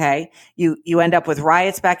overturned. Okay. You end up with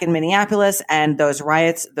riots back in Minneapolis, and those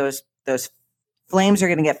riots, those flames are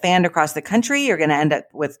going to get fanned across the country. You're going to end up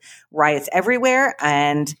with riots everywhere.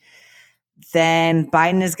 And then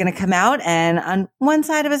Biden is going to come out, and on one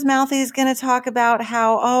side of his mouth, he's going to talk about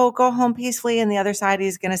how, go home peacefully. And the other side,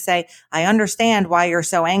 he's going to say, I understand why you're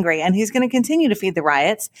so angry. And he's going to continue to feed the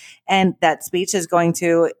riots. And that speech is going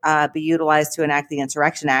to be utilized to enact the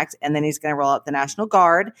Insurrection Act. And then he's going to roll out the National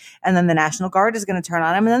Guard. And then the National Guard is going to turn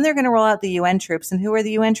on him. And then they're going to roll out the UN troops. And who are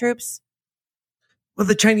the UN troops? Well,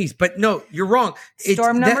 the Chinese, but no, you're wrong.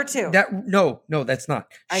 Storm number 2. No, that's not.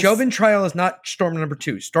 Chauvin trial is not storm number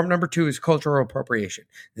 2. Storm number 2 is cultural appropriation,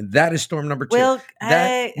 and that is storm number 2.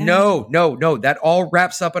 No. That all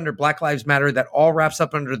wraps up under Black Lives Matter. That all wraps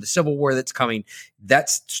up under the Civil War that's coming.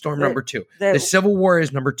 That's storm number 2. The Civil War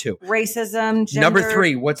is number 2. Racism, gender. Number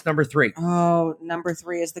 3. What's number 3? Oh, number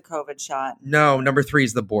 3 is the COVID shot. No, number 3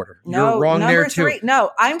 is the border. No, you're wrong there too.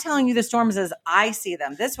 No, I'm telling you the storms as I see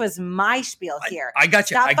them. This was my spiel here. I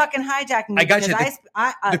got you. Stop fucking hijacking me. I got you.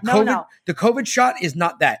 The COVID shot is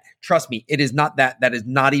not that. Trust me, it is not that. That is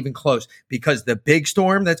not even close, because the big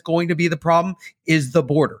storm that's going to be the problem is the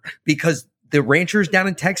border, because the ranchers down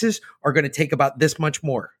in Texas are going to take about this much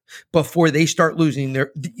more before they start losing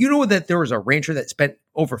their. You know that there was a rancher that spent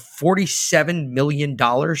over $47 million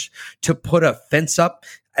to put a fence up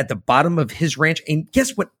at the bottom of his ranch. And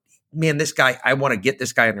guess what? Man, this guy, I want to get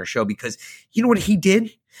this guy on our show, because you know what he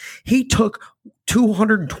did? He took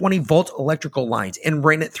 220 volt electrical lines and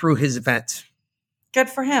ran it through his fence. Good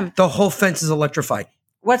for him. The whole fence is electrified.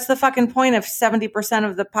 What's the fucking point if 70%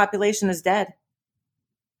 of the population is dead?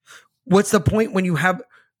 What's the point when you have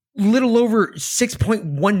little over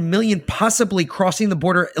 6.1 million possibly crossing the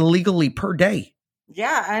border illegally per day?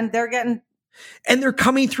 Yeah, and they're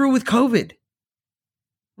coming through with COVID.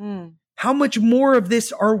 How much more of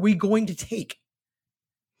this are we going to take?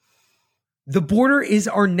 The border is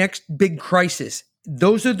our next big crisis.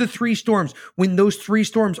 Those are the 3 storms. When those 3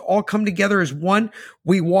 storms all come together as one,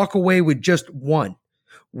 we walk away with just one.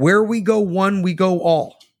 Where we go one, we go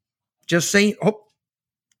all. Just saying. Oh,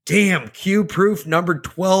 damn. Q proof number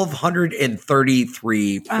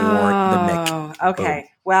 1233 for the Mick. Okay.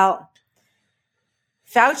 Well,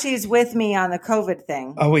 Fauci's with me on the COVID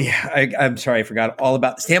thing. Oh, yeah. I'm sorry. I forgot all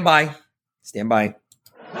about. Stand by.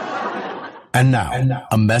 And now,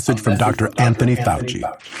 a message from Dr. Anthony Fauci.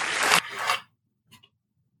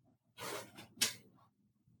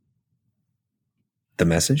 The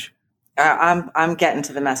message? I'm getting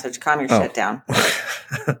to the message. Calm your shit down.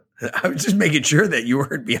 I was just making sure that you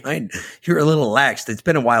weren't behind. You were a little laxed. It's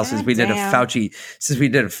been a while since we did a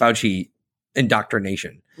Fauci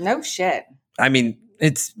indoctrination. No shit. I mean,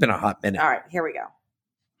 It's been a hot minute. All right, here we go.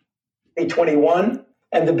 2021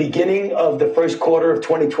 and the beginning of the first quarter of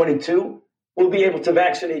 2022, we'll be able to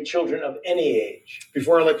vaccinate children of any age.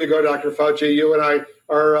 Before I let you go, Dr. Fauci, you and I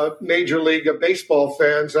are Major League Baseball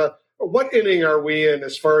fans. What inning are we in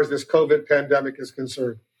as far as this COVID pandemic is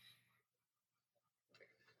concerned?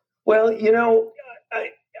 Well,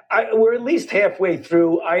 we're at least halfway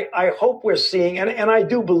through. I hope we're seeing, and I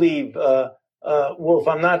do believe, Wolf,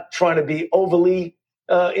 I'm not trying to be overly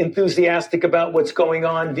enthusiastic about what's going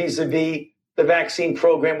on vis-a-vis the vaccine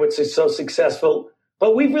program, which is so successful.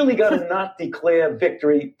 But we've really got to not declare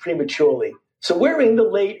victory prematurely. So we're in the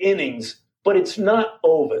late innings, but it's not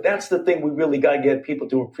over. That's the thing we really got to get people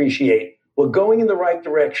to appreciate. We're going in the right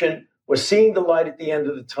direction. We're seeing the light at the end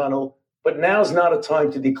of the tunnel. But now's not a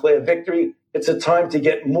time to declare victory. It's a time to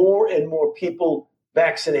get more and more people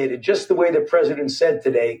vaccinated, just the way the president said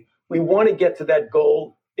today. We want to get to that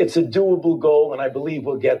goal. It's a doable goal, and I believe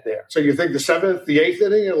we'll get there. So you think the seventh, the eighth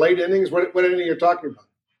inning, or late innings? What inning are you talking about?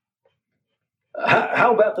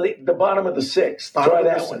 How about the bottom of the sixth? Try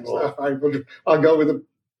that one. I'll go with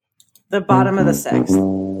the bottom of the sixth.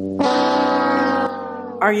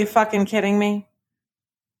 Are you fucking kidding me?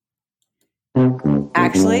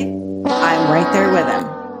 Actually, I'm right there with him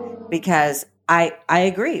because I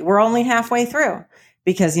agree. We're only halfway through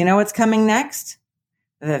because you know what's coming next?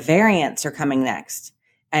 The variants are coming next.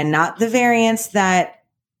 And not the variants that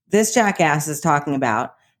this jackass is talking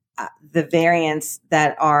about, the variants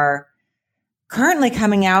that are currently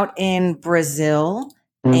coming out in Brazil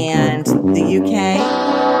and the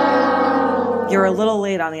UK. You're a little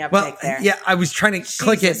late on the uptake there. Yeah, I was trying to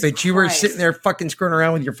click it, but you were sitting there fucking screwing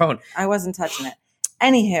around with your phone. I wasn't touching it.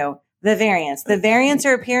 Anywho, the variants. The variants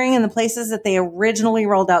are appearing in the places that they originally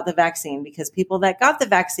rolled out the vaccine because people that got the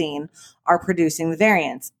vaccine are producing the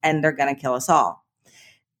variants and they're going to kill us all.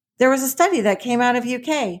 There was a study that came out of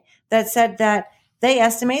UK that said that they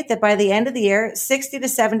estimate that by the end of the year, 60 to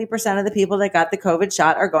 70% of the people that got the COVID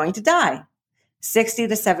shot are going to die. 60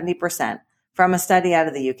 to 70% from a study out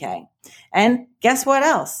of the UK. And guess what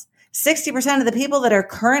else? 60% of the people that are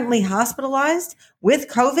currently hospitalized with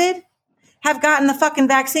COVID have gotten the fucking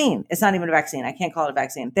vaccine. It's not even a vaccine. I can't call it a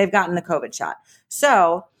vaccine. They've gotten the COVID shot.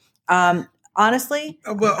 So, honestly,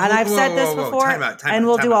 and I've said this before, and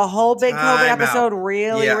we'll do a whole big COVID episode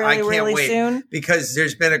really soon. Because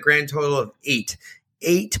there's been a grand total of 8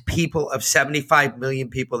 people of 75 million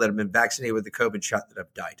people that have been vaccinated with the COVID shot that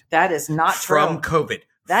have died. That is not true. From COVID.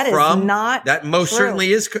 That is not That most true.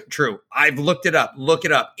 certainly is true. I've looked it up. Look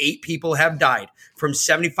it up. 8 people have died from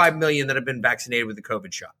 75 million that have been vaccinated with the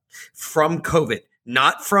COVID shot. From COVID.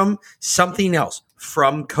 Not from something else.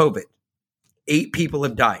 From COVID. 8 people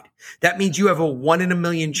have died. That means you have a 1 in a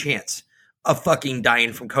million chance of fucking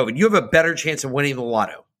dying from COVID. You have a better chance of winning the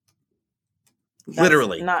lotto. That's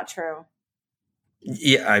literally. Not true.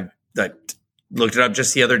 Yeah, I looked it up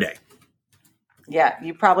just the other day. Yeah,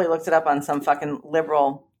 you probably looked it up on some fucking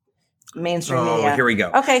liberal mainstream media. Here we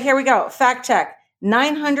go. Okay, here we go. Fact check.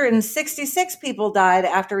 966 people died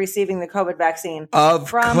after receiving the COVID vaccine. From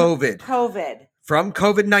COVID. From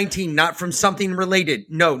COVID-19, not from something related.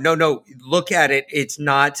 No. Look at it. It's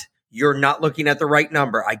not, you're not looking at the right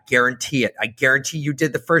number. I guarantee it. I guarantee you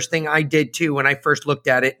did the first thing I did too when I first looked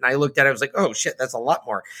at it. And I looked at it, I was like, oh shit, that's a lot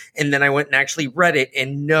more. And then I went and actually read it.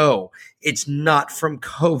 And no, it's not from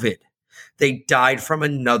COVID. They died from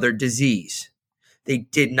another disease. They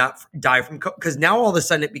did not die from COVID. Because now all of a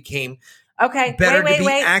sudden it became better to be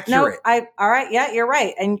accurate. No, all right. Yeah, you're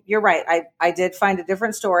right. And you're right. I did find a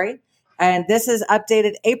different story. And this is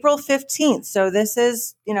updated April 15th. So this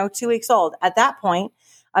is, 2 weeks old. At that point,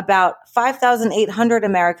 about 5,800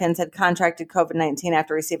 Americans had contracted COVID-19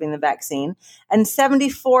 after receiving the vaccine, and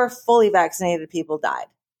 74 fully vaccinated people died.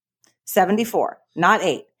 74, not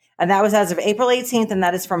 8. And that was as of April 18th, and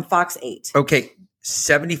that is from Fox 8. Okay,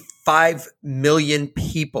 75 million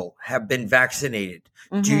people have been vaccinated.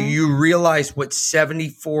 Mm-hmm. Do you realize what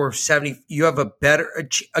 70, you have a better,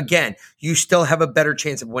 again, you still have a better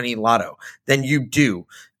chance of winning lotto than you do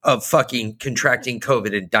of fucking contracting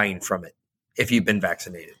COVID and dying from it if you've been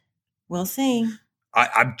vaccinated. We'll see.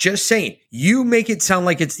 I'm just saying, you make it sound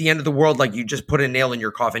like it's the end of the world, like you just put a nail in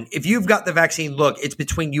your coffin. If you've got the vaccine, look, it's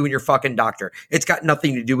between you and your fucking doctor. It's got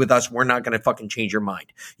nothing to do with us. We're not going to fucking change your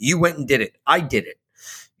mind. You went and did it. I did it.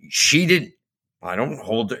 She didn't. I don't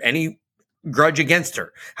hold any grudge against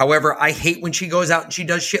her. However, I hate when she goes out and she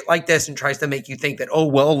does shit like this and tries to make you think that, oh,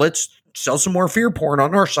 well, let's sell some more fear porn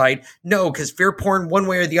on our side. No, because fear porn one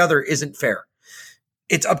way or the other isn't fair.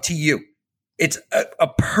 It's up to you. It's a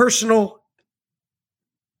personal...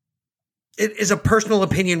 It is a personal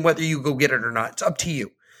opinion whether you go get it or not. It's up to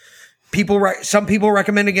you. Some people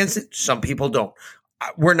recommend against it. Some people don't.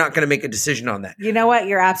 We're not going to make a decision on that. You know what?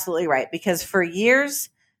 You're absolutely right. Because for years,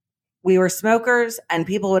 we were smokers and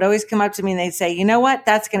people would always come up to me and they'd say, you know what?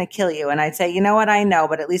 That's going to kill you. And I'd say, you know what? I know,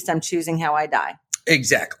 but at least I'm choosing how I die.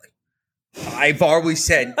 Exactly. I've always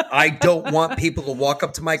said, I don't want people to walk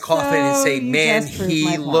up to my coffin and say, man,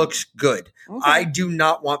 he looks good. Okay. I do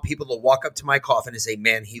not want people to walk up to my coffin and say,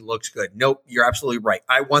 man, he looks good. Nope, you're absolutely right.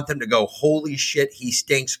 I want them to go, holy shit, he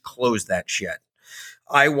stinks. Close that shit.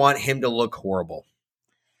 I want him to look horrible.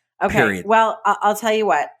 Okay. Period. Well, I'll tell you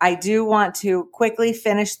what. I do want to quickly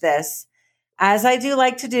finish this, as I do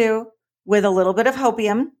like to do, with a little bit of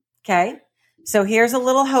hopium. Okay. So here's a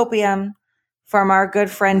little hopium from our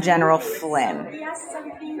good friend, General Flynn. He has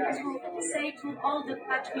something to say to all the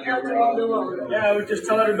patriots around the world. Yeah, I would just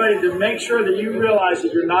tell everybody to make sure that you realize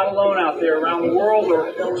that you're not alone out there around the world,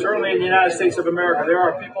 or certainly in the United States of America. There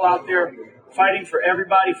are people out there fighting for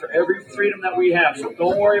everybody, for every freedom that we have. So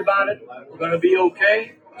don't worry about it. We're going to be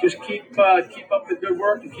okay. Just keep up the good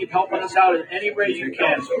work and keep helping us out in any way you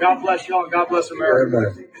can. So God bless y'all and God bless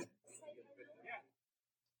America.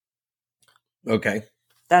 Okay.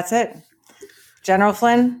 That's it. General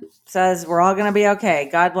Flynn says we're all going to be okay.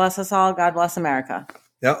 God bless us all. God bless America.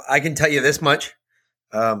 Now, I can tell you this much.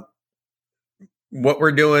 What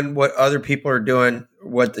we're doing, what other people are doing,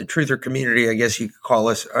 what the truther community, I guess you could call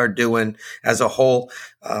us, are doing as a whole,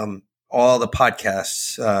 all the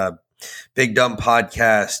podcasts, Big Dumb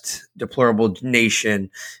Podcast, Deplorable Nation,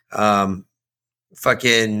 Down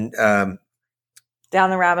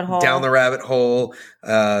the Rabbit Hole,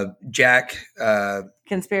 Jack,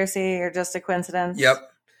 Conspiracy or Just a Coincidence.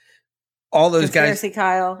 Yep. All those Conspiracy guys.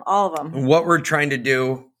 Kyle, all of them. What we're trying to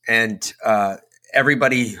do, and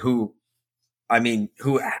everybody who, even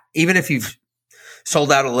if you've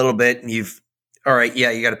sold out a little bit and all right, yeah,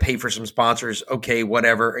 you got to pay for some sponsors. Okay,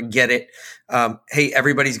 whatever. I get it. Hey,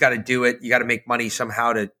 everybody's got to do it. You got to make money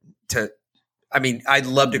somehow I'd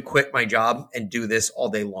love to quit my job and do this all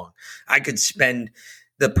day long.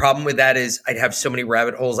 The problem with that is I'd have so many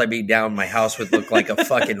rabbit holes I'd be down. My house would look like a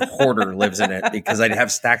fucking hoarder lives in it, because I'd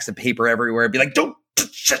have stacks of paper everywhere. I'd be like, don't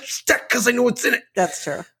touch that stack because I know what's in it. That's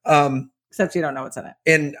true. Except you don't know what's in it.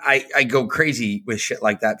 And I go crazy with shit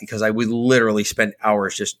like that because I would literally spend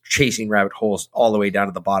hours just chasing rabbit holes all the way down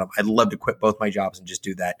to the bottom. I'd love to quit both my jobs and just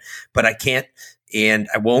do that, but I can't, and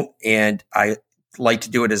I won't. And I like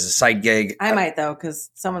to do it as a side gig. I might though,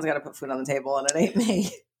 because someone's got to put food on the table and it ain't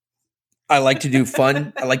me. I like to do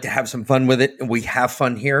fun. I like to have some fun with it. And we have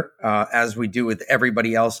fun here, as we do with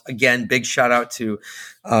everybody else. Again, big shout out to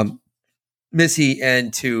Missy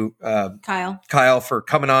and to Kyle for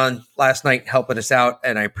coming on last night, helping us out.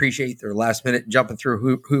 And I appreciate their last minute jumping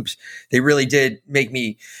through hoops. They really did make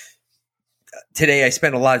me. Today, I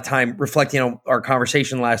spent a lot of time reflecting on our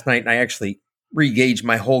conversation last night, and I actually re-gauged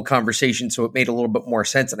my whole conversation, so it made a little bit more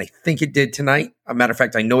sense. And I think it did tonight. As a matter of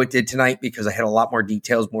fact, I know it did tonight because I had a lot more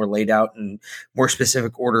details, more laid out and more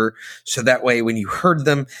specific order. So that way, when you heard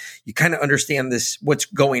them, you kind of understand what's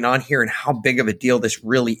going on here and how big of a deal this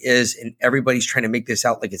really is. And everybody's trying to make this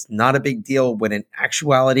out like it's not a big deal, when in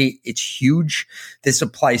actuality, it's huge. This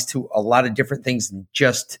applies to a lot of different things than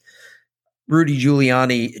just Rudy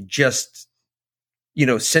Giuliani, just,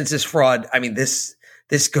 census fraud. I mean, this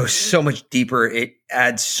goes so much deeper. It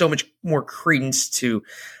adds so much more credence to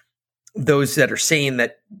those that are saying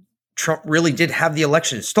that Trump really did have the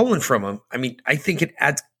election stolen from him. I mean, I think it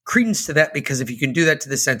adds credence to that, because if you can do that to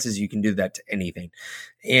the census, you can do that to anything.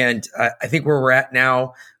 And I think where we're at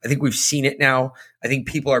now, I think we've seen it now. I think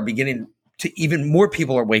people are beginning to, even more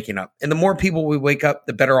people are waking up. And the more people we wake up,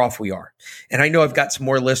 the better off we are. And I know I've got some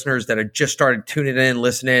more listeners that have just started tuning in,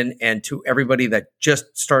 listening, and to everybody that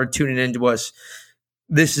just started tuning into us,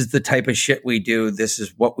 this is the type of shit we do. This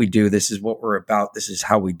is what we do. This is what we're about. This is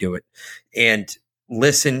how we do it. And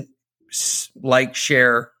listen, like,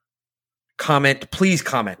 share, comment. Please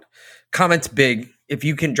comment. Comment's big. If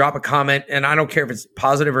you can drop a comment, and I don't care if it's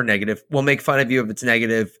positive or negative, we'll make fun of you if it's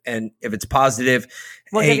negative. And if it's positive,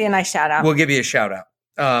 we'll give you a nice shout out. We'll give you a shout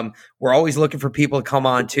out. We're always looking for people to come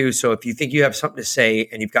on too. So if you think you have something to say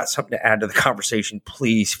and you've got something to add to the conversation,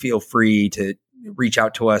 please feel free to reach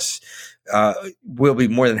out to us. We'll be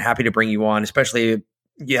more than happy to bring you on, especially if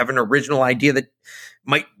you have an original idea that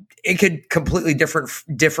it could completely differ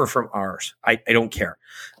from ours. I don't care.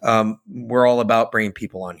 We're all about bringing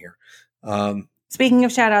people on here. Speaking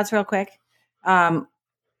of shout outs real quick, Mr.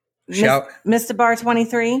 Bar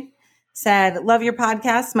 23 said, love your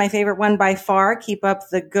podcast. My favorite one by far. Keep up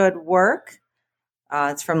the good work.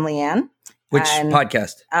 It's from Leanne. Which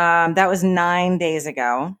podcast? That was 9 days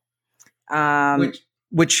ago.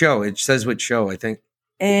 Which show? It says which show, I think.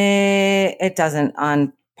 It doesn't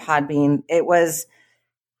on Podbean. It was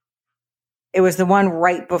the one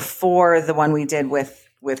right before the one we did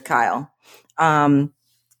with Kyle. And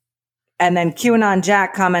then QAnon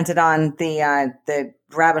Jack commented on the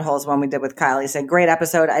rabbit holes one we did with Kyle. He said, great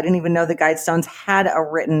episode. I didn't even know the Guidestones had a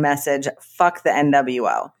written message. Fuck the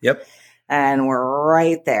NWO. Yep. And we're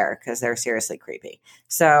right there because they're seriously creepy.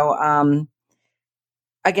 So,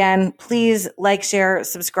 again, please like, share,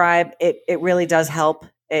 subscribe. It really does help.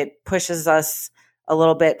 It pushes us a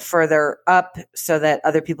little bit further up so that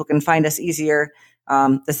other people can find us easier.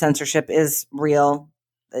 The censorship is real.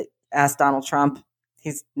 Ask Donald Trump.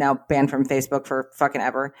 He's now banned from Facebook for fucking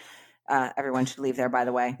ever. Everyone should leave there, by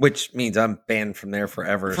the way. Which means I'm banned from there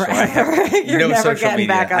forever. So I Forever. have You're no never social getting media.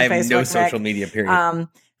 back on I have no Facebook, social Mick. media, period.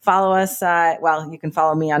 Follow us. You can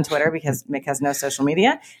follow me on Twitter because Mick has no social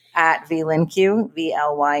media at VLynQ,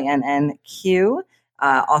 VLYNNQ.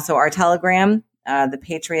 Also our Telegram, the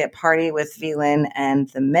Patriot Party with VLyn and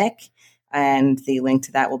the Mick. And the link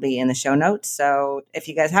to that will be in the show notes. So if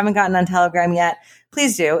you guys haven't gotten on Telegram yet,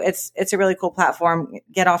 please do. It's a really cool platform.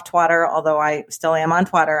 Get off Twitter, although I still am on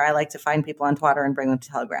Twitter. I like to find people on Twitter and bring them to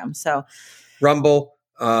Telegram. So Rumble,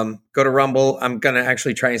 go to Rumble. I'm going to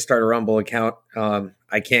actually try and start a Rumble account.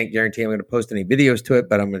 I can't guarantee I'm going to post any videos to it,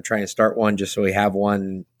 but I'm going to try and start one just so we have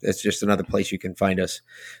one. It's just another place you can find us.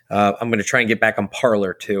 I'm going to try and get back on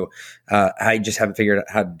Parler too. I just haven't figured out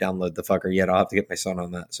how to download the fucker yet. I'll have to get my son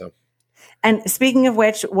on that. So. And speaking of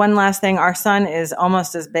which, one last thing, our son is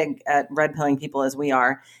almost as big at red pilling people as we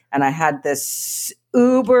are. And I had this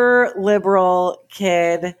uber liberal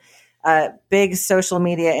kid, big social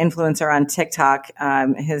media influencer on TikTok.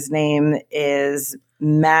 His name is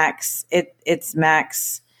Max. It's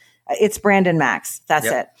Max. It's Brandon Max. That's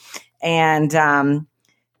it. And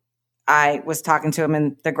I was talking to him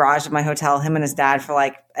in the garage of my hotel, him and his dad, for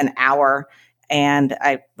like an hour. And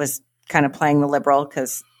I was kind of playing the liberal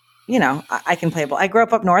because, you know, I can play. I grew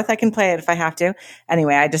up north. I can play it if I have to.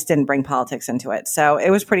 Anyway, I just didn't bring politics into it. So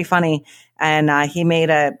it was pretty funny. And he made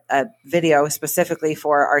a video specifically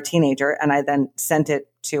for our teenager. And I then sent it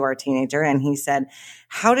to our teenager. And he said,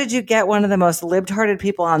 how did you get one of the most libtarded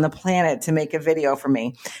people on the planet to make a video for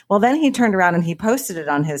me? Well, then he turned around and he posted it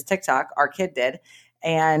on his TikTok. Our kid did.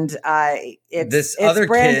 And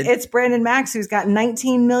it's Brandon Max, who's got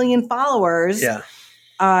 19 million followers. Yeah.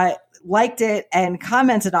 Liked it and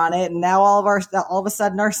commented on it, and now all of a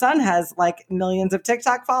sudden our son has like millions of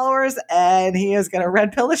TikTok followers, and he is going to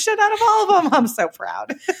red pill the shit out of all of them. I'm so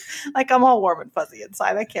proud. Like, I'm all warm and fuzzy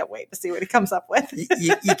inside. I can't wait to see what he comes up with.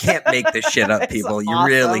 You can't make this shit up, people. Awesome. You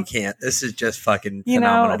really can't. This is just fucking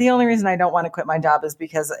phenomenal. You know, the only reason I don't want to quit my job is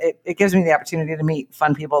because it gives me the opportunity to meet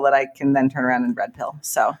fun people that I can then turn around and red pill.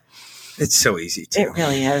 So it's so easy too. It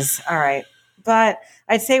really is. All right. But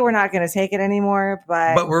I'd say we're not going to take it anymore.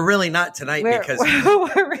 But we're really not tonight because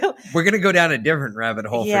we're going to go down a different rabbit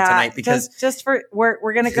hole for tonight because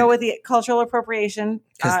we're going to go with the cultural appropriation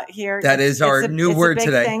here. That is our new word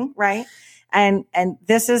today, thing, right? And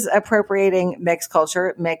this is appropriating mixed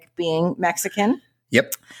culture, Mick being Mexican.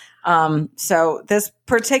 Yep. So this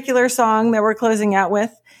particular song that we're closing out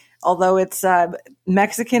with, although it's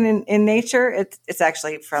Mexican in nature, it's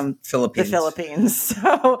actually from the Philippines.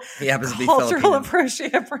 So he happens to be cultural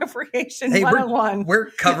appropriation 101.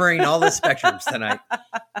 We're covering all the spectrums tonight.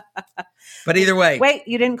 But either way. Wait,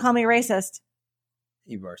 you didn't call me racist.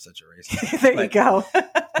 You are such a racist. There you go.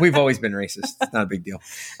 We've always been racist. It's not a big deal.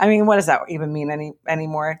 I mean, what does that even mean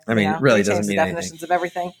anymore? I mean, it really doesn't mean anything. Definitions of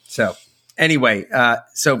everything. So anyway,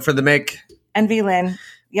 so for the Mick and VLyn,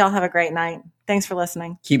 y'all have a great night. Thanks for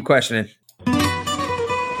listening. Keep questioning.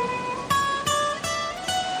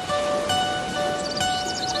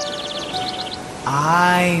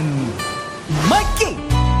 I'm Mikey.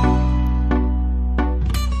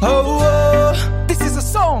 Oh, this is a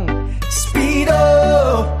song. Speed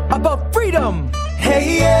up about freedom.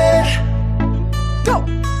 Hey, yeah. Go.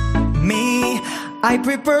 Me, I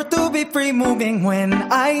prefer to be free moving when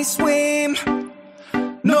I swim.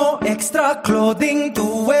 No extra clothing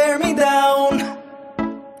to wear me down.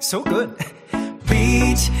 So good.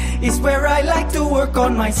 Beach is where I like to work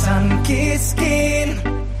on my sun-kissed skin.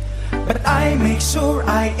 But I make sure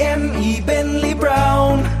I am evenly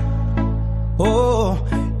brown. Oh,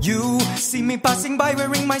 you see me passing by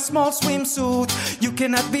wearing my small swimsuit. You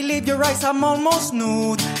cannot believe your eyes, I'm almost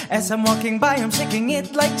nude. As I'm walking by, I'm shaking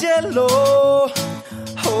it like jello.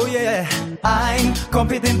 Oh yeah, I'm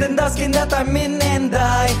confident and asking that I'm in, and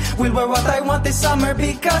I will wear what I want this summer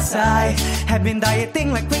because I have been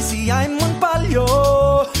dieting like crazy. I'm on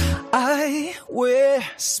palio. I wear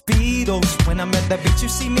speed Speedos. When I'm at the beach, you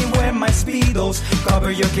see me wear my Speedos.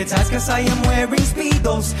 Cover your kids' eyes, cause I am wearing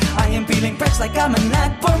Speedos. I am feeling fresh like I'm an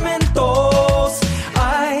ad for Mentos.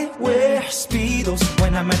 I wear Speedos.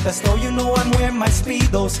 When I'm at the store, you know I'm wearing my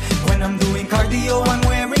Speedos. When I'm doing cardio, I'm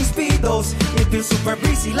wearing Speedos. It feels super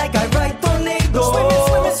breezy like I ride tornadoes. Swimming,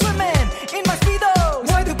 swimming, swimming in my Speedos.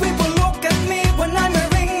 Why do people look at me when I'm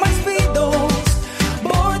wearing my Speedos?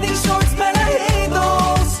 Boarding shorts, man, I hate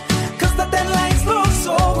those. Cause the tan lines look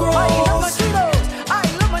so gross. I love my Speedos, I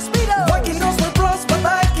love my Speedos. Working those for bros, but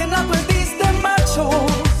I cannot wear these, they're macho.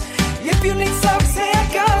 If you need socks, say I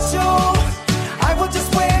got you. I will just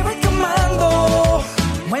wear it commando.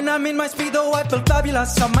 When I'm in my Speedo, I feel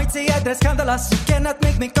fabulous. Some might say I dress scandalous. You cannot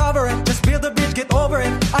make me cover it. Just build a bridge, get over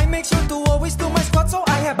it. I make sure to always do my squat, so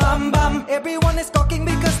I have bam bam. Everyone is talking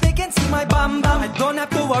because they can see my bam bam. I don't have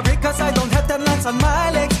to worry cause I don't have tan lines on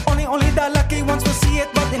my legs. Only the lucky ones will see it,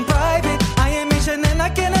 but in private. I am Asian and I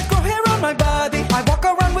cannot grow hair on my body. I walk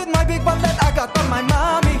around with my big butt that I got from my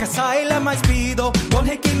mommy. Cause I love my Speedo. Don't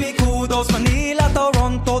hate, give me kudos. Manila,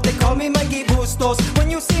 Toronto, they call me Mikey Bustos. When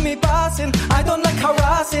you see me passing, I don't like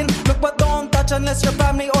harassing. Look but don't touch unless you're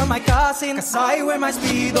family or my cousin. Cause I wear my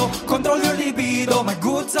Speedo, control your libido. My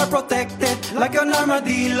goods are protected like an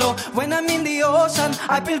armadillo. When I'm in the ocean,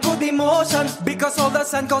 I feel good emotion. Because all the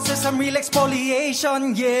sand causes some real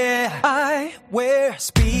exfoliation, yeah. I wear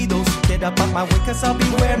Speedos. Get up on my way cause I'll be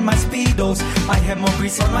wearing my Speedos. I have more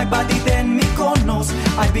grease on my body than Mykonos.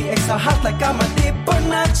 I be extra hot like I'm a dipper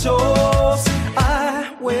nachos.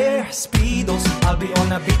 I wear Speedos. I'll be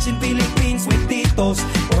on a beach in Philippines with Titos.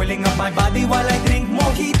 Oiling up my body while I drink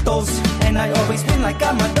mojitos. And I always win like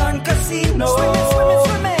I'm a darn casino. Swimming, swimming,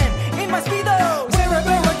 swimming in my Speedos. Wherever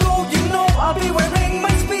I go, you know I'll be wearing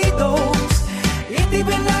my Speedos. It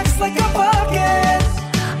even acts like a pocket.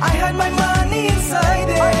 I had my money inside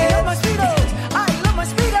it. I love my Speedos. I love my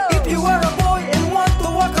Speedos. If you are a boy and want to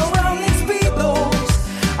walk around in Speedos,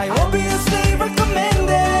 I obviously recommend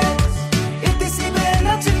it. It is even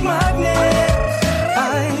a chick magnet.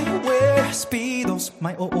 I wear Speedos.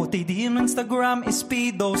 My OOTD on Instagram is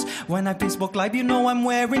Speedos. When I Facebook Live, you know I'm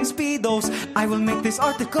wearing Speedos. I will make this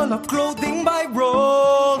article of clothing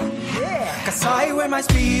viral. Yeah. Cause I wear my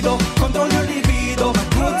Speedo, control your libido. My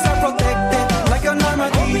goods are protected like an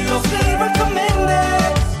armadillo. Obviously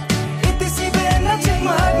recommended. It is even a chick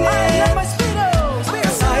magnet. I love my Speedos.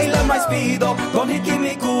 Cause I love my Speedo. Don't hit, give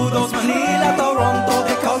me kudos. Manila, Toronto,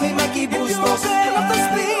 they call me Mikey Bustos. If you're a fan of the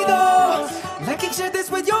Speedo, like and share this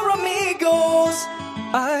with your amigos.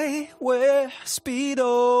 I wear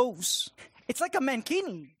Speedos. It's like a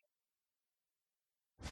mankini.